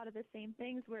through a lot of the same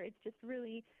things where it's just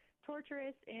really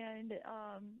torturous and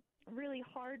really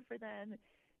hard for them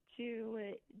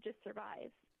to just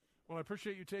survive. Well, I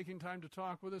appreciate you taking time to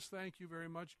talk with us. Thank you very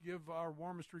much. Give our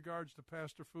warmest regards to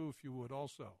Pastor Fu, if you would,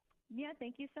 also. Yeah,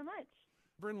 thank you so much.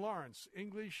 Bryn Lawrence,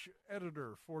 English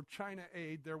editor for China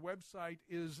Aid. Their website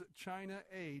is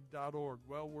ChinaAid.org.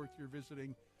 Well worth your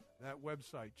visiting that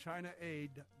website,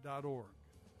 ChinaAid.org.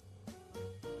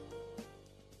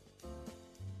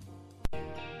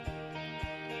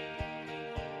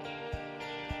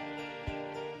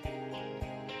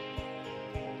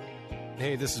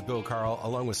 Hey, this is Bill Carl,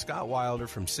 along with Scott Wilder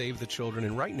from Save the Children.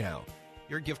 And right now,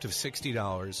 your gift of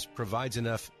 $60 provides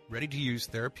enough ready-to-use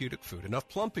therapeutic food, enough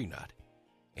Plumpy Nut,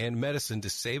 and medicine to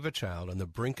save a child on the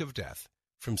brink of death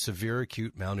from severe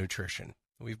acute malnutrition.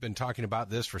 We've been talking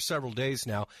about this for several days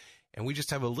now, and we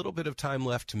just have a little bit of time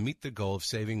left to meet the goal of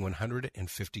saving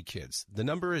 150 kids. The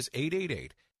number is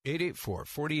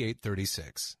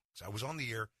 888-884-4836. I was on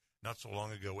the air not so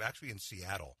long ago, actually in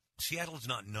Seattle. Seattle is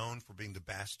not known for being the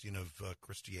bastion of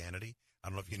Christianity. I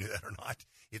don't know if you knew that or not.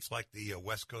 It's like the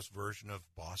West Coast version of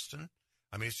Boston.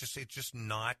 I mean, it's just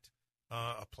not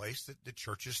a place that the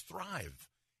churches thrive.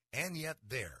 And yet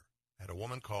there, I had a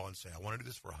woman call and say, I want to do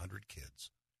this for 100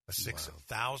 kids, a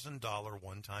 $6,000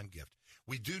 one-time gift.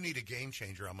 We do need a game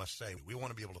changer, I must say. We want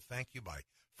to be able to thank you by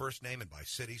first name and by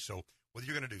city. So whether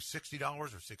you're going to do $60 or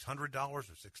 $600 or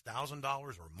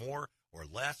 $6,000 or more or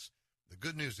less, the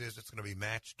good news is it's going to be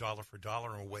matched dollar for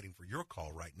dollar, and we're waiting for your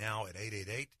call right now at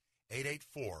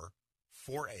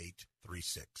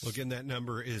 888-884-4836. Again, that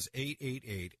number is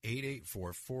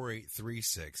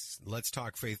 888-884-4836.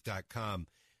 Let'sTalkFaith.com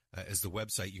is the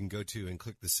website you can go to and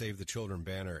click the Save the Children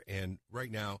banner. And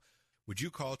right now, would you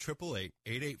call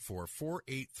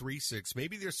 888-884-4836?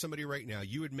 Maybe there's somebody right now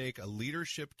you would make a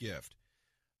leadership gift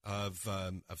of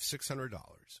 $600,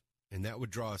 and that would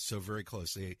draw us so very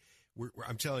closely.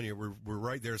 I'm telling you, we're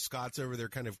right there. Scott's over there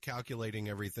kind of calculating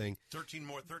everything. 13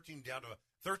 down to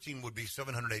 13 would be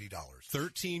 $780.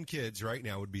 13 kids right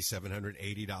now would be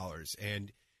 $780.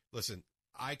 And listen,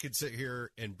 I could sit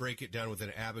here and break it down with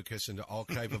an abacus into all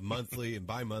type of monthly and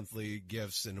bi-monthly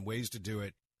gifts and ways to do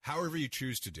it. However you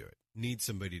choose to do it, need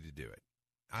somebody to do it.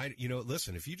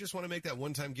 Listen, if you just want to make that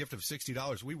one-time gift of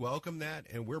 $60, we welcome that,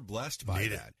 and we're blessed by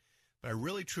that. But I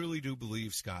really, truly do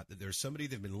believe, Scott, that there's somebody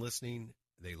that's been listening.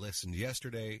 They listened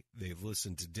yesterday. They've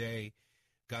listened today.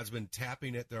 God's been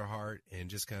tapping at their heart and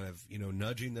just kind of,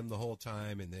 nudging them the whole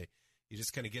time. And you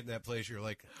just kind of get in that place. You're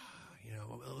like,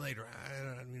 later.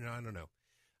 I don't know.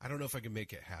 I don't know if I can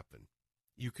make it happen.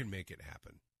 You can make it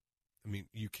happen. I mean,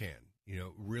 you can.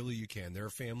 Really you can. There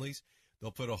are families, they'll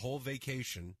put a whole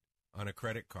vacation on a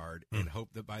credit card and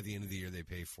hope that by the end of the year they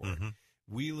pay for it.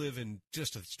 We live in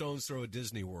just a stone's throw of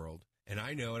Disney World. And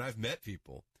I know, and I've met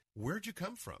people. Where'd you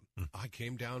come from? I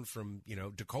came down from,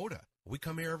 Dakota. We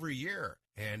come here every year.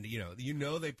 And,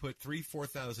 they put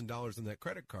 $3,000-$4,000 on that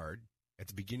credit card at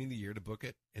the beginning of the year to book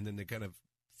it. And then they kind of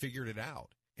figured it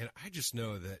out. And I just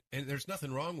know that, and there's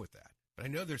nothing wrong with that. But I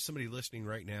know there's somebody listening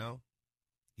right now.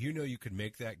 You could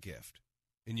make that gift.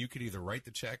 And you could either write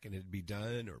the check and it'd be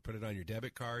done or put it on your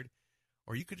debit card.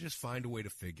 Or you could just find a way to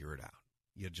figure it out.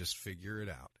 You just figure it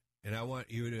out. And I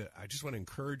just want to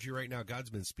encourage you right now. God's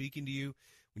been speaking to you.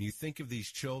 When you think of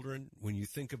these children, when you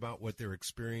think about what they're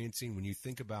experiencing, when you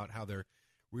think about how they're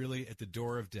really at the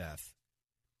door of death,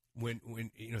 when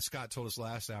Scott told us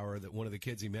last hour that one of the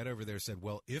kids he met over there said,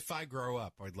 well, if I grow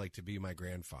up, I'd like to be my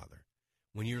grandfather.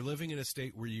 When you're living in a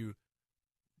state where you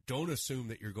don't assume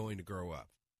that you're going to grow up,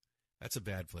 that's a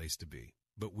bad place to be.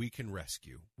 But we can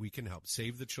rescue. We can help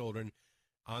save the children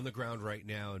on the ground right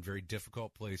now in very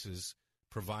difficult places,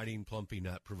 providing Plumpy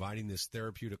Nut, providing this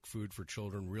therapeutic food for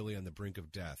children really on the brink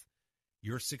of death.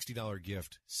 Your $60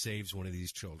 gift saves one of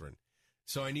these children.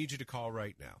 So I need you to call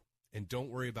right now. And don't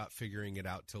worry about figuring it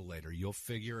out till later. You'll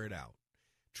figure it out.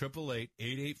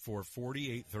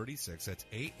 888-884-4836. That's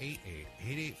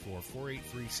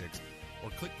 888-884-4836.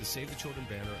 Or click the Save the Children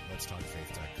banner at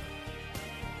letstalkfaith.com.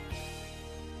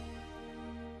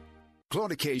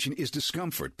 Claudication is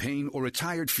discomfort, pain, or a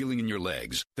tired feeling in your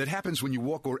legs that happens when you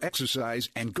walk or exercise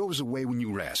and goes away when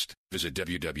you rest. Visit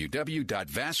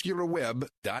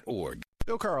www.vascularweb.org.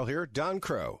 Bill Carl here, Don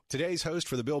Crow. Today's host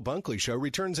for the Bill Bunkley Show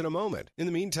returns in a moment. In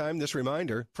the meantime, this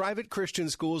reminder, private Christian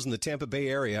schools in the Tampa Bay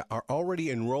area are already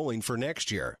enrolling for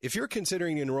next year. If you're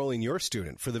considering enrolling your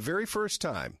student for the very first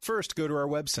time, first go to our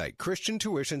website,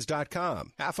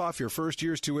 ChristianTuitions.com. Half off your first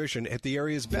year's tuition at the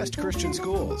area's best Christian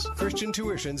schools,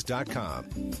 ChristianTuitions.com.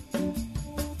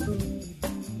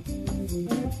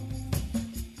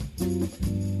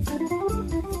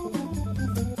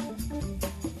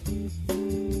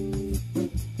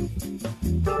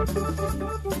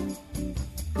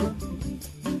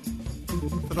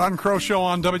 The Don Crow Show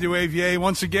on WAVA.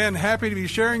 Once again, happy to be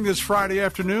sharing this Friday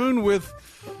afternoon with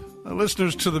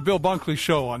listeners to the Bill Bunkley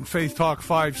Show on Faith Talk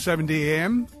 570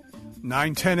 AM,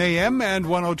 910 AM, and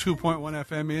 102.1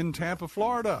 FM in Tampa,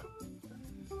 Florida.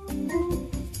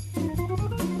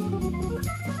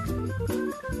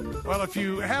 Well, if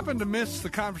you happen to miss the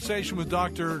conversation with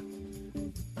Dr.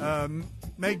 Peg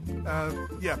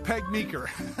Meeker,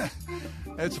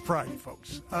 it's a Friday,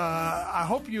 folks. I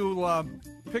hope you'll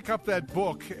pick up that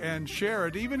book and share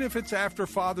it, even if it's after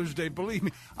Father's Day. Believe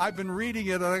me, I've been reading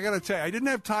it, and I got to tell you, I didn't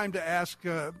have time to ask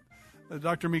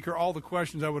Dr. Meeker all the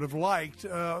questions I would have liked,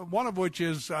 one of which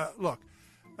is,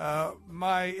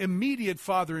 my immediate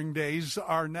fathering days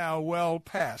are now well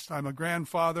past. I'm a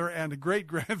grandfather and a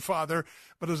great-grandfather,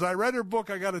 but as I read her book,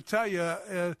 I got to tell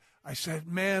you, I said,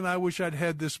 man, I wish I'd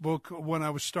had this book when I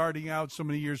was starting out so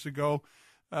many years ago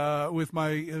with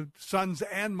my sons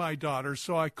and my daughters,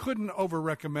 so I couldn't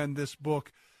over-recommend this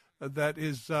book that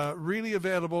is really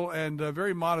available and a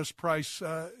very modest price.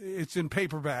 It's in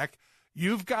paperback.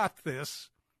 You've Got This,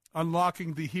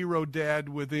 Unlocking the Hero Dad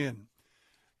Within.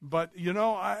 But, you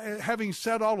know, having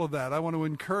said all of that, I want to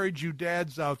encourage you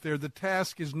dads out there. The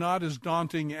task is not as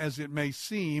daunting as it may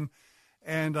seem.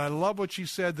 And I love what she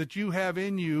said, that you have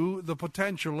in you the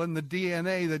potential and the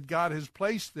DNA that God has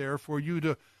placed there for you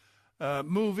to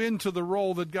move into the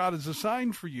role that God has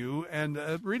assigned for you and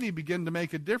really begin to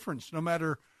make a difference no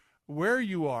matter where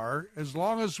you are, as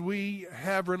long as we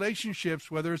have relationships,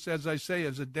 whether it's, as I say,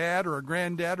 as a dad or a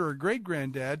granddad or a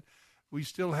great-granddad, we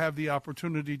still have the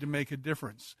opportunity to make a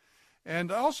difference.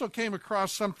 And I also came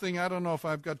across something, I don't know if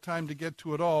I've got time to get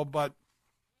to it all, but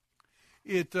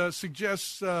it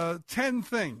suggests 10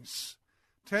 things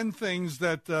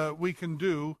that we can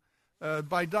do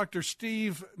by Dr.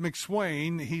 Steve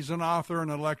McSwain. He's an author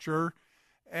and a lecturer,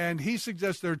 and he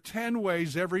suggests there are 10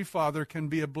 ways every father can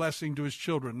be a blessing to his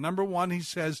children. Number one, he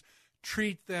says,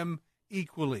 treat them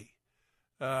equally.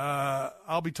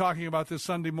 I'll be talking about this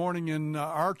Sunday morning in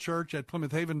our church at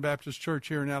Plymouth Haven Baptist Church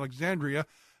here in Alexandria.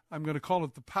 I'm going to call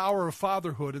it the power of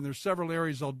fatherhood, and there's several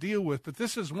areas I'll deal with, but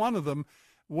this is one of them,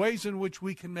 ways in which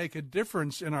we can make a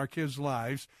difference in our kids'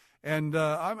 lives. And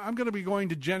I'm going to be going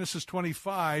to Genesis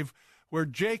 25, where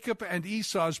Jacob and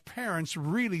Esau's parents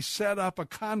really set up a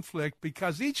conflict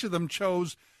because each of them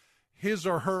chose his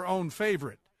or her own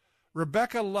favorite.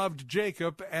 Rebekah loved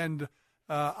Jacob, and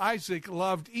Isaac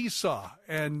loved Esau.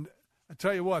 And I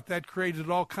tell you what, that created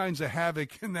all kinds of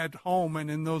havoc in that home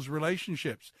and in those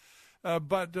relationships.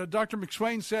 But Dr.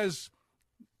 McSwain says,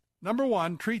 number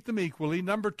one, treat them equally.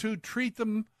 Number two, treat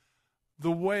them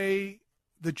the way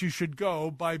that you should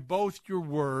go by both your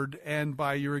word and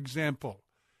by your example.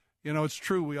 You know, it's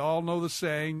true. We all know the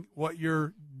saying, what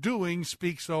you're doing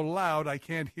speaks so loud, I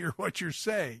can't hear what you're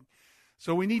saying.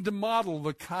 So we need to model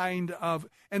the kind of,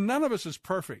 and none of us is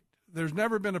perfect. There's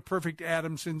never been a perfect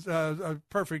a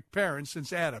perfect parent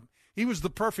since Adam. He was the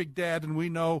perfect dad, and we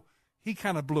know he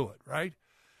kind of blew it, right?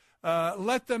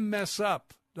 Let them mess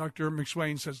up, Dr.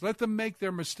 McSwain says. Let them make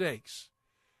their mistakes.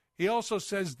 He also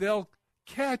says they'll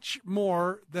catch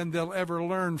more than they'll ever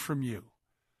learn from you.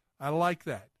 I like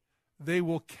that. They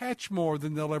will catch more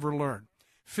than they'll ever learn.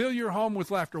 Fill your home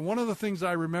with laughter. One of the things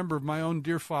I remember of my own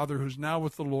dear father, who's now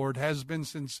with the Lord, has been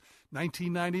since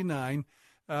 1999,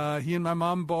 he and my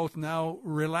mom both now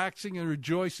relaxing and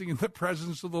rejoicing in the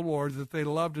presence of the Lord that they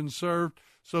loved and served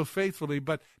so faithfully.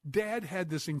 But Dad had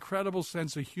this incredible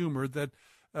sense of humor that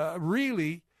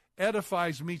really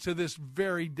edifies me to this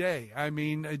very day. I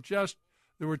mean,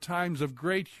 there were times of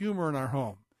great humor in our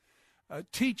home.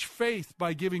 Teach faith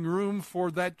by giving room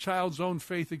for that child's own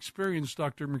faith experience,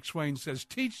 Dr. McSwain says.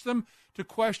 Teach them to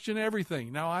question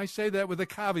everything. Now, I say that with a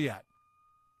caveat.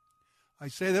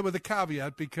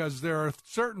 Because there are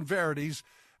certain verities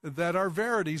that are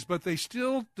verities, but they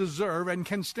still deserve and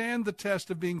can stand the test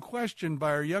of being questioned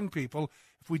by our young people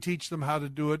if we teach them how to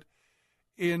do it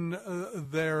in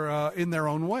their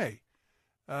own way.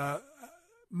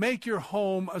 Make your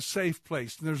home a safe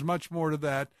place, and there's much more to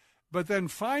that. But then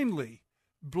finally,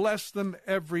 bless them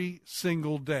every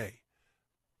single day.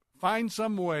 Find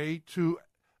some way to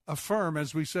affirm,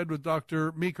 as we said with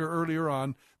Dr. Meeker earlier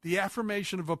on, the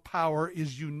affirmation of a power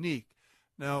is unique.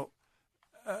 Now,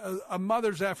 a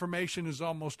mother's affirmation is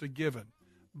almost a given,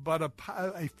 but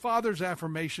a father's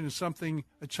affirmation is something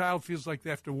a child feels like they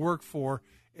have to work for.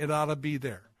 It ought to be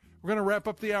there. We're going to wrap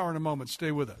up the hour in a moment.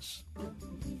 Stay with us.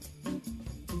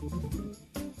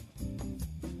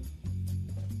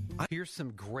 Here's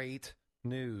some great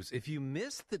news. If you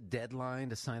missed the deadline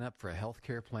to sign up for a health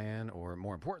care plan, or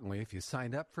more importantly, if you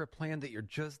signed up for a plan that you're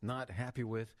just not happy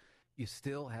with, you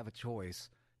still have a choice.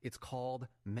 It's called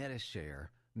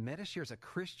Medi-Share. Medi-Share is a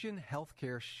Christian health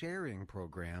care sharing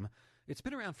program. It's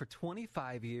been around for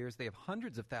 25 years. They have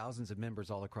hundreds of thousands of members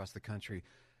all across the country.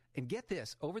 And get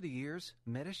this, over the years,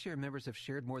 Medi-Share members have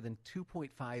shared more than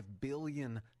 $2.5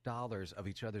 billion of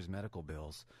each other's medical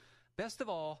bills. Best of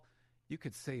all, you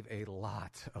could save a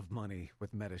lot of money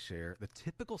with Medi-Share. The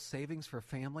typical savings for a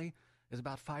family is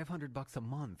about $500 a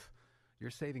month.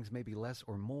 Your savings may be less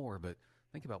or more, but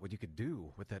think about what you could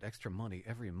do with that extra money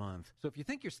every month. So if you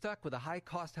think you're stuck with a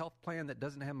high-cost health plan that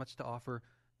doesn't have much to offer,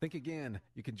 think again.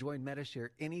 You can join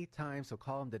Medi-Share anytime, so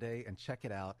call them today and check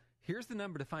it out. Here's the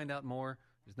number to find out more.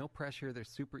 There's no pressure. They're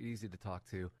super easy to talk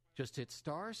to. Just hit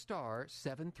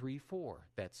 *734.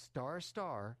 That's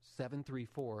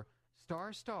 *734.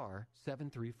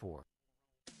 *734.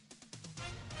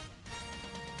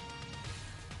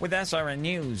 With SRN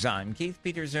News, I'm Keith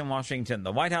Peters in Washington.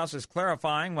 The White House is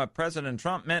clarifying what President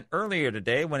Trump meant earlier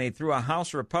today when he threw a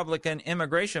House Republican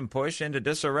immigration push into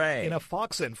disarray. In a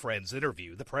Fox and Friends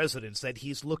interview, the president said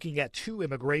he's looking at 2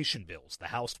 immigration bills the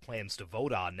House plans to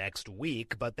vote on next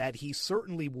week, but that he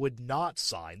certainly would not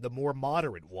sign the more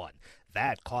moderate one.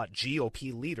 That caught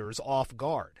GOP leaders off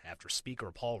guard after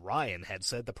Speaker Paul Ryan had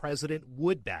said the president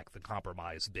would back the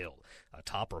compromise bill. A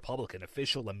top Republican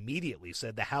official immediately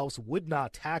said the House would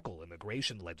not tackle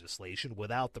immigration legislation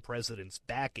without the president's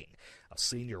backing. A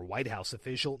senior White House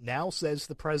official now says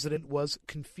the president was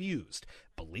confused,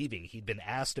 believing he'd been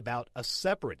asked about a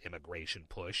separate immigration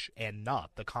push and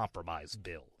not the compromise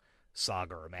bill.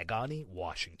 Sagar Magani,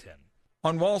 Washington.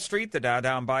 On Wall Street, the Dow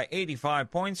down by 85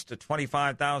 points to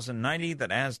 25,090. The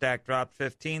Nasdaq dropped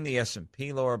 15. The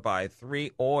S&P lower by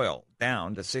 3. Oil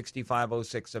down to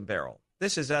 65.06 a barrel.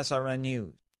 This is SRN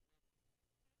News.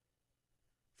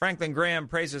 Franklin Graham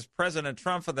praises President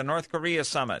Trump for the North Korea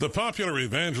summit. The popular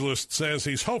evangelist says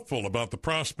he's hopeful about the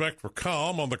prospect for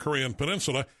calm on the Korean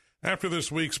peninsula after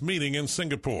this week's meeting in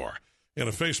Singapore. In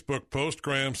a Facebook post,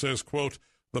 Graham says, quote,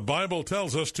 "The Bible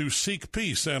tells us to seek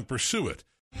peace and pursue it."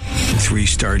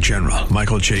 3-star General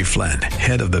Michael J. Flynn,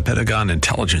 head of the Pentagon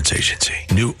Intelligence Agency,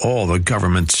 knew all the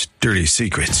government's dirty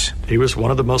secrets. He was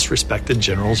one of the most respected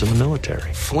generals in the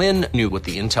military. Flynn knew what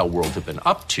the intel world had been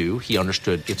up to. He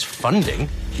understood its funding.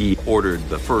 He ordered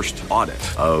the first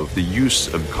audit of the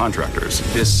use of contractors.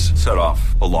 This set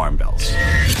off alarm bells.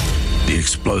 The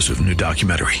explosive new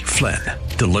documentary, Flynn,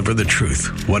 Deliver the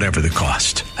Truth, Whatever the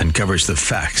Cost, uncovers the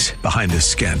facts behind this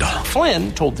scandal.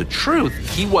 Flynn told the truth.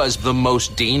 He was the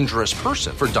most dangerous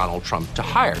person for Donald Trump to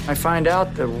hire. I find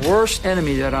out the worst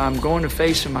enemy that I'm going to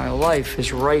face in my life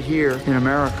is right here in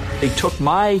America. They took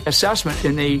my assessment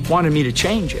and they wanted me to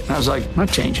change it. And I was like, I'm not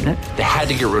changing it. They had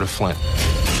to get rid of Flynn.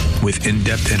 With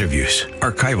in-depth interviews,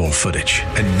 archival footage,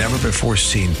 and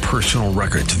never-before-seen personal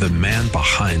records of the man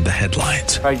behind the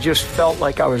headlines. I just felt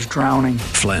like I was drowning.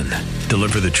 Flynn,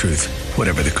 Deliver the Truth,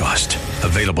 Whatever the Cost.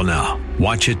 Available now.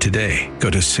 Watch it today.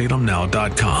 Go to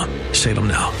salemnow.com.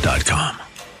 salemnow.com.